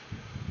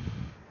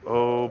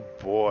 Oh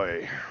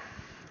boy.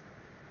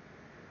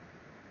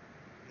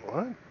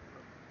 What?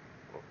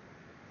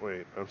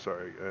 Wait, I'm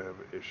sorry. I have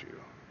an issue.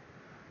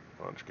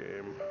 Launch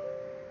game.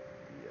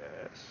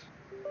 Yes.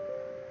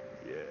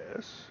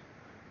 Yes.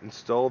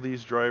 Install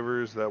these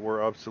drivers that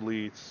were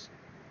obsolete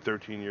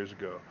 13 years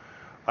ago.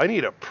 I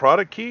need a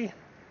product key?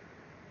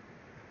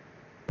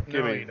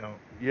 Give No, me. you don't.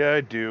 Yeah,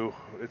 I do.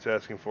 It's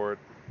asking for it.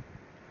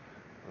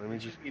 Let me It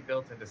just. should be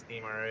built into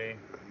Steam already.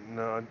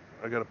 No,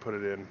 I gotta put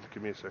it in.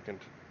 Give me a second.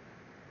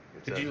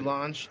 Did you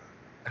launch?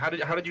 How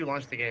did you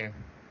launch the game?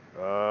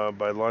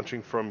 By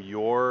launching from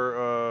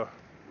your.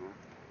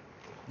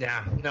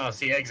 Yeah. No.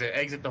 See,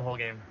 exit the whole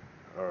game.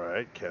 All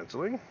right,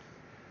 canceling.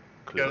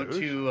 Go Close.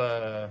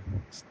 to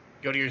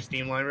your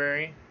Steam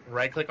library.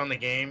 Right click on the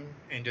game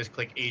and just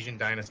click Asian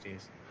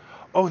Dynasties.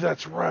 Oh,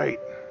 that's right.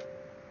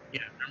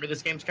 Yeah. Remember,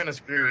 this game's kind of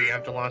screwy. You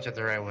have to launch it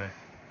the right way.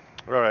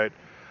 All right.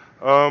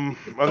 I'm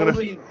gonna.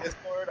 Totally in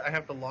Discord. I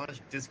have to launch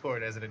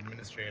Discord as an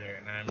administrator,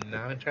 and I'm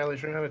not entirely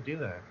sure how to do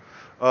that.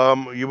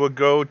 You would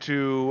go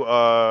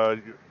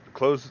to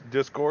close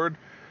Discord.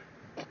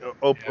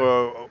 Go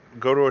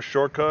to a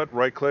shortcut,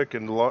 right click,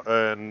 and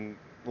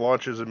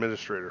launch as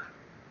administrator.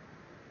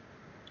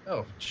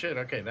 Oh shit!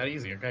 Okay, that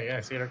easy. Okay, yeah,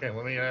 I see it. Okay,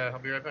 let me. I'll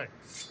be right back.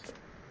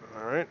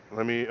 All right.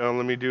 Let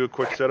me do a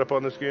quick setup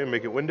on this game.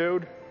 Make it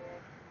windowed,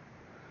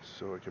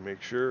 so I can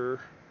make sure.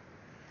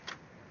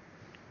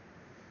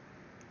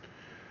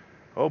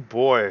 Oh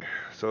boy!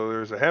 So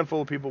there's a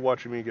handful of people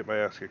watching me get my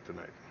ass kicked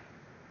tonight.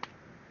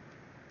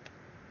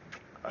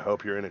 I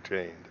hope you're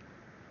entertained.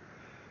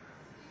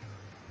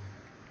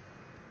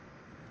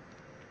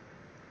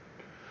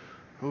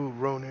 Ooh,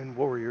 Ronin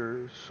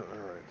Warriors.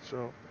 Alright,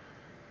 so.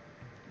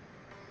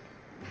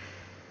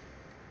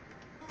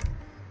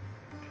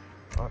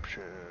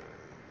 Options.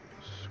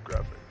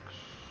 Graphics.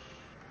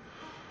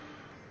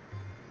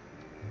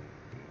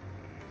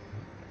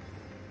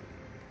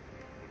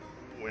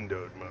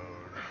 Windowed mode.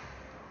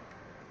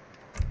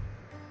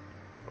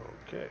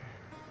 Okay.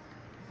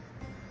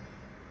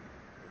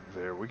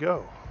 There we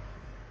go.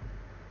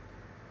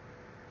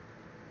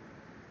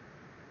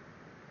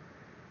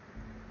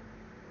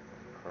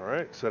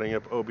 Alright, setting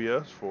up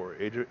OBS for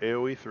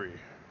AOE 3.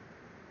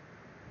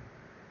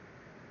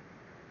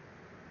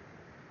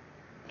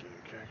 Game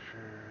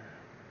capture.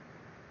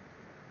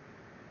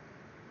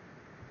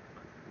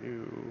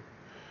 New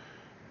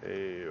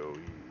AOE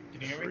 3.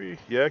 Can you hear me?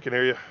 Yeah, I can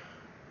hear you.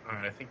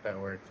 Alright, I think that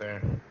worked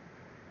there.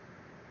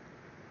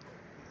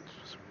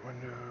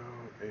 Window,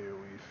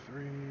 AOE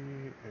 3,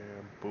 and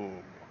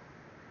boom.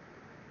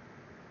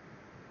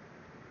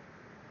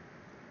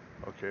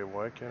 Okay,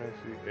 why can't I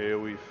see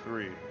AOE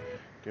 3?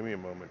 Give me a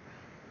moment.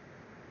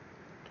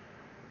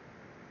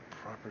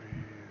 Properties.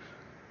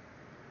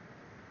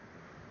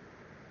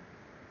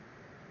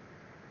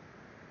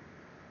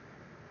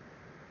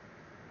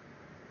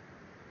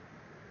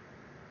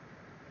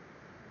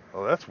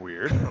 Oh, that's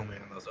weird. Oh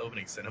man, those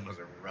opening cinemas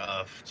are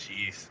rough.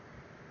 Jeez.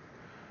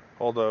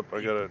 Hold up, I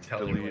You gotta can tell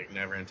they delete. were like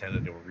never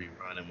intended to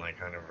rerun in like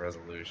kind of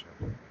resolution.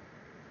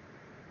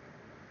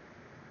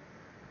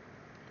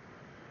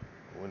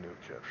 Window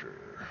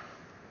capture.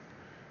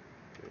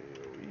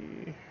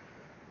 AOE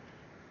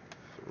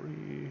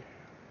 3.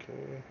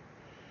 Okay.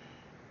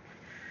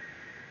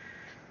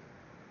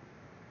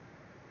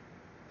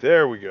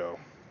 There we go.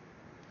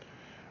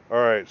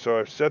 Alright, so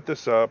I've set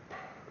this up.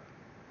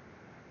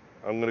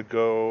 I'm gonna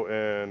go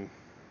and.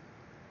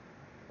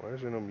 Why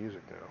is there no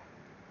music now?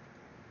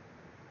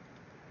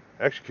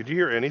 Actually, could you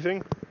hear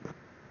anything?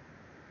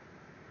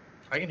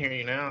 I can hear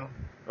you now.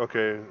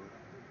 Okay.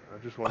 I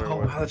just wonder. Oh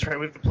wow, that's right.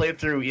 We have to play it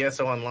through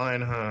ESO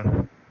Online, huh?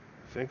 I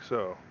think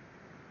so.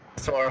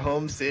 So our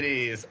home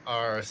cities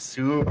are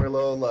super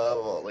low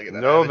level. Look at that.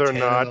 No, I have a they're 10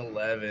 not. and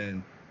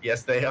 11.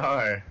 Yes, they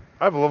are.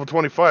 I have a level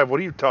 25. What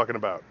are you talking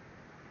about?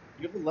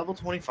 You have a level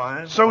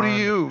 25? So do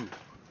you.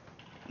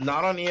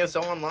 Not on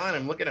ESO Online.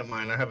 I'm looking at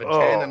mine. I have a 10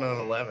 Oh. and an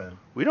 11.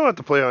 We don't have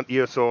to play on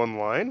ESO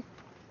Online.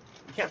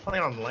 You can't play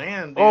on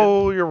land, dude.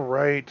 Oh, you're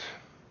right.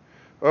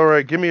 All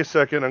right, give me a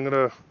second.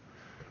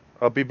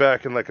 I'll be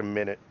back in like a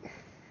minute.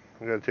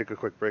 I gotta take a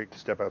quick break and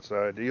step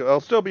outside.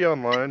 I'll still be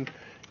online.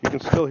 You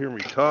can still hear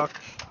me talk.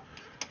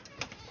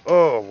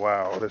 Oh,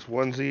 wow. This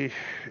onesie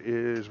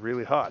is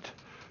really hot.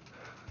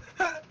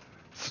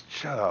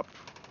 Shut up.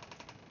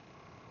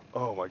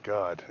 Oh, my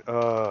God.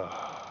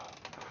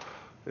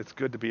 It's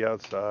good to be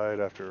outside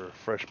after a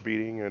fresh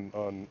beating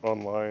and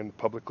online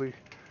publicly.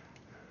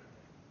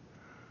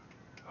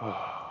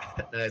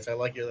 Nice. I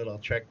like your little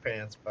Trek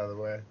pants, by the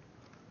way.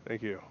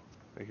 Thank you.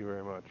 Thank you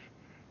very much.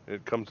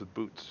 It comes with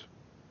boots.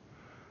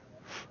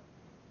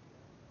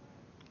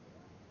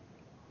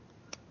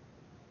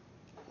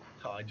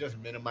 Oh, I just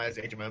minimized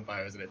Age of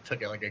Empires, and it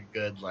took it like a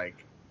good,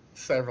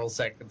 several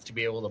seconds to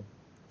be able to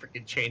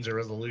freaking change the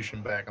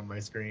resolution back on my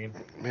screen.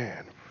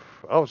 Man,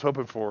 I was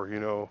hoping for,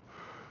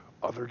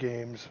 other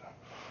games,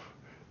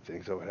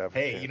 things I would have.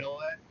 Hey, you know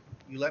what?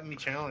 You let me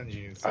challenge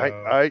you. So...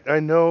 I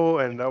know,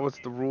 and that was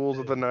the rules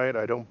of the night.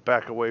 I don't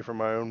back away from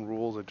my own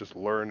rules. I just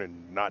learn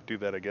and not do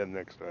that again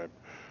next time.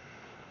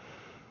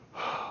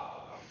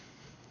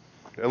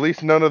 At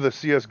least none of the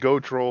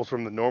CSGO trolls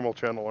from the normal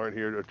channel aren't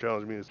here to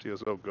challenge me to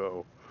CSGO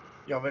Go.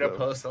 You want me to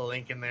post a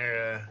link in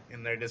their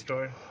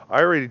Discord?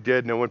 I already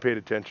did. No one paid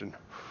attention.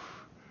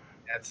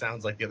 That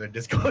sounds like the other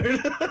Discord.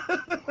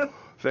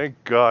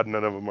 Thank God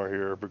none of them are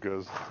here,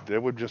 because they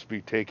would just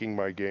be taking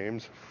my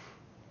games.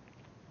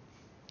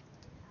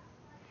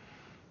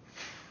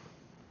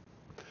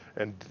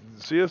 And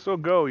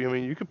CSGO Go,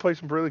 you could play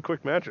some really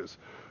quick matches.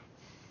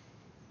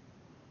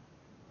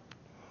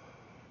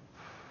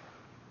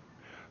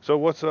 So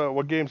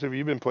what games have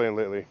you been playing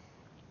lately?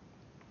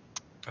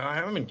 I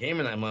haven't been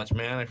gaming that much,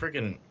 man.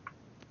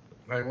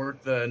 I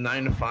work the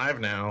 9 to 5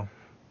 now,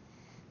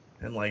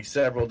 and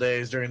several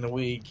days during the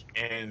week,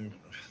 and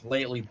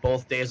lately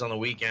both days on the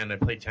weekend I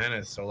play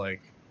tennis. So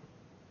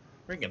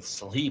freaking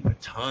sleep a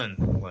ton.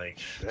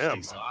 Damn.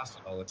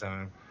 Exhausted all the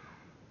time.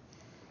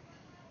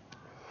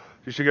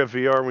 You should get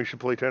VR and we should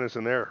play tennis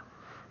in there.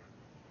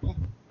 I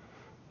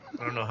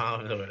don't know how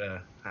that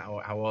would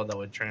how well that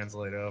would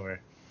translate over.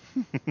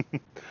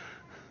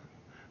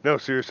 No,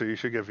 seriously, you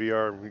should get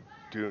VR and we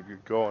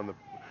go on the.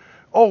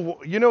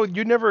 Oh, you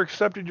never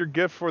accepted your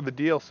gift for the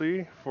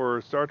DLC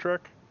for Star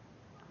Trek?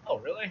 Oh,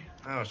 really?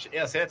 Oh, shit.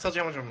 Yeah, see, that tells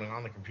you how much I'm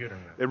on the computer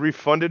now. It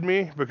refunded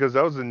me because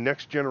that was the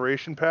next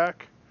generation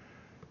pack.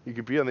 You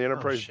could be on the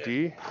Enterprise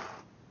D.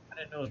 I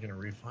didn't know it was going to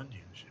refund you.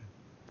 Shit.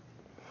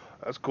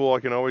 That's cool. I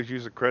can always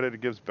use the credit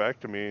it gives back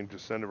to me and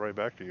just send it right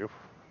back to you.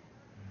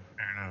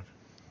 Fair enough.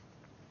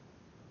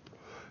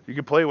 You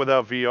can play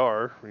without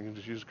VR. You can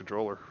just use a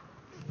controller.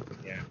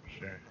 Yeah, for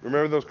sure.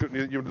 Remember those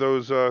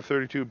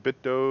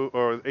 32-bit DOE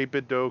or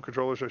 8-bit DOE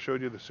controllers I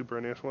showed you, the Super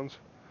NES ones?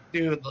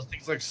 Dude, those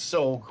things look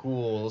so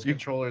cool. Those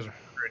controllers are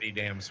pretty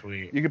damn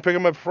sweet. You can pick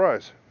them up for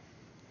fries.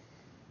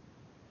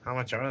 How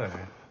much are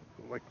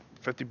they? Like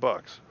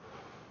 $50.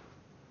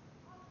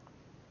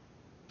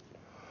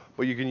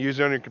 But you can use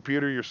it on your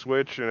computer, your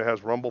Switch, and it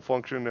has rumble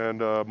function and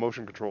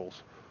motion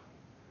controls.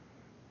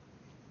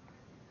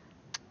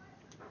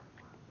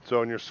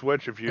 So on your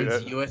Switch, if you...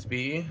 It's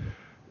USB?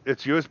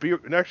 It's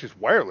USB, and actually it's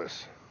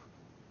wireless.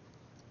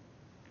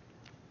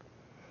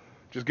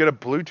 Just get a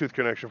Bluetooth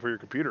connection for your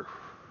computer.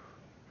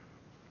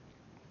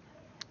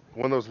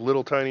 One of those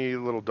little tiny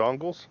little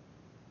dongles.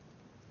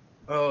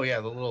 Oh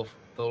yeah, the little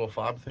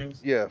fob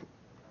things. Yeah.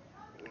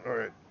 All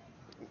right,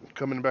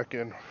 coming back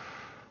in.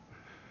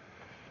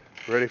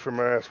 Ready for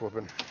my ass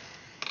whooping.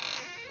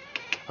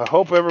 I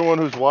hope everyone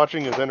who's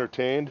watching is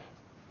entertained.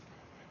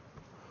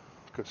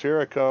 Because here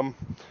I come.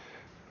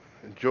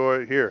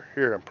 Enjoy. Here.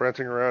 I'm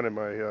prancing around in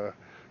my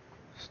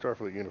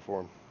Starfleet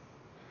uniform.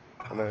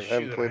 And I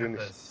haven't played any.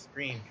 The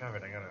screen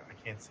covered. I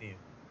can't see it.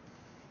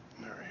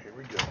 All right, here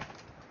we go.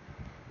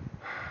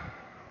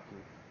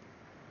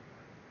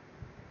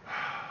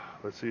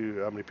 Let's see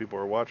how many people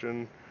are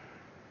watching.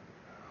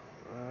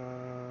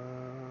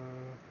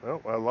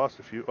 Well, I lost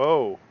a few.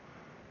 Oh.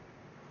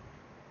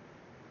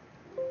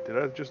 Did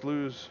I just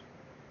lose?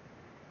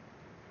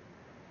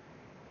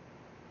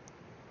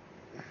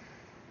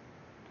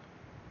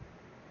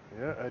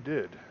 Yeah, I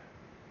did.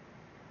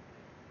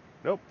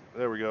 Nope.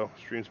 There we go.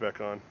 Stream's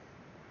back on.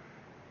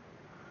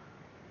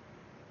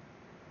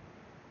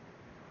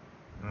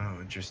 Oh,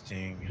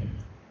 interesting.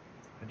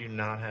 I do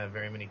not have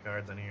very many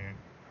cards on here.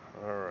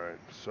 Alright,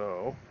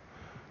 so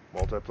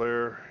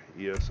multiplayer,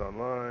 ES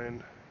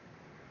Online.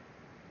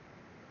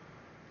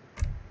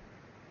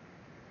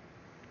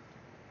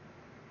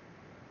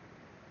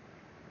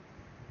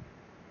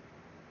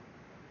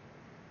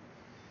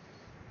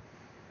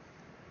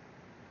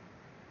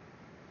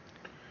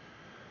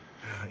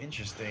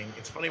 Interesting.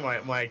 It's funny,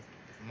 my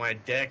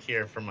deck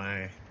here for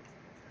my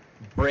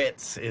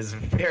Brits is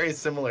very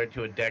similar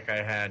to a deck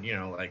I had,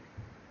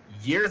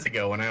 years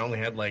ago when I only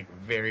had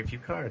very few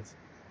cards.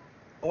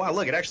 Oh wow,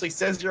 look, it actually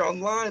says you're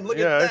online. Look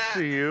at that. Yeah,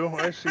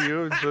 I see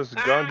you. It says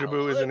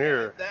Ganjabu isn't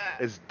here.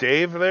 Is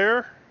Dave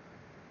there?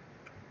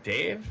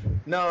 Dave?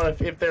 No,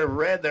 if they're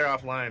red, they're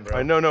offline, bro.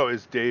 I know, no.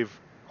 Is Dave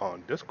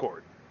on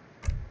Discord?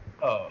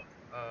 Oh,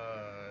 no,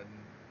 I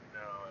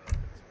don't think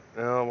so.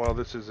 Oh, well,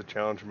 this is a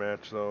challenge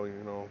match, though,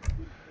 you know.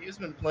 He's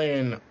been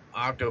playing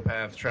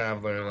Octopath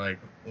Traveler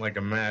like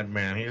a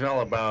madman. He's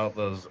all about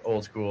those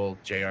old school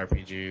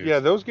JRPGs. Yeah,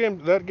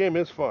 that game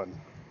is fun.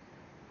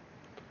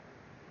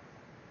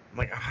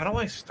 Like, how do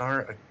I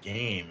start a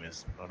game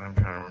is what I'm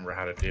trying to remember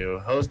how to do.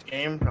 Host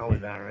game, probably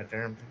that right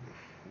there.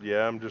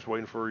 Yeah, I'm just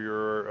waiting for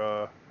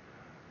your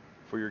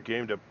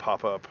game to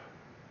pop up.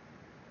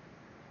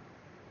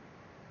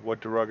 What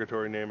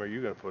derogatory name are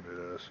you going to put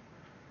it as?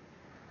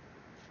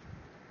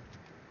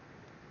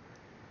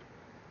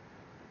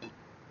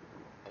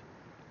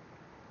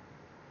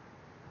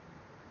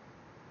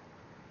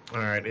 All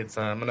right, it's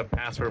I'm gonna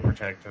password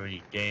protect the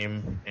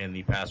game, and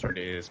the password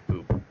is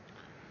poop.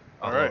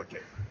 All right.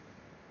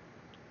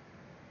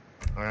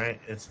 All right,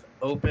 it's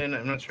open.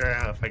 I'm not sure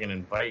if I can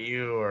invite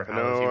you or how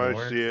No, this even I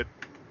works. see it.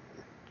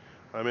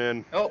 I'm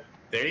in. Oh,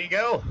 there you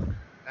go.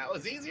 That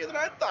was easier than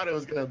I thought it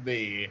was gonna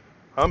be.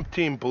 I'm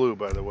Team Blue,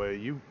 by the way.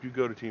 You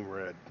go to Team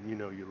Red. You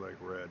know you like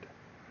red.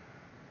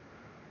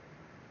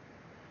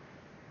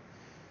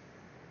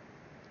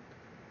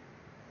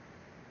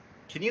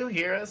 Can you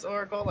hear us,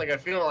 Oracle? Like, I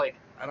feel like,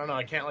 I don't know,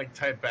 I can't, like,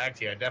 type back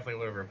to you. I definitely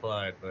would have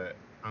replied, but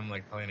I'm,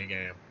 like, playing a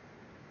game.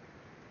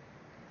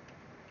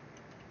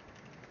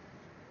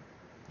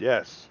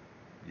 Yes.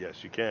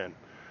 Yes, you can.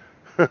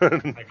 I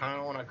kind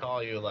of want to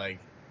call you, like,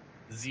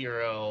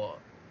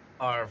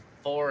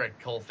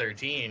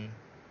 0R4-13.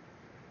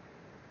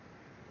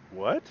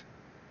 What?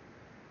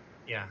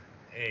 Yeah,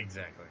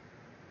 exactly.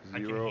 I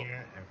can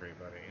hear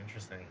everybody.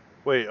 Interesting.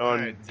 Wait, on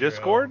right,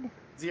 Discord?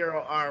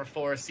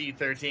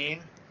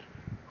 0R4C13.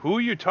 Who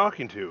are you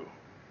talking to?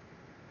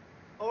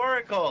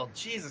 Oracle.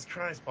 Jesus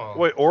Christ, Paul.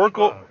 Wait,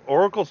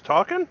 Oracle's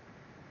talking?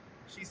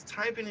 She's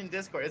typing in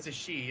Discord. It's a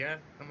she, yeah?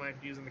 Am I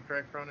using the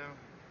correct pronoun?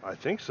 I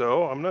think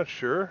so. I'm not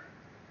sure.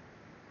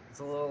 It's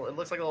a little. It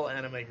looks like a little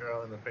anime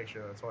girl in the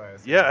picture. That's why.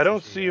 I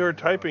don't see her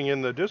typing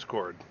in the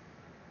Discord.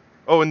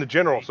 Oh, in the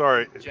general.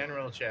 Sorry.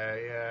 General chat.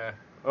 Yeah.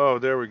 Oh,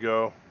 there we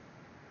go.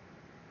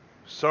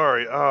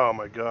 Sorry. Oh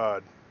my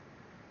God.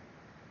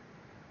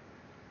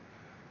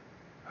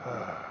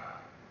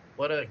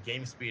 What a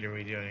game speed are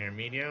we doing here?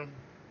 Medium?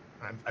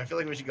 I feel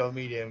like we should go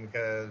medium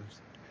because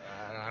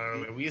I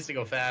don't know. We used to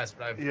go fast,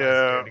 but I'm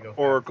scared to go fast.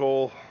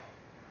 Oracle.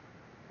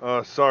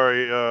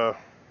 Sorry.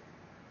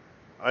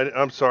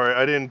 I'm sorry.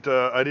 I didn't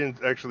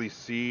actually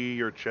see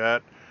your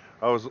chat.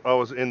 I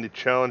was in the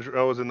challenge.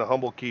 I was in the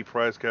Humble Key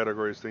prize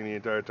categories thing the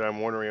entire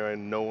time, wondering why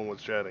no one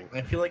was chatting.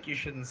 I feel like you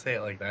shouldn't say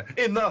it like that.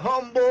 In the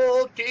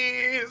Humble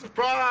Keys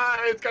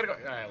prize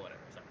category. All right, whatever.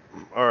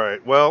 Sorry. All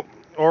right. Well,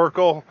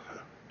 Oracle,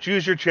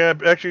 choose your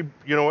champ. Actually,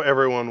 you know,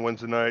 everyone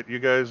wins tonight. You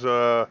guys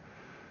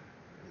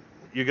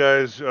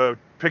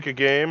pick a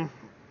game,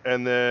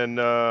 and then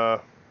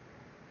I'll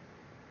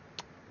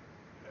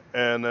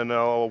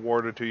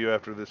award it to you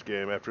after this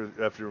game,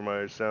 after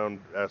my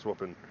sound ass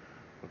whooping.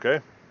 Okay?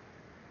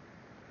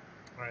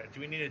 All right.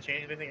 Do we need to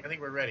change anything? I think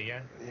we're ready.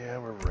 Yeah. Yeah,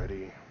 we're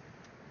ready.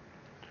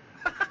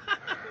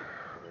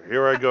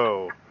 Here I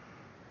go,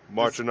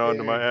 marching on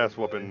to my ass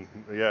whooping.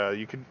 Yeah,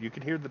 you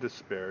can hear the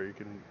despair. You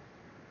can.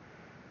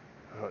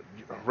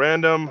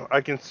 Random,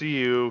 I can see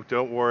you.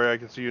 Don't worry, I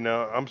can see you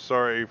now. I'm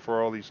sorry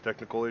for all these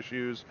technical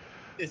issues.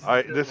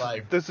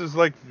 This is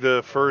like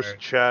the first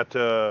chat.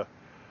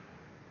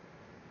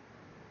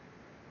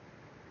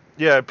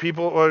 Yeah,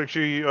 people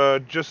actually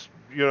just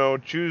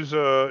choose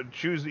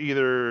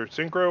either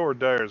Syncr0 or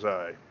Dyer's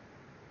Eye.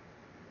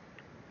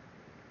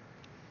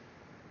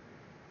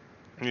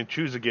 And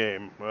choose a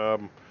game.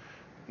 I'm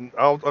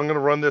gonna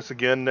run this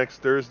again next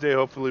Thursday.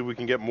 Hopefully, we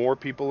can get more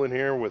people in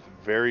here with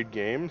varied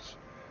games.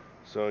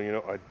 So,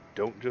 I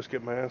don't just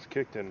get my ass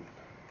kicked in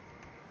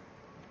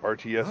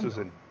RTSs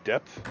in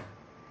depth.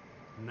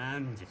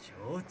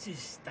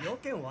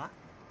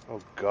 Oh,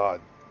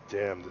 God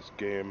damn this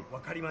game.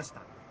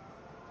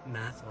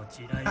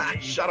 I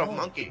shot a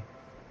monkey.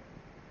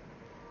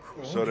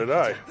 So did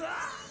I.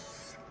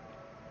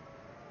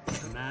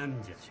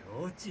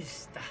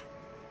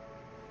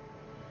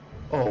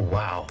 Oh,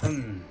 wow.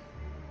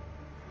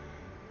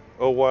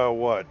 Oh, wow,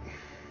 what?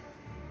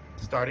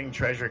 Starting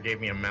treasure gave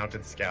me a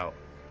mounted scout.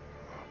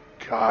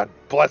 God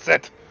bless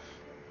it.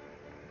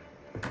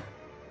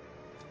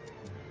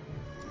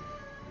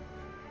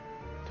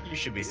 You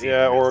should be seeing.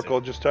 Yeah,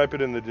 Oracle, just type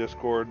it in the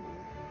Discord.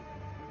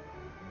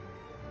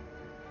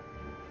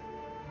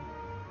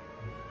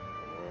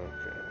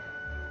 Okay.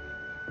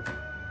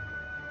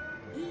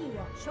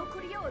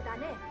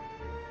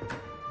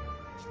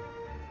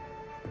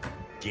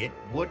 Get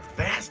wood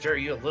faster,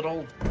 you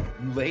little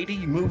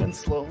lady, moving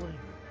slowly.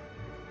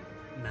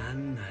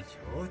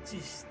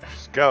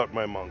 Scout,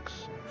 my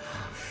monks.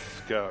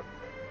 Scout.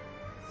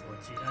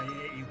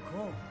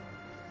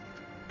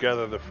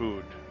 Gather the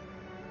food.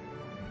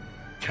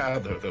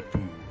 Gather the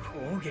food.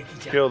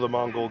 Kill the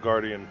Mongol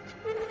Guardian.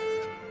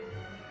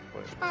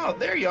 Oh,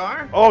 there you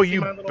are. Oh,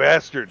 you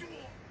bastard.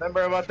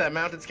 Remember about that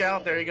mounted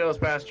scout? There he goes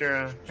past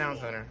your town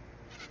center.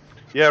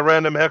 Yeah,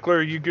 Random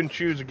Heckler, you can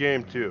choose a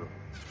game too.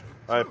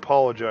 I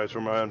apologize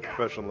for my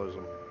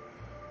unprofessionalism.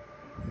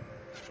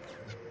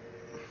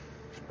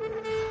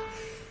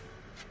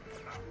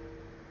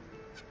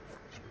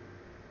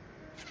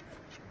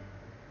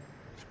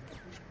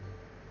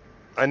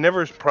 I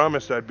never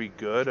promised I'd be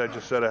good. I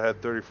just said I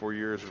had 34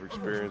 years of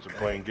experience of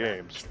playing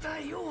games.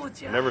 I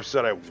never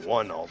said I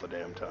won all the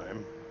damn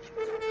time.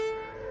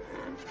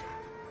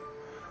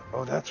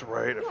 Oh, that's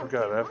right. I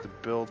forgot. I have to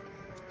build.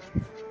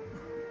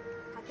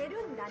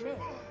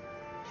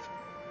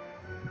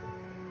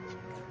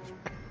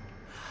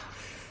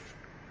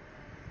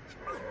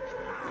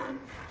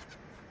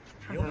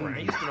 I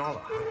used to know all the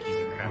hotkeys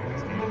and crap in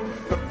this game.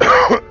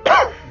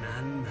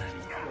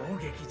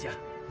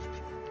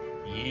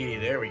 Yeah,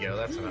 there we go.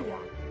 That's what I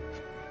want.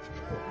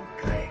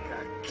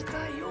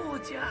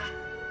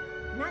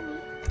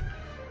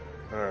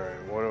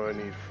 Alright, what do I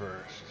need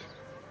first?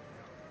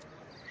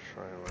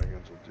 Shrine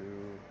wagons will do.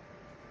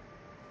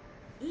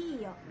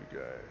 You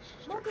guys.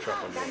 Start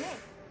chopping wood.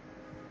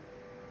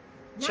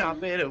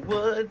 Chop it a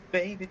wood,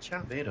 baby,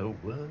 chop it a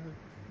wood.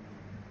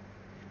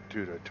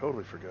 Dude, I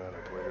totally forgot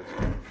I played this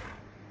game.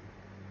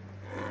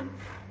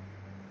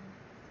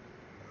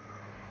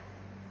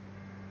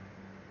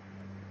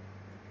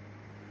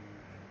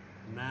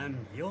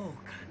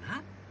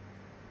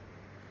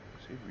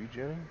 Is he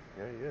regenning?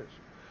 Yeah, he is.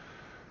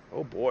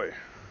 Oh boy.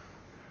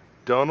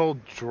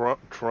 Donald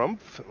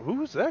Trump?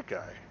 Who is that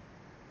guy?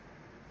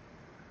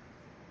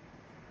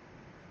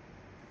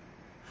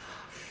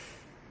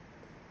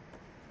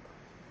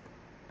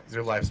 These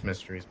are life's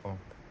mysteries, Paul.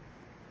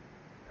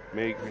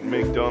 Make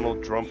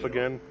Donald Trump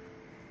again?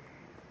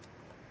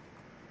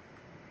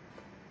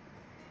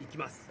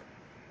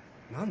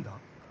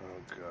 Oh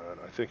god,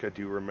 I think I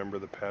do remember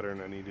the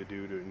pattern I need to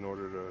do in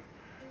order to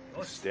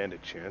stand a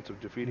chance of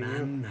defeating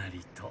you.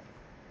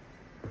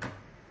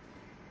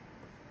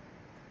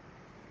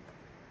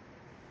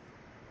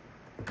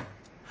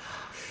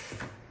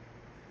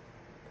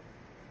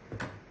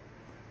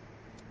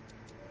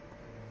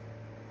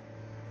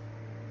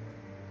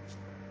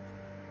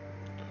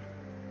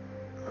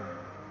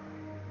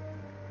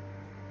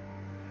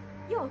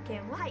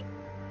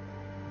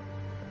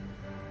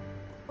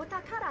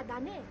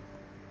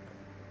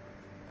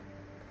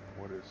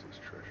 What is this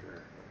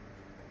treasure?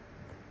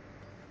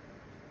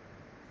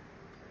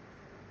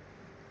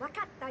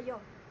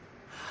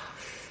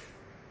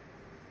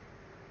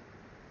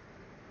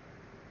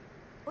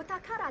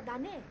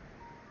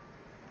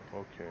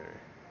 Okay.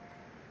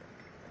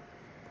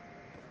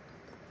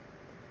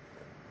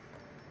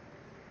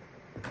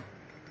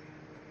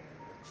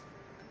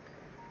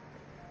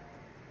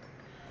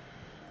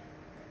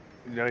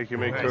 Now you can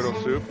make turtle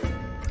soup?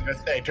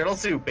 Let's say turtle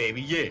soup,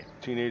 baby, yeah.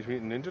 Teenage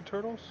Mutant Ninja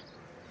Turtles?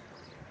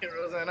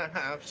 Heroes and a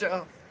half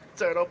shell,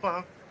 turtle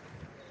pump.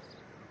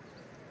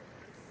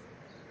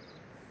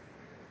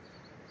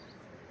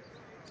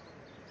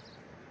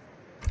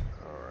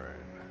 Alright.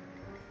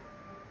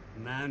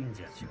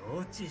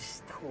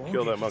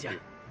 Kill that monkey.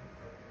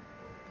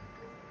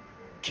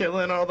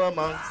 Killing all the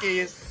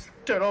monkeys,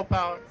 turtle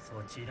power.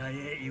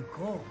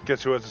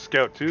 Guess who has a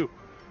scout too?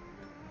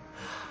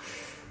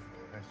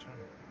 Nice try.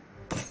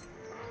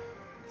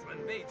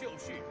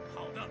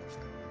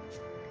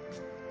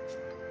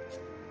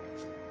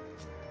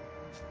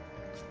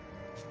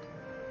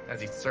 Has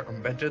he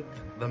circumvented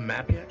the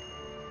map yet?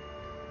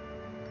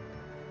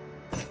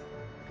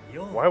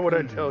 Why would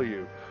I tell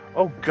you?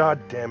 Oh god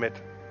damn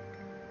it.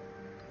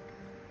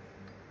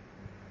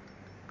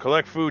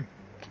 Collect food.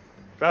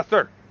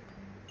 Faster.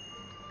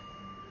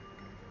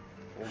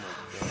 Oh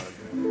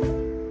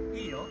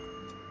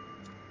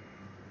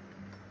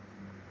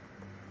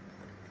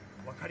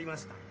my god.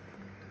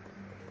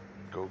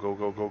 Go, go,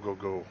 go, go, go,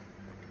 go.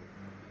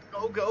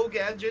 Go, go,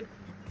 gadget.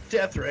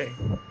 Death ray.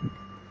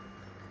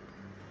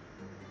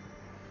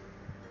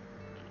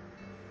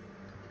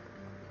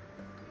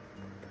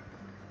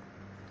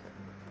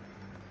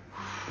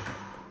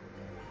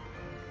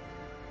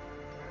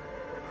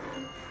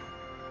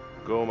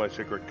 Go, my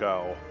sacred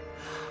cow.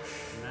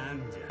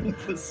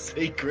 The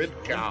sacred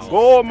cow.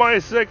 Go, my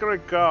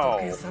sacred cow.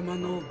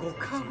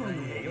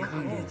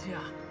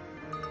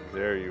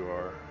 There you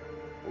are.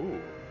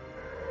 Ooh.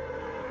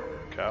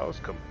 Cows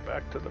come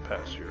back to the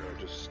pasture.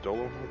 I just stole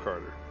them from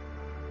Carter.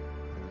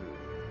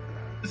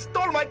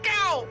 Stole my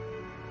cow!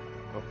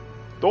 Oh,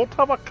 don't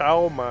have a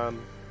cow, man.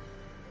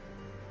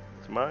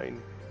 It's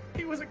mine.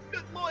 He was a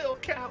good, loyal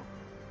cow.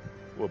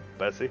 Well,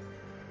 Bessie.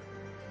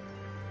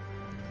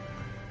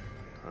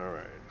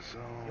 Alright, so...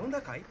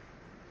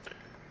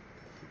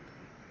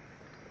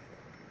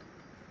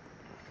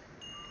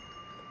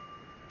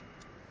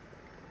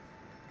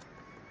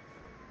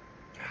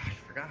 I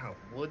forgot how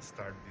wood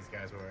starved these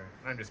guys were.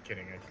 I'm just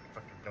kidding. I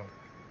fucking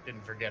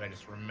didn't forget. I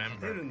just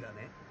remember.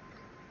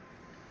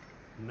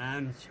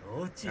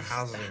 The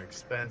houses are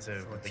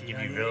expensive, but they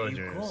give you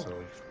villagers,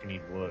 so you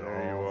need wood.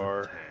 There you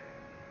are.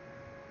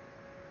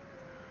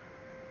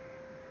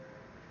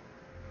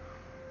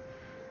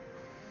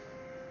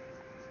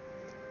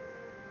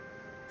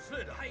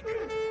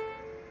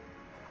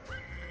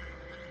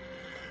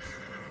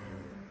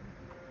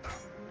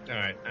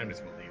 Alright, I'm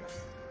just gonna leave.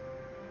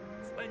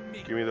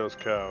 Give me those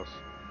cows.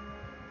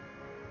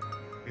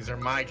 These are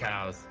my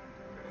cows.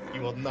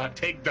 You will not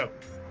take them.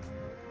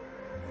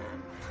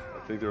 I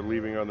think they're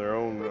leaving on their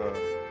own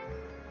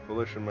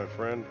volition, my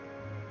friend.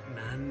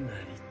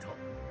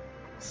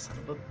 Son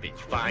of a bitch.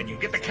 Fine, you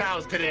get the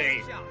cows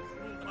today.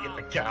 Get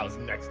the cows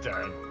next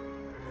time.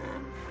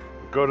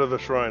 Go to the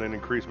shrine and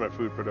increase my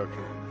food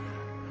production.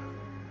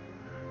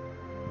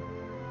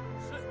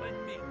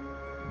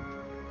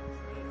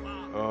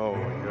 Oh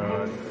my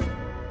god.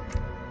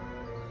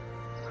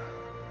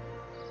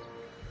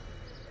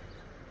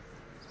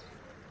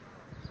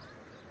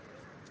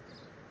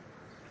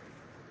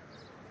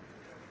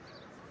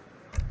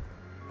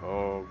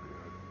 Oh,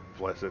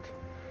 bless it.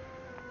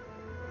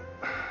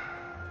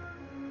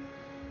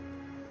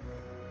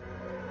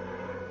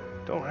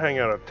 Don't hang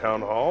out at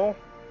town hall.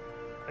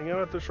 Hang out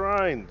at the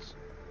shrines.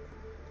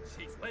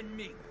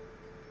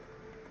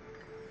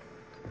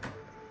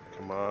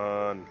 Come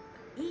on.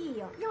 いい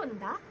よ、読ん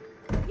だ？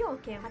要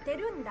件当て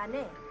るんだ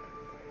ね。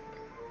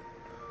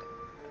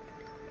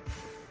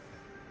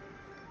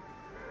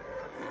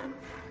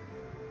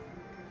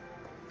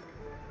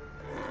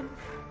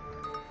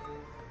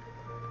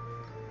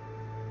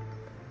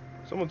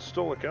Someone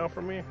stole a cow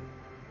from me?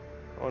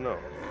 Oh no.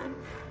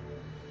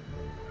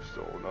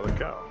 Stole another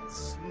cow.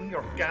 Soon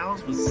your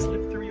cows will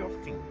slip through your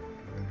fingers.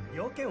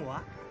 要件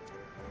は？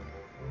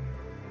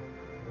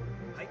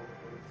はい。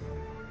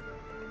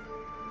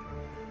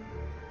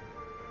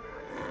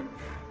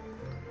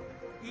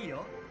いい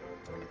よ。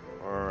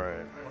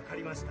Alright. わか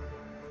りました。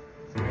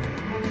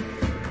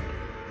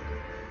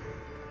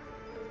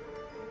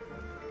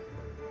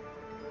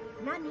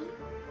何？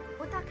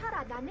お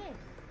宝だね。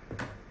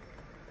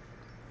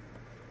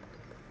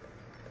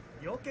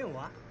要件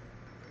は？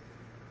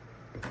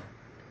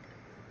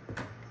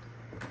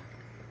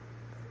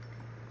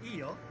いい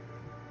よ。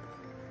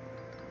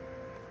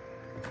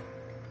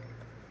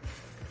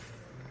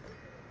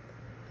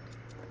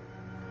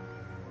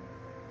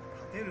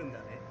勝てるんだ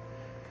ね。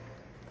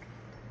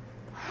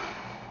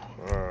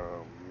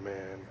Oh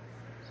man.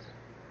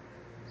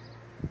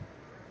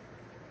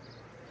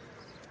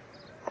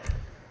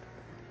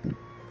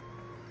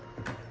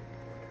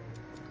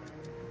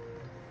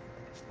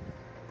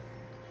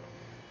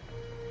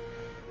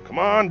 Come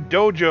on,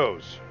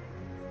 dojos.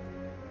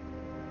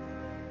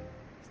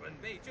 准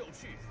备就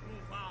绪，出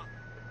发。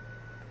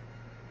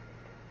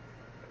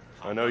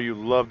 I know you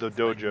love the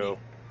dojo. 出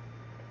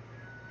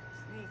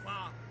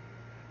发。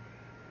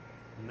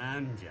な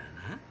んじゃ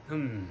な。う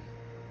ん。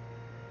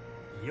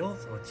よ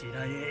そち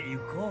らへ行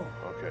こう。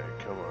 Okay,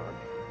 come on.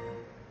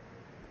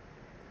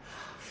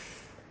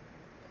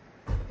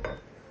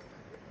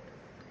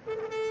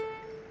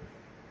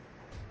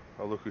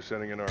 Oh, look who's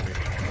sending an army.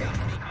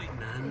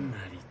 なんな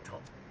り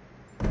と。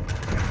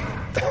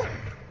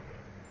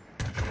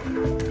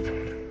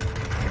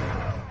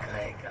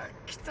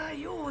 来た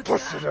ようじゃ。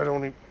 Busted, I don't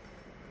even...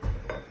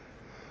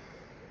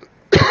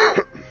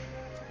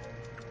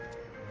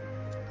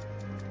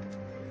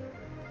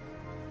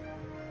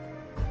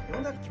 呼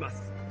んだきま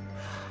す。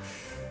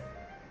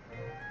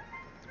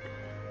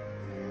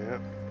 Yeah.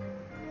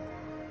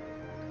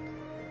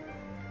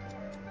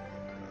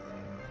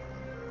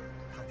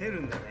 勝て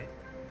るんだね。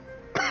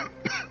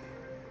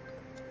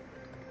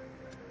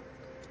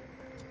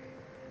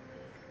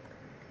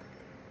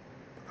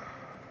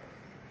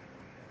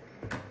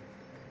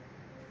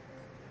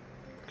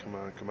 Come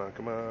on, come on,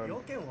 come on.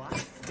 要件は？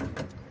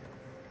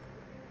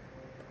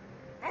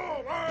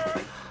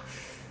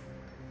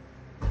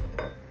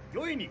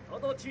良いに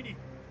直ちに。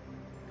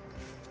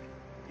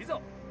いざ。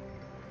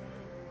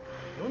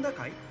呼んだ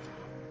かい？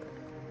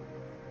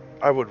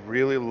 I would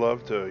really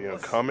love to,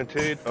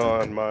 commentate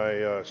on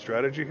my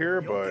strategy here,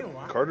 but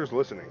Carter's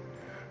listening.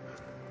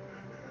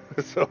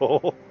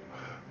 So,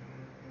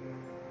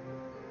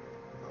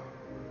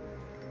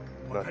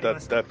 not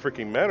that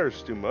freaking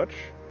matters too much.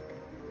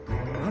 な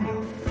んだ？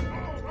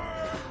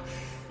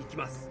行き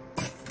ます。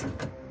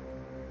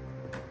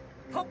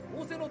はっ、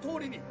仰せの通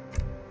りに。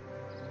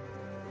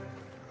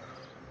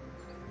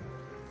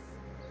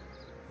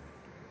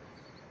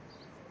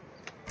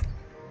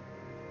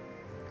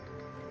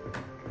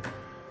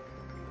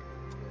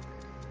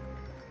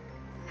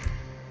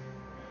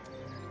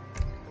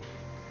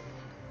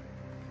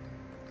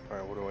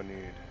 Alright, what do I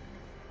need?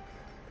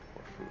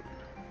 More food.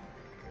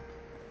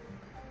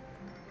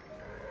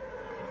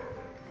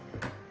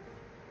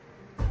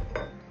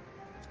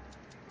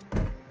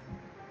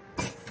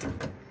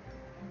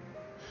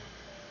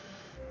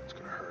 It's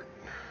gonna hurt.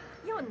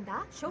 読ん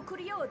だ？食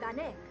料だ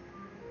ね。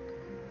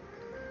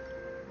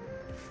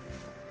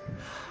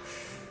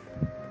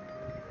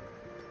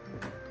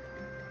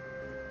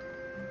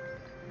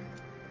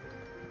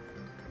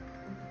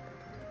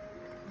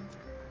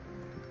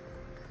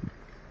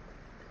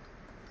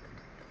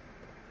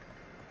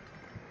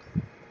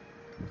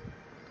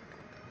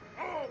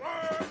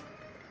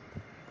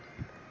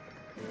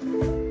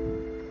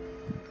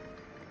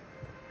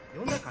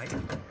 呼んだかい？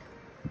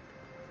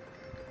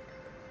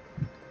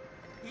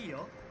いい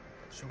よ。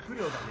食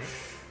料だね。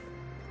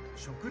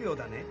食料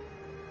だね。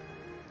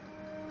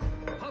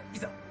はっ、い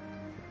ざ。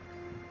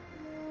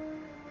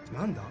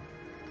なんだ？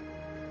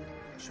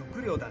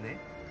食料だね。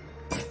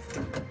 Alright.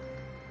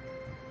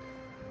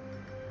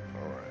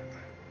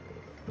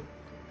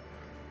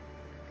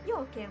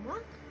 件は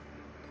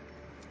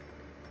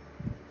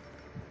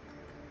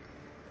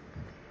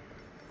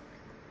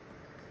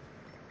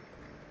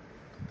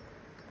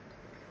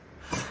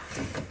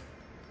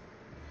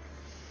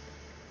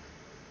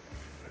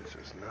This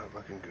is not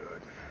looking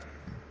good.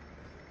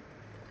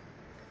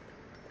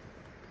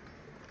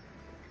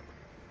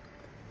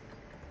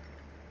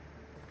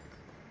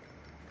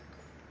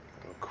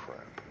 Oh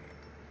crap.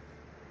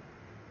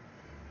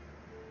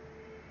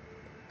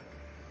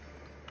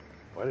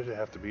 Why did it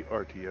have to be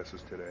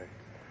RTSs today?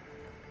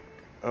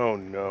 Oh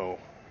no.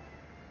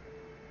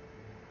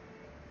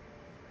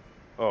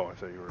 Oh, I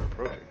thought you were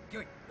approaching.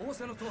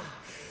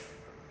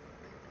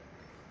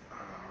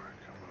 Alright,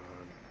 come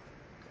on.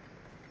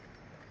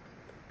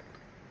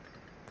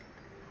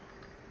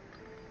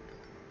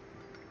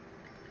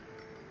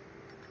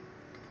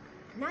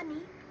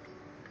 何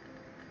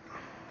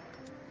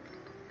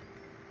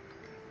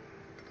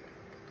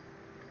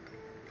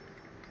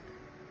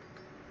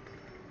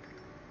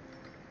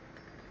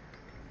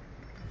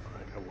I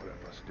know what I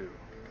must do.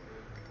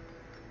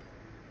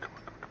 Come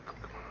on, come on, come on,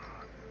 come on.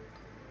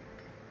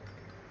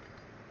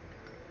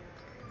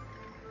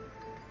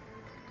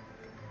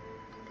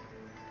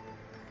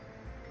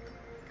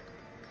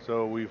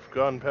 So we've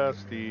gone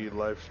past the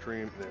live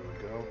stream. There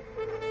we go.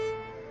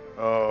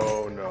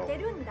 Oh 当 no. て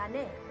るんだ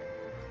ね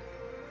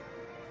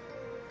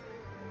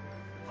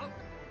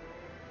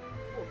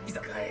いざ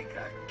迎え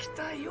が来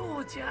たよ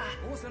うじゃ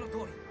仰せの通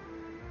り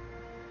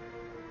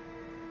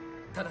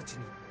直ちに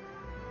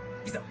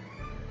いざ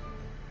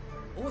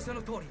仰せ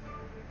の通り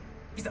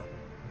いざ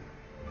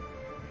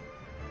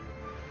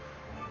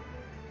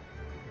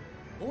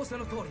仰せ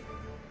の通り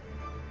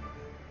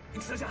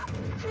戦じゃ仏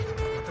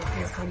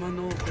様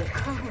のご加護のおか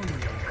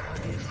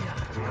げじゃ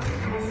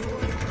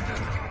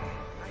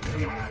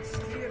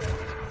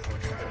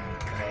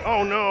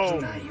Oh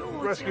no!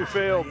 Rescue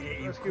failed.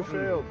 Rescue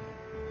failed.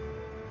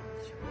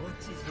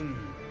 承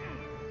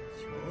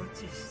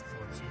知しそ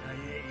ちらへ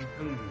行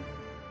くん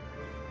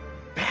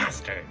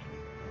Bastard!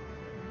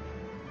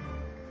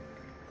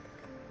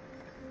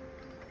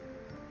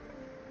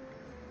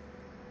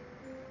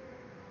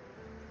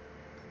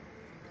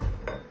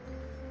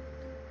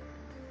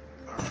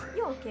 Alright.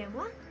 要件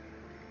は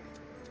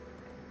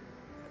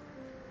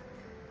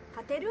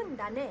勝てるん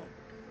だね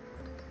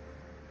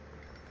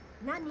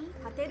何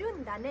勝てる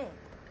んだね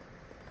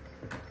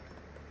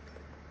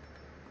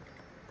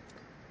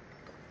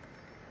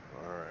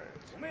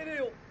Alright. ご命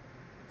令を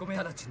ご命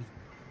直ちに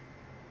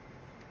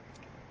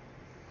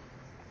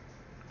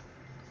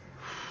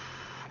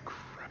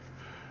Crap.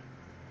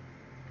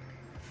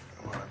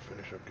 Come on,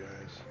 finish up,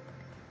 guys.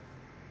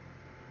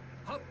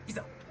 はい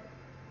ざ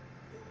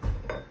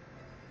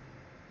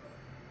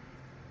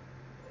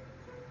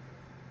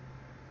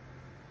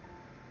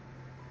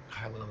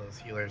I love those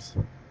healers.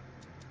 There we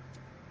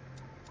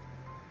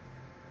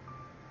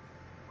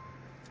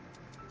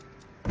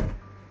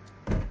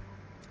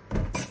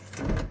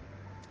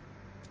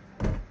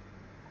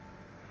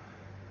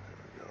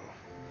go.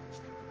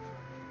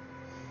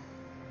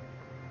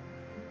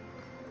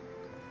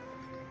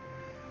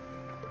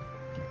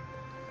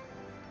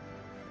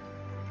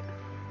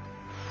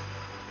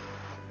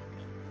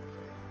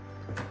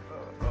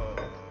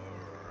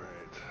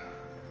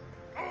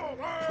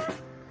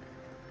 Alright.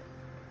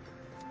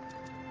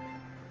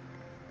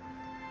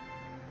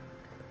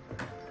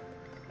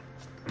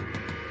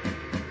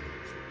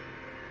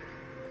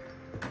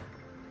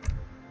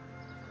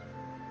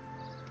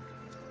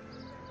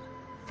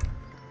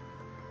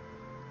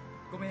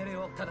ご命令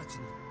を直ち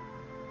に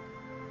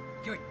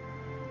よい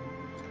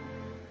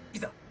い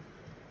ざ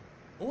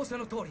仰せ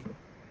の通り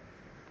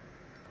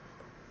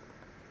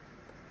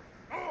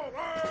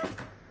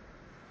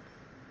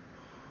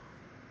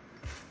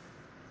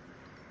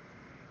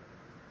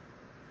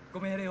ご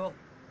命令を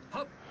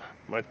は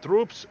My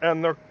troops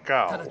and their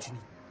cow. 直ちに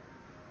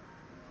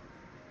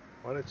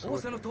Why did 仰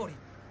someone... せの通り Alright,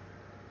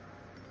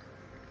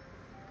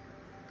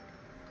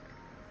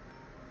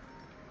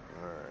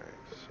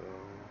 so...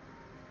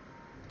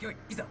 よい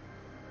いざ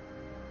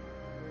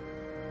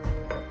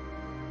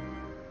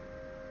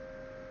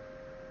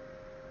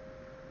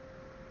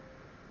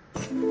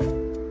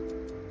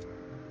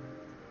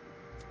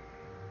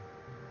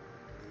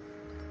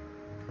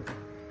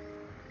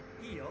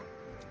いいよ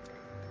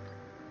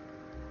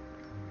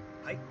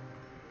はい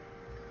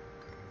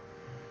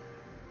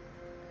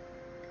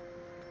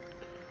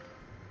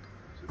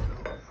Is it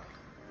down?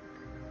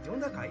 読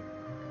んだかい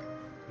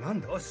な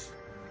んだよし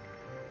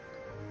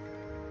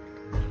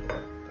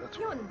That's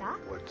読んだ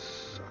what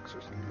sucks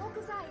is...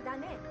 木材だ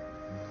ね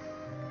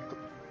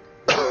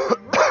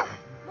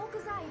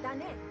木材だ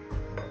ね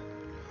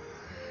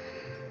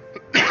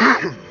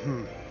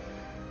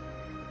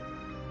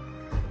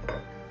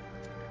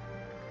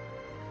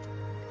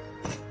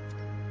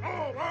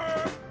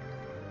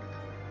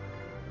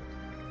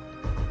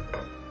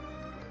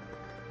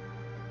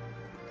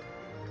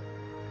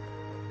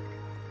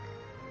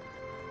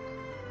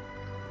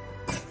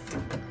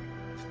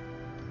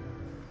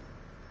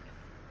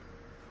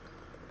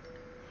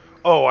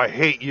Oh, I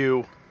hate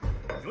you.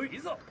 よいい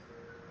ざ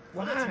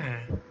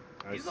Why?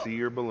 I see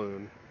your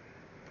balloon.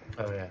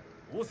 Oh yeah.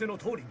 仰せの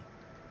通りに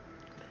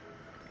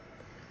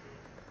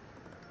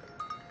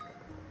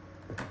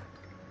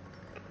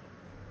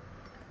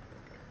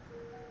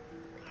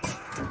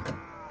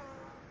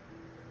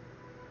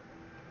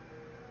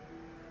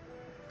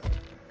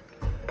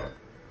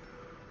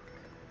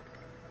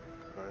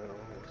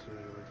Let's do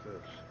it like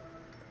this.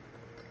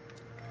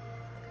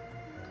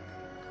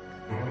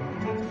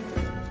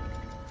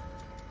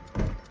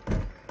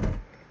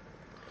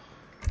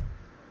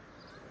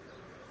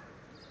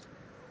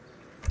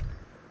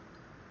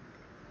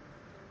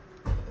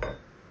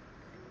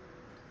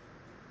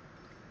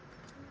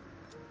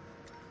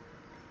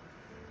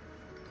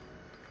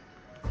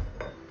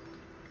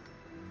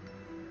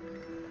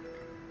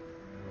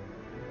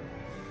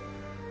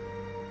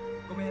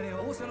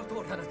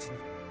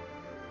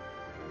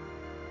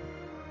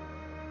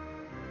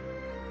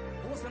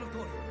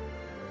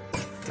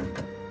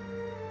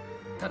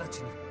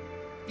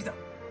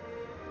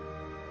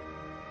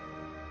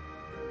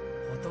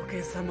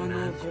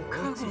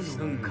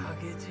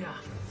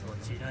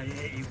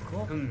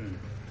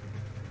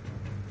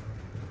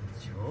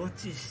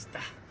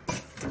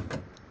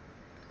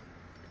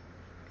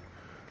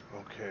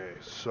 Okay,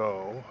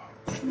 so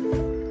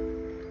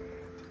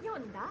読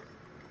んだ？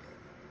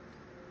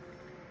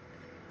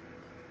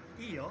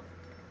いいよ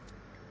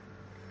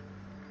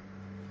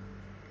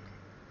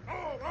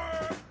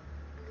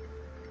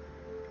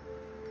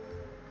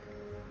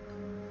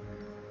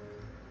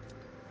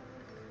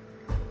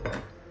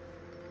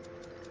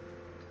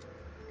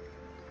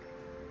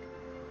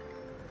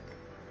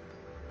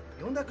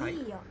読んだかい？い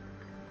いよ。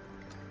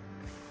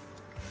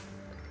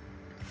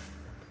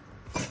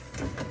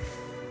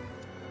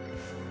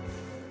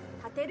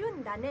立てる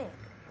んだね。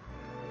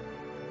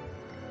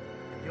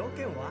要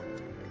件は？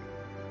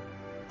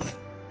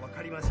わ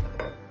かりました。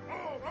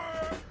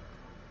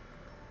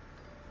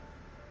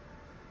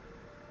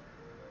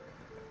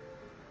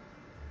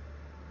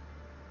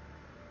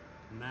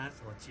まあ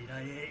そちら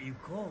へ行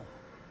こう。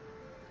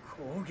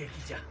攻撃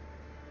じゃ。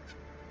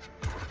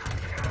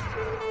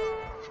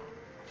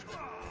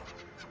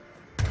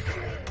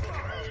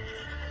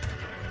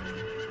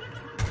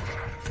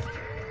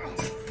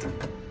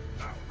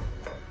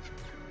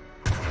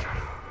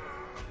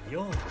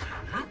ようか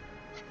な。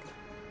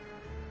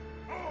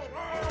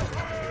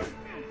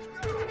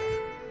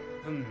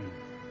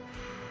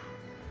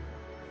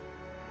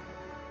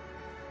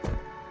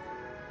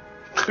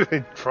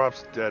He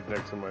drops dead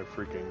next to my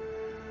freaking.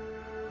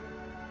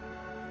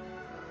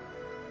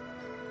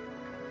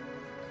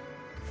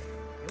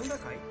 読んだ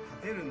かい？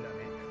立てるんだね。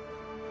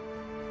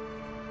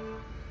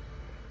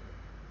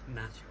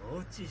な、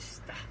承知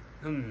した。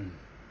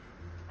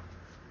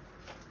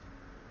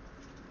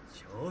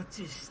承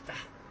知した。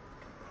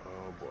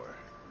Oh boy.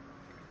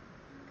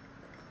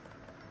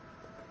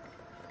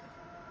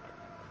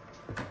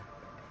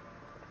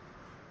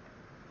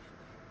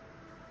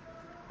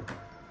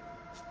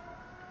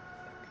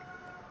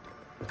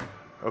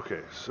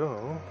 Okay,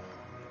 so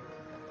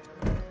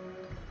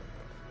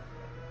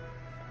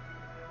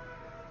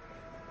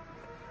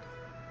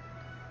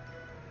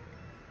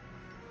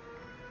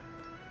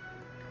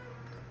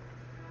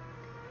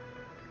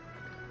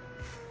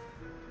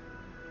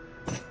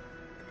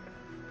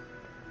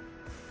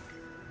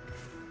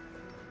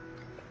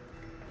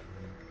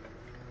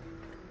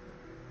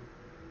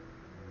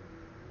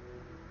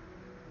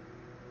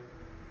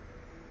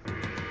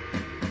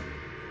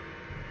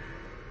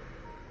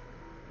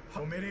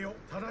止めれよ、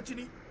直ち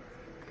に。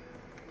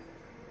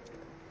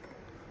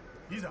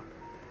いざ。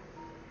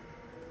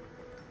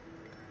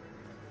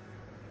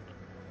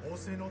仰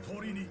せの通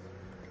りに。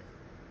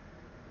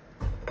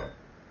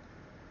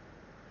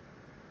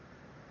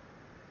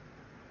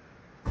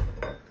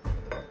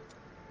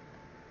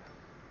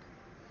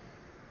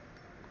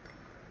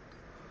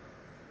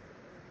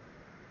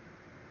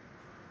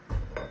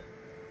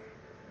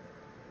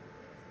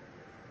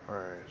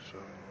alright, so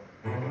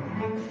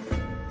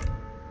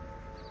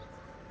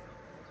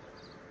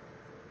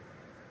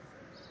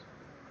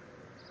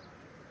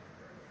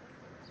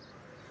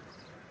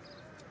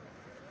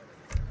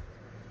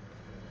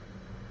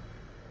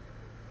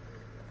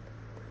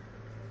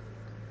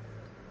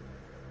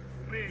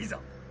いざ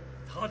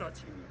直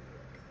ちに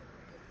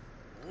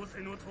仰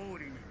せの通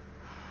りに。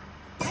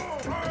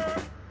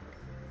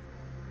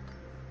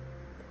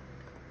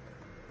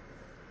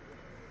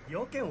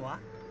要件は？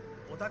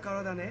お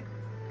宝だね。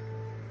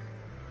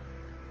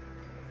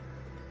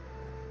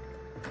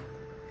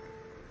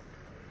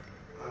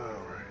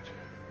alright.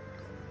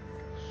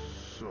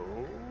 So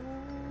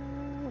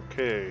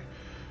okay.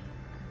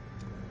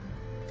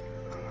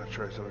 I'm gonna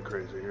try something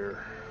crazy here.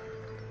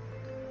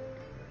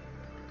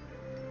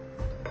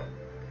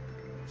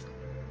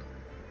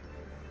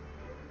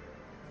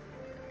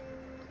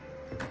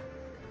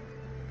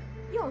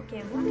 要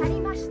件わか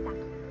りました。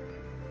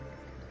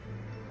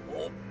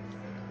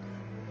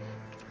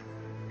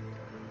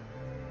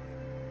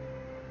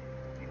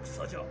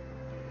戦じゃ。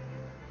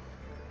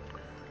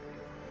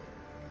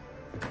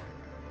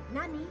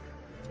何？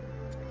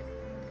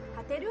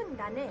立てるん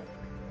だね。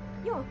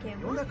要件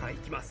読んはだかい？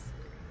行きます。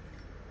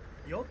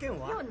要件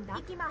は？読んだ。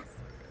行きます。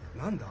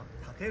なんだ？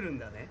立てるん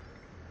だね。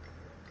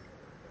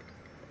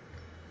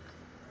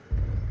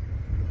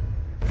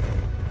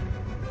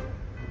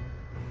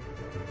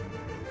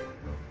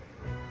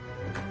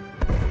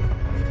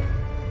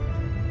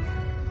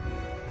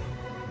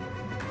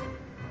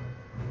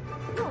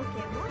要件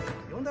は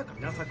読んだか？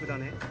稲作だ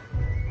ね。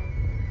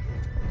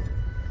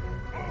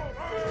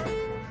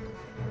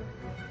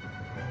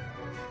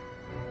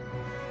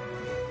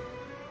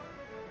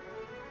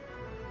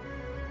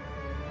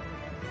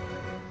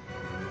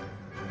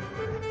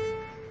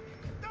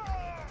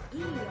いい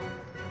よ。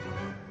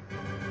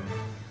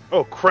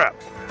 Oh crap!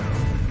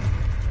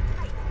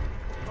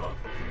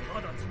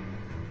 直ち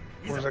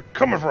に。 Where's that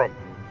coming from?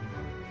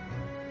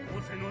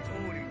 仰せの通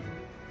りに。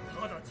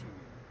直ちに。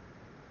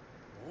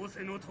仰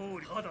せの通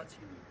り。直ち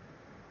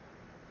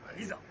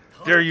に。いざ。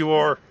 There you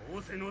are.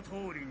 仰せの通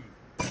りに。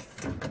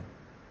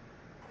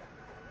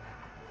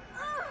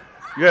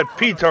 You had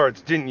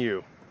P-tards, didn't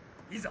you?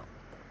 いざ。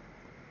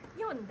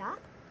読んだ。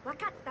わ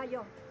かった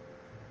よ。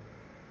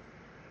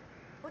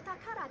お宝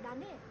だ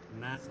ね。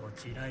な、そ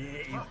ちら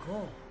へ行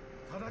こ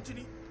う。直ち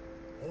に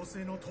仰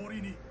せの通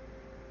りに。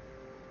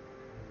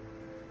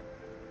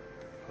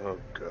 Oh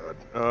god.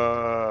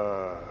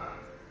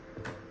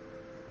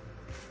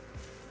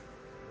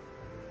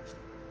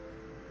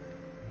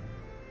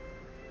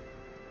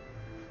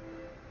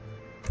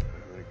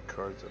 Any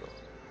cards at all?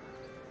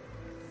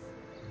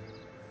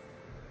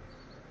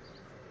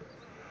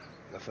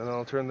 Nothing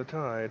that'll turn the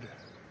tide.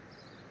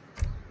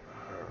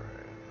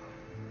 Alright.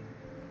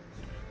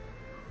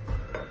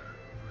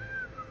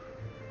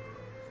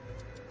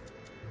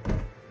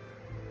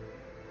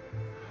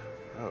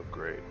 Oh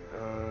great.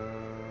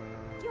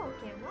 要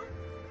件は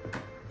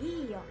い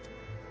いよ。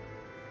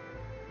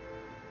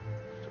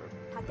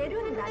立て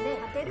るんだね。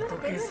立てるんだ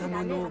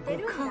ね。立て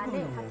るんだ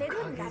ね。立てる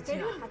んだね。立てる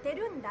んだね。立てる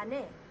んだ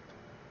ね。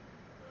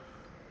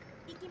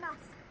行きま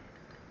す。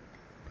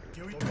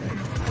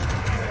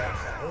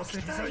仰せ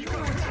在よ。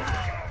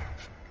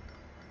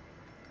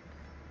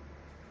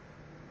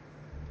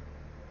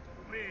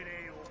命令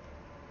を。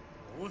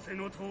仰せ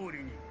の通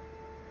りに。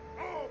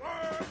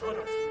直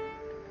ちに。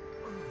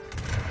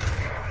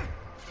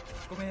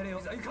ご命令を。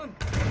いかん。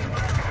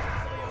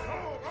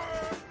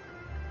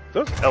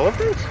 Those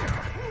elephants?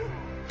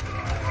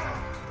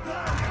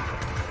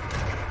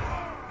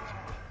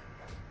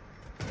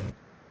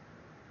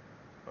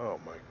 Oh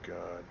my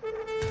god.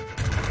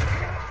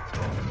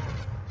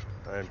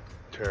 I'm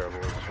terrible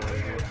at this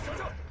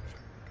one.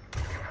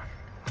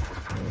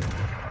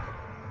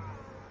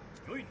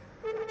 よい。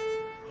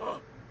はっ。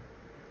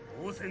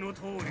仰せの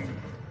通りに。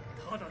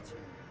直ちに。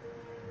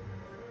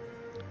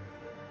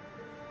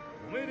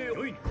ご命令を。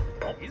よい。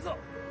いざ。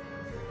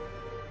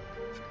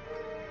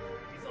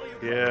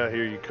 Yeah,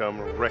 here you come,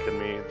 wrecking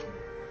me.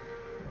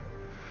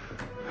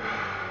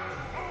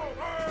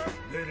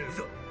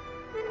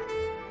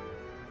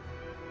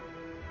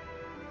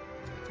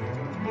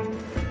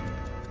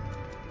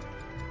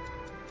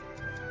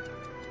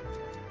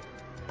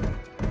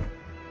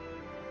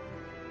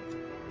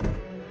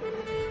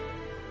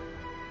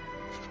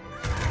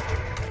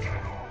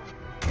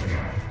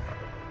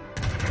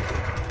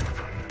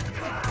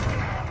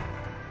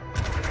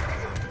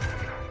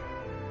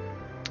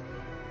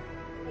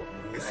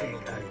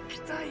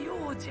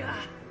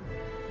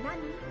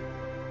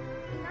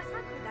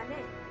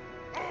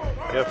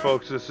 Yeah,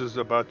 folks, this is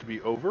about to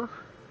be over.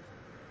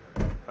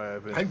 I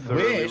have been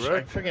thoroughly wish.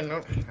 wrecked.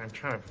 I'm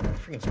trying to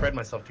freaking spread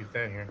myself too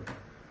thin here.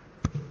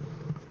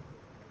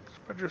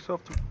 Spread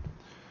yourself to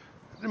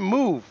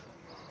move.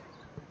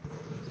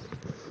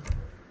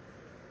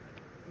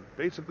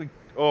 Basically,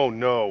 oh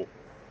no.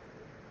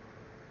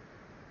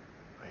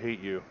 I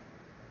hate you.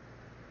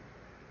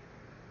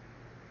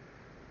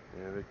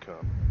 Here they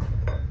come.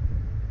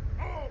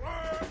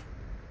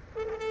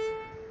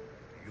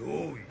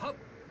 Yo, hop,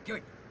 go.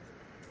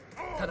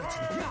 直ち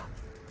に。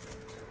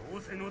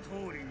仰せの通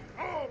りに。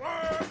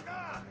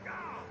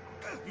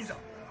いざ。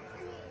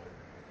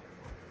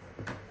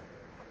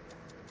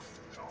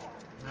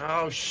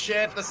 Oh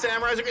shit, the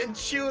samurais are getting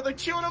chewed. They're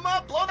chewing them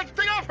up. Blow the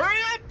thing up.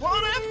 Hurry up. Blow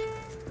it up.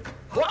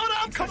 Blow it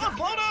up. Come on,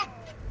 blow it up.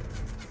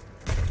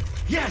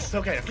 Yes,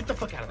 okay. Get the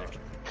fuck out of there.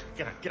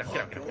 Get out, get out,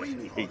 get out, get out. I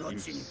hate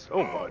you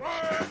so much.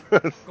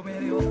 ご命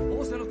令を。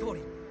仰せの通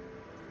り。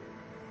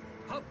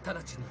はっ、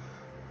直ちに。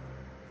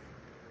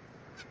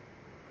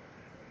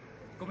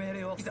ご命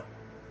令を。いざ。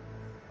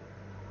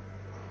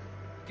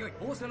よい。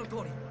仰せの通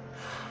り。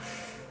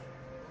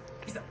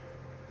いざ。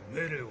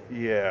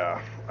 Yeah,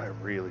 I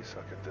really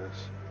suck at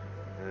this.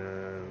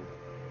 And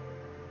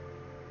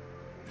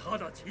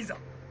直ちいざ。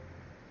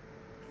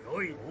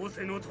よい。仰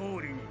せの通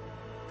りに。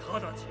直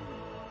ち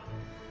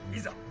に。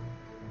いざ。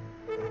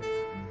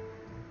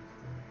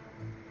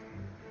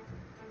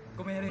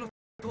ご命令の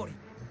通り。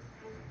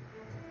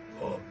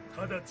お、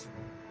直ちに。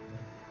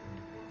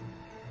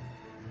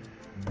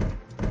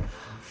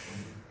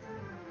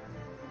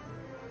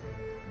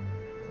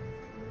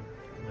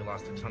probably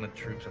lost a ton of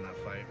troops in that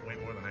fight, way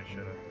more than I should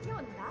have.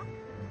 読んだ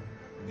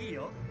いい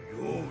よ用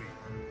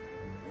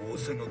意仰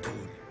せの通り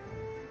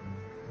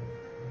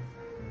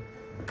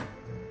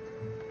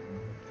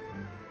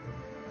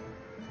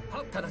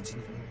は直ち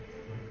に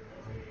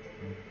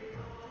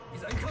い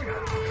ざ行かん仰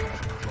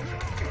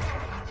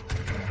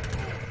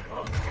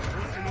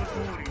せの通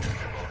り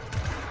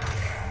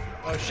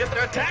Oh shit,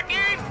 they're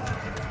attacking!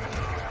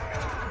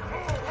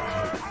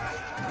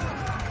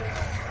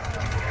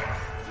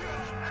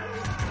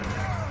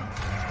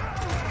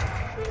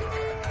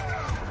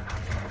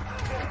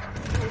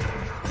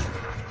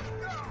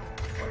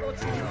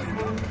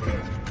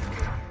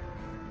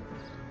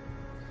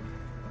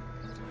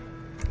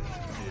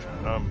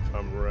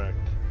 I'm wrecked.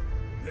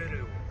 命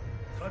令を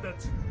直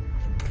ちに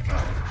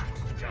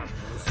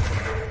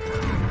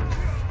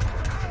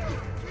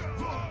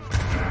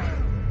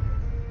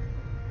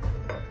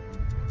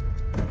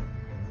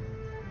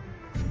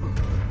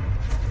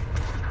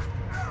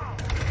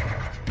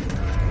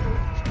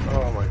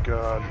Oh my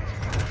god.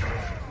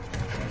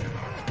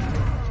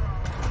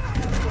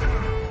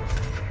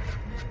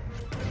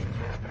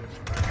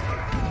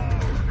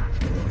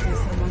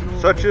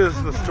 Such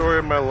is the story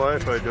of my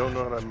life, I don't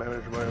know how to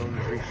manage my own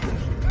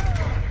resources.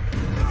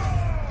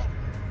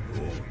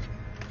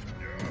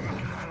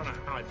 I don't know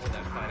how I pulled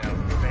that fight out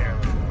fair.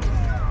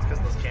 It's because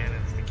those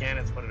cannons. The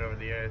cannons put it over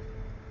the edge.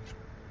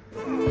 つ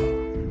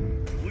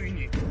い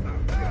に迎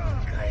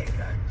えが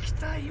来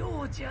た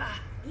ようじゃ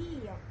い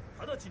いよ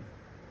直ちに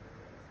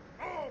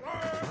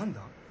なん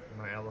だ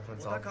My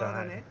elephants お all 宝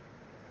だ died. ね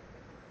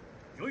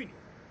よいに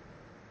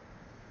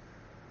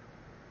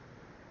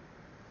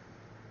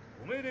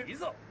お命令い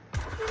ざ仰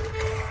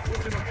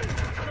せの通り直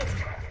ち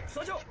に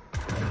草じゃよ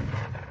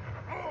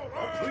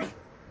い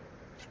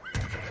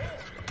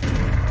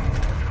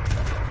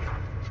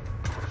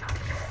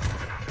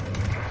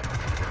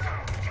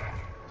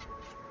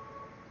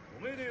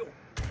お命令をい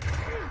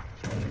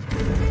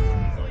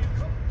ざ行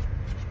かん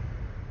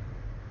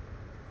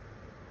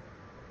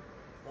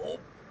およ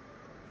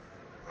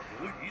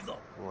いいざ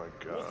Oh my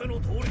仰せ god. の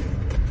通り直ちに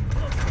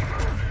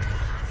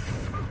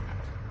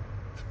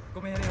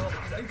ご命令をい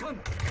ざ行かん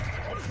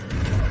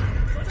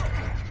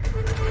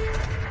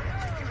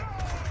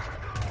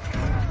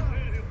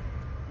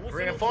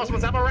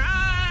Reinforcements have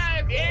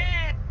arrived!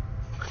 Yeah!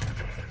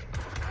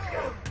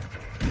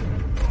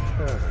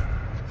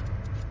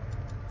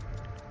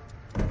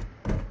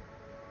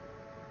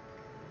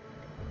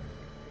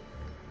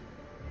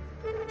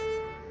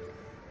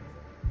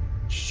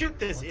 Shoot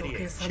this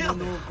idiot! Kill him!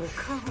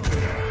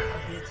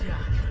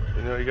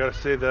 You know, you gotta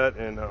say that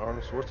in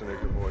Arnold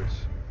Schwarzenegger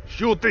voice.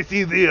 Shoot this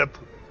idiot!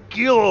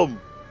 Kill him!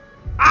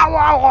 Ow,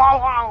 ow,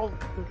 ow, ow!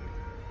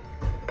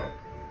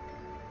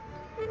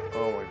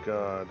 Oh my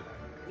god.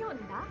 読ん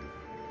だ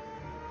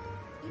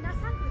稲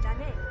作だ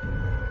ね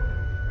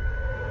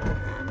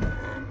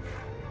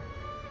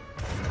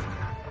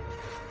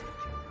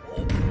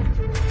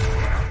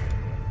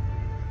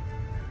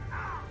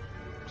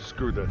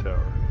Screw that tower.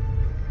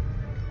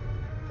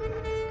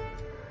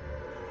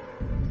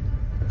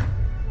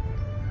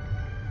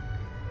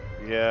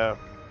 Yeah.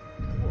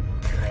 お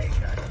迎え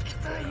が来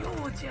たよ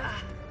うじゃ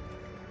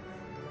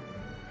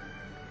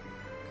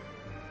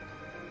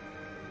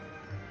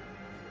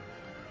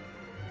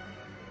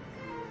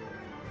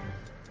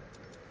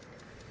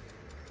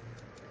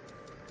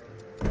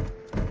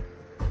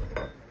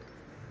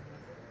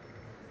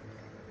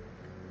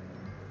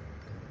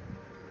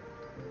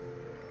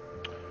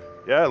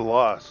Yeah, I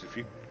lost. If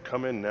you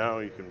come in now,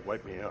 you can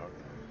wipe me out.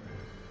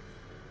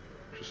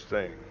 Just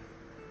saying.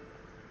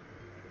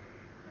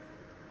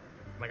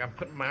 Like, I'm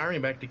putting my army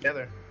back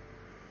together.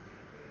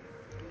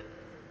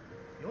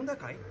 読んだ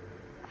かい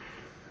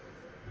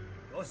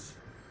よし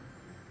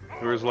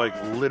There was like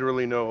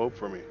literally no hope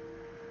for me.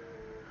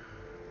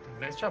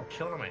 Nice job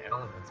killing my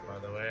elephants, by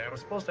the way. I was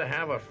supposed to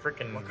have a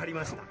freaking わかり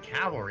ました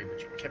cavalry, but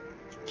you kept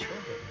killing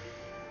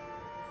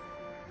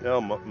it.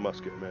 No,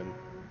 musket men.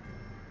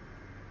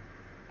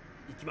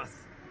 行きま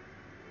す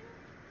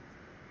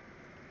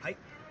はい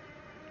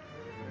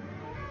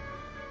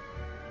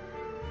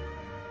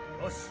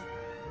よし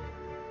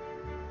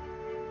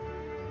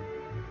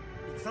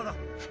戦だ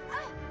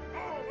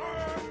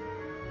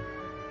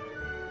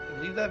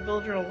Leave that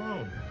villager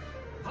alone.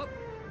 は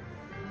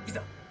い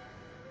ざ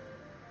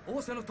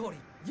仰せの通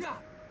りや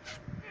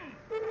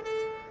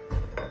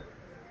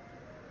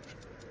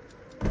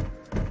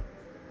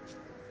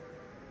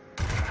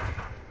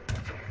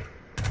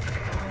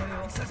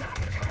戦じゃ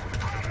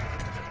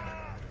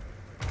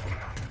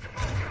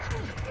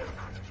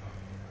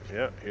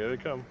Yeah, here they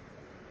come.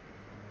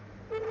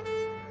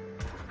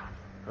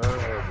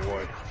 Oh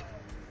boy.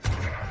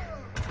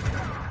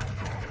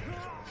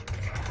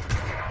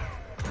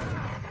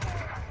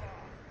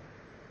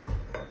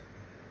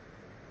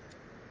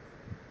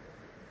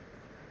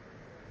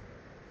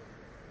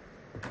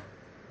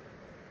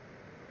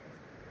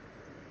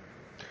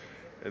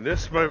 And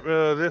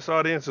this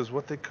audience is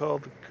what they call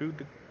the coup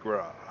de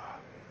grace.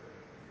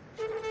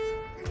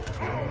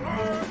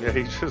 Yeah,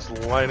 he's just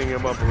lining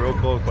him up real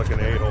close like an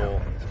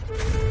a-hole.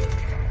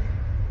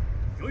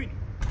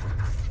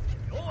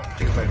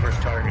 is my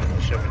first target in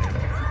the ship.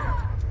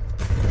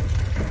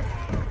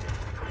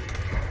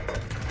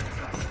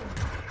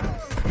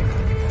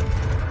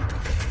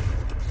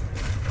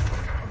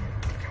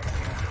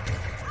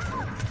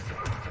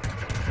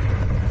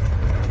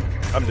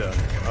 I'm done.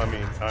 I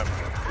mean,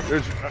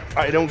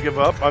 I don't give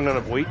up. I'm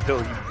gonna wait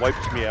till he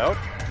wipes me out,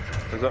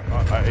 because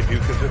I do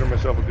consider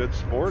myself a good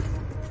sport.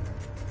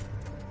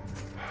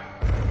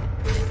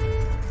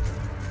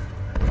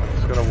 I'm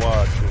just gonna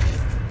watch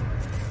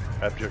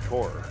in abject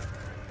horror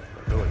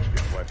the village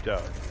get wiped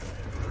out.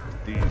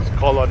 These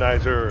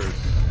colonizers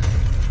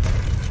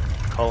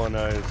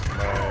colonize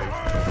my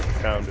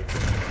town.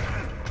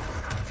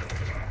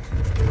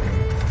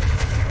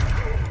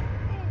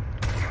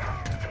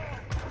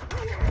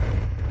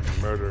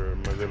 Murder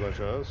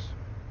Murderlicious.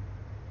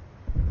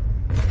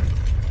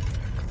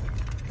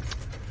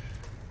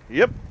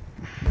 Yep.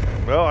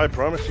 Well, I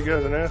promised you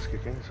guys an ass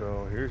kicking,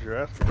 so here's your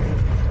ass kicking.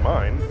 It's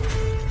mine.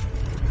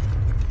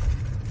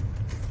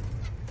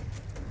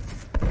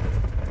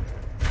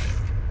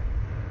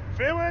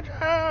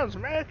 Villagers,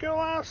 make your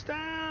last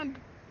stand!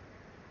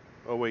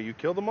 Oh wait, you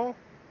killed them all?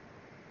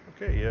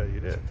 Okay, yeah, you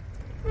did.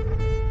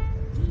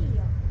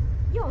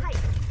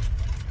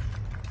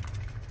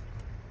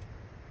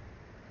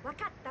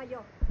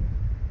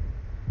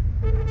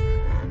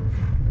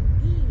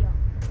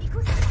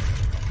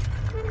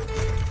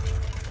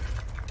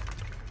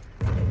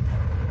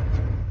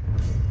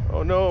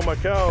 Oh no, my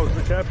cows,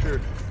 they're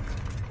captured.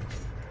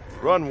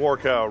 Run, war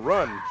cow,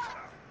 run!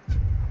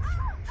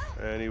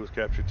 And he was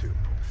captured too.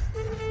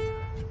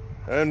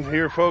 And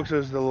here, folks,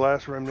 is the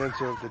last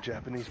remnants of the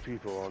Japanese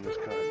people on this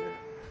continent.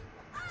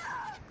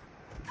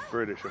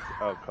 British have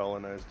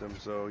out-colonized them,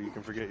 so you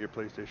can forget your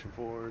PlayStation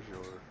 4s,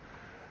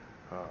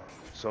 your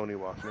Sony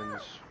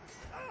Walkmans.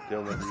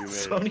 They'll never be made.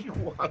 Sony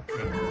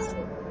Walkmans.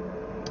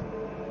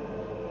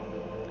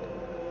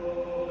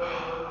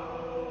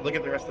 Look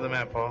at the rest of the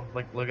map, Paul.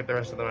 Look at the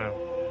rest of the map.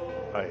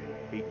 I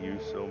hate you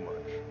so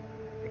much.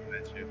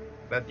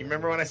 You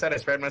remember when I said I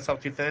spread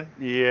myself too thin?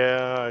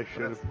 Yeah, I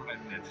should have.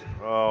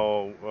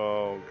 Oh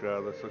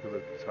god, let's look at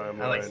the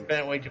timeline. I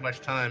spent way too much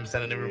time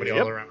sending everybody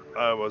all around.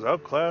 I was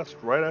outclassed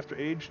right after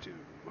age 2.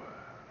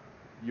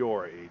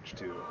 Your age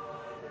 2.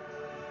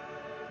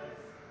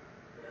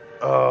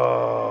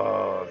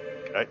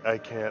 I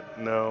can't.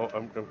 No,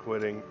 I'm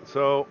quitting.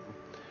 So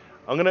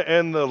I'm gonna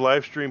end the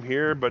live stream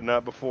here, but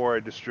not before I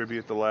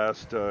distribute the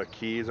last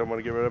keys I want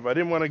to get rid of. I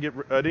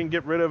didn't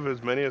get rid of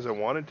as many as I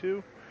wanted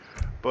to.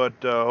 But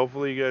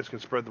hopefully you guys can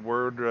spread the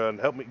word and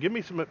help me. Give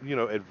me some,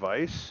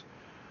 advice.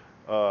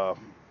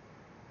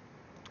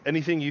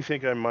 Anything you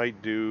think I might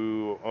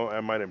do,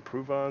 I might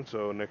improve on.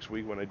 So next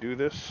week when I do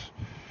this,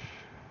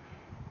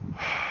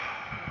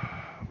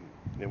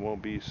 it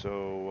won't be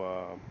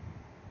so.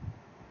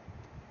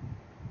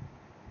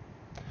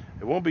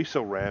 It won't be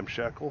so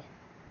ramshackle.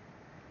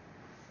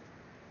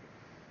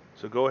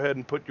 So go ahead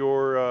and put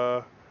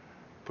your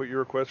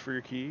request for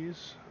your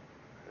keys,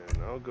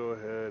 and I'll go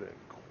ahead and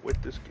quit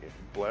this game,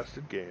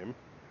 blasted game.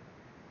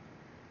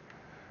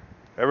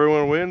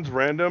 Everyone wins.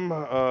 Random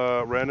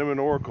and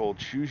Oracle.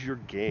 Choose your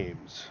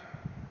games.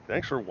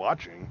 Thanks for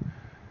watching.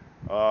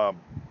 I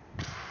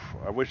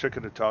wish I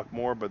could have talked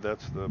more, but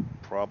that's the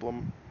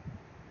problem.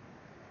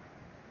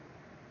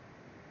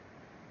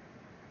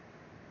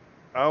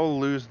 I'll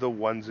lose the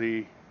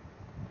onesie.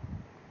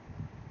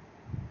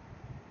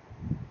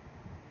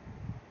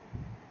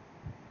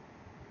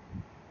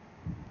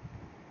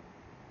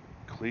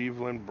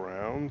 Cleveland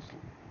Browns.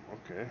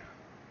 Okay.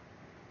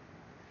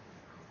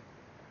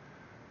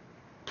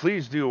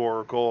 Please do,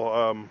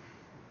 Oracle.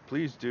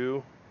 Please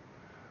do.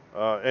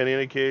 In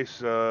any case,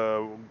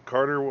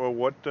 Carter,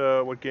 what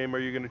game are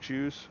you going to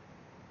choose?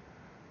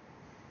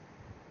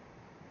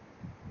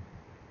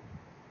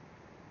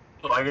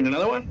 Oh, I get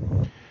another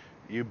one?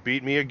 You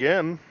beat me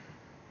again.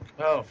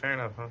 Oh, fair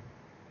enough, huh?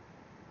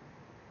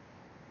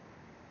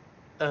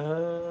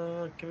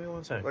 Give me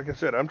 1 second. Like I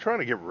said, I'm trying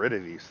to get rid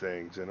of these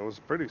things, and it was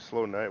a pretty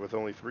slow night with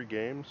only 3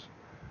 games.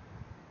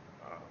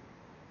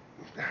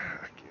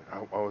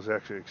 I was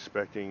actually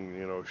expecting,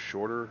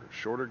 shorter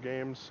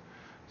games,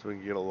 so we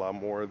can get a lot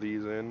more of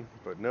these in.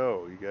 But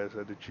no, you guys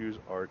had to choose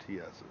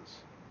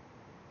RTSs.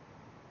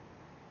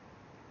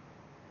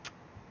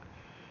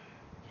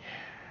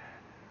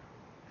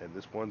 Yeah. And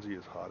this onesie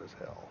is hot as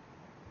hell.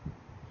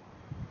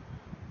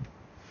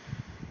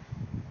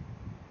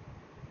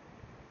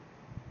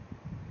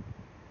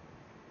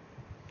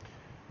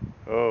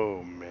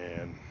 Oh,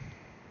 man.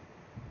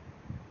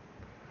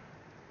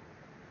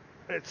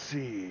 Let's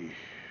see.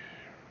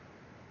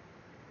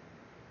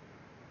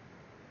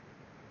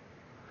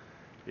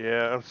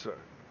 Yeah, I'm sorry.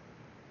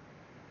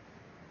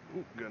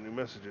 Ooh, got new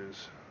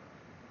messages.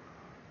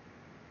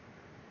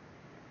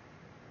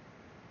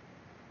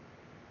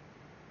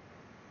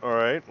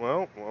 Alright,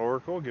 well,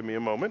 Oracle, give me a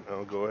moment.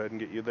 I'll go ahead and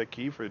get you that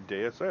key for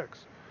Deus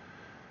Ex.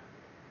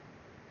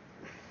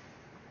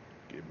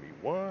 Give me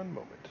 1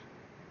 moment.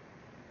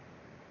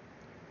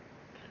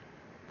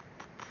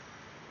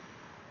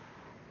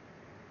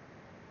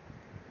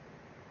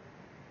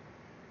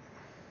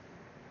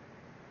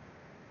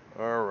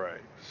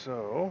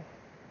 So,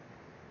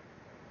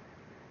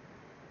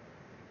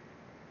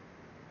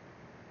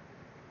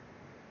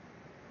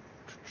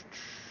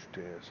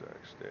 Deus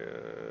Ex.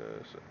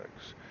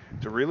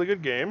 It's a really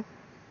good game.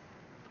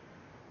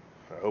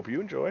 I hope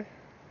you enjoy.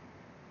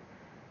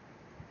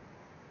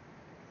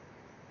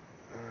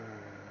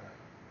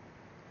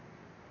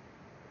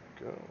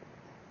 Go.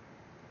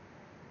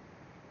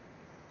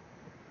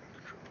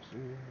 Control-Z.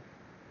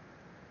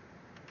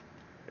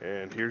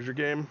 And here's your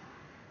game.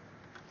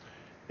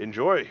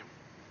 Enjoy.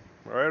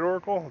 All right,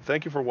 Oracle.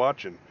 Thank you for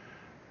watching.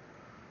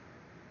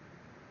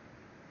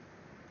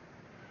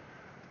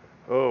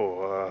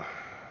 Oh,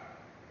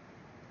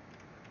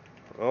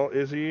 well,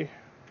 Izzy, it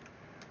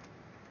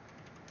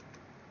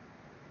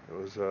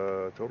was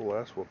a total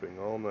ass whooping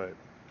all night.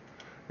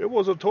 It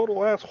was a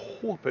total ass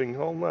whooping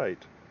all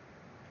night.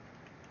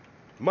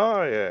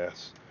 My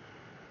ass.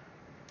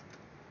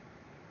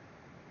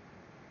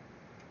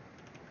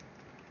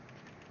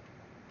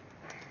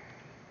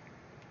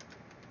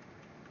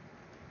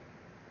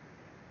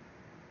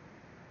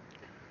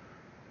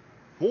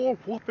 More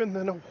whooping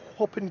than a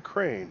whooping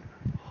crane.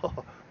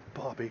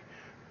 Bobby.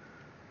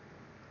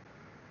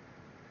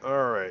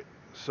 Alright,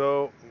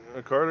 so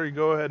Carter, you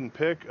go ahead and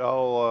pick.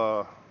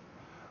 I'll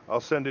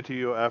send it to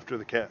you after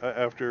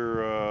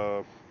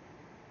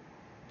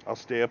I'll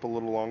stay up a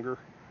little longer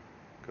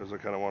because I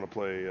kind of want to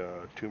play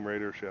Tomb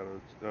Raider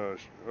Shadow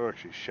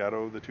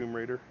of the Tomb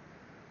Raider.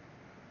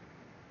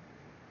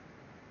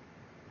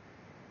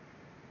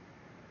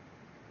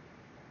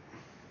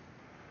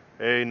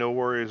 Hey, no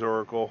worries,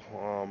 Oracle.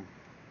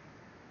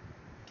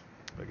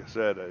 Like I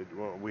said,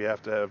 we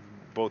have to have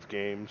both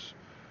games.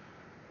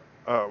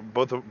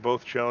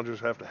 Both challengers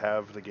have to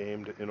have the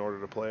game in order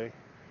to play.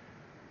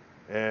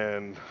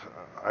 And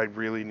I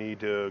really need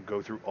to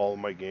go through all of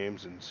my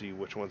games and see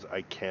which ones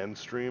I can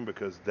stream,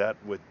 because that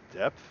with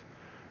depth,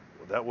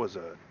 that was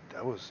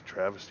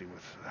travesty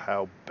with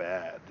how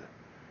bad.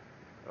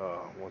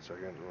 1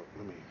 second,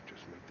 let me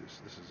just make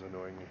this. This is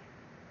annoying me.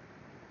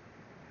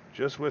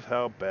 Just with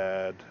how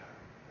bad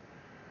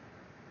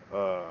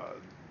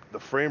the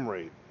frame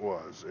rate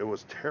was, it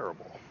was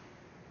terrible.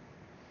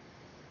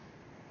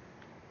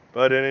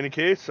 But in any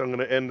case, I'm going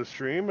to end the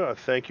stream.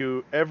 Thank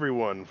you,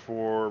 everyone,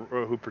 for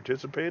who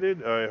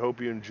participated. I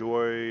hope you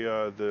enjoy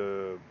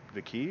the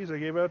keys I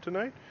gave out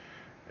tonight.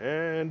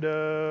 And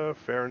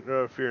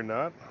fear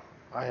not,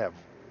 I have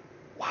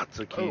lots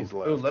of keys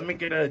left. Oh, let me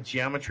get a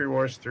Geometry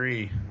Wars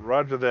 3.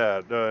 Roger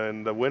that.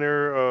 And the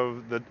winner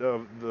of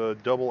the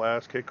double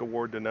ass kick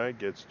award tonight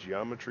gets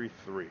Geometry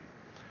 3.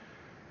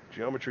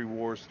 Geometry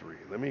Wars 3.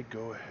 Let me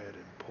go ahead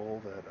and pull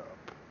that up.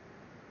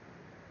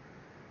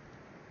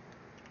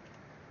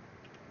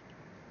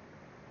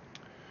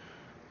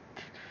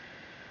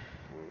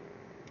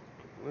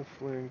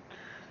 Lift link,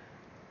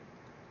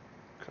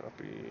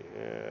 copy,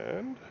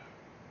 and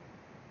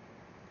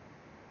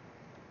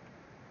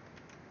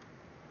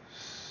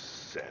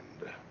send.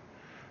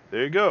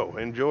 There you go.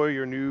 Enjoy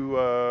your new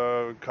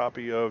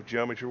copy of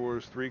Geometry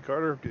Wars 3,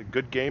 Carter.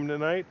 Good game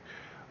tonight.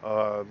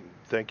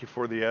 Thank you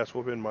for the ass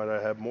whooping. Might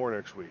I have more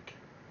next week?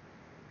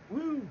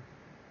 Woo!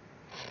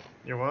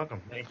 You're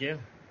welcome. Thank you.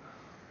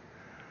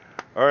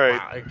 All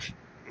right. Wow,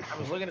 I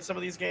was looking at some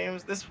of these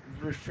games. This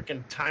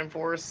freaking Time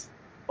Force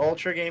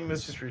Ultra game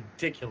is just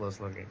ridiculous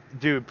looking.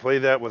 Dude, play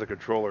that with a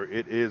controller.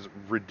 It is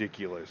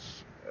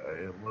ridiculous.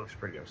 It looks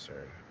pretty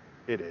absurd.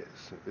 It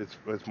is.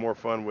 It's more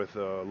fun with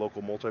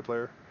local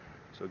multiplayer.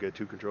 So get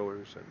 2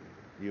 controllers, and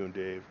you and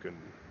Dave can,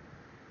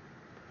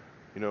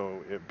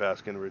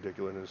 bask in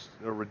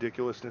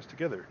ridiculousness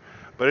together.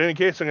 But in any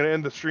case, I'm going to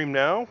end the stream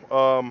now.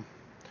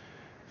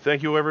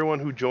 Thank you, everyone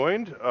who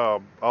joined.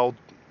 I'm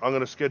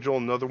going to schedule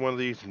another one of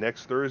these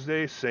next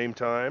Thursday, same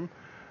time.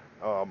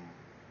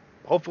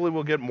 Hopefully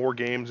we'll get more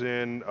games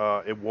in.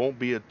 It won't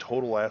be a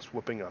total ass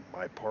whooping on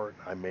my part.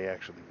 I may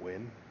actually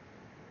win.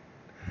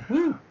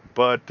 Woo.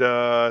 But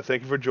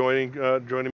thank you for joining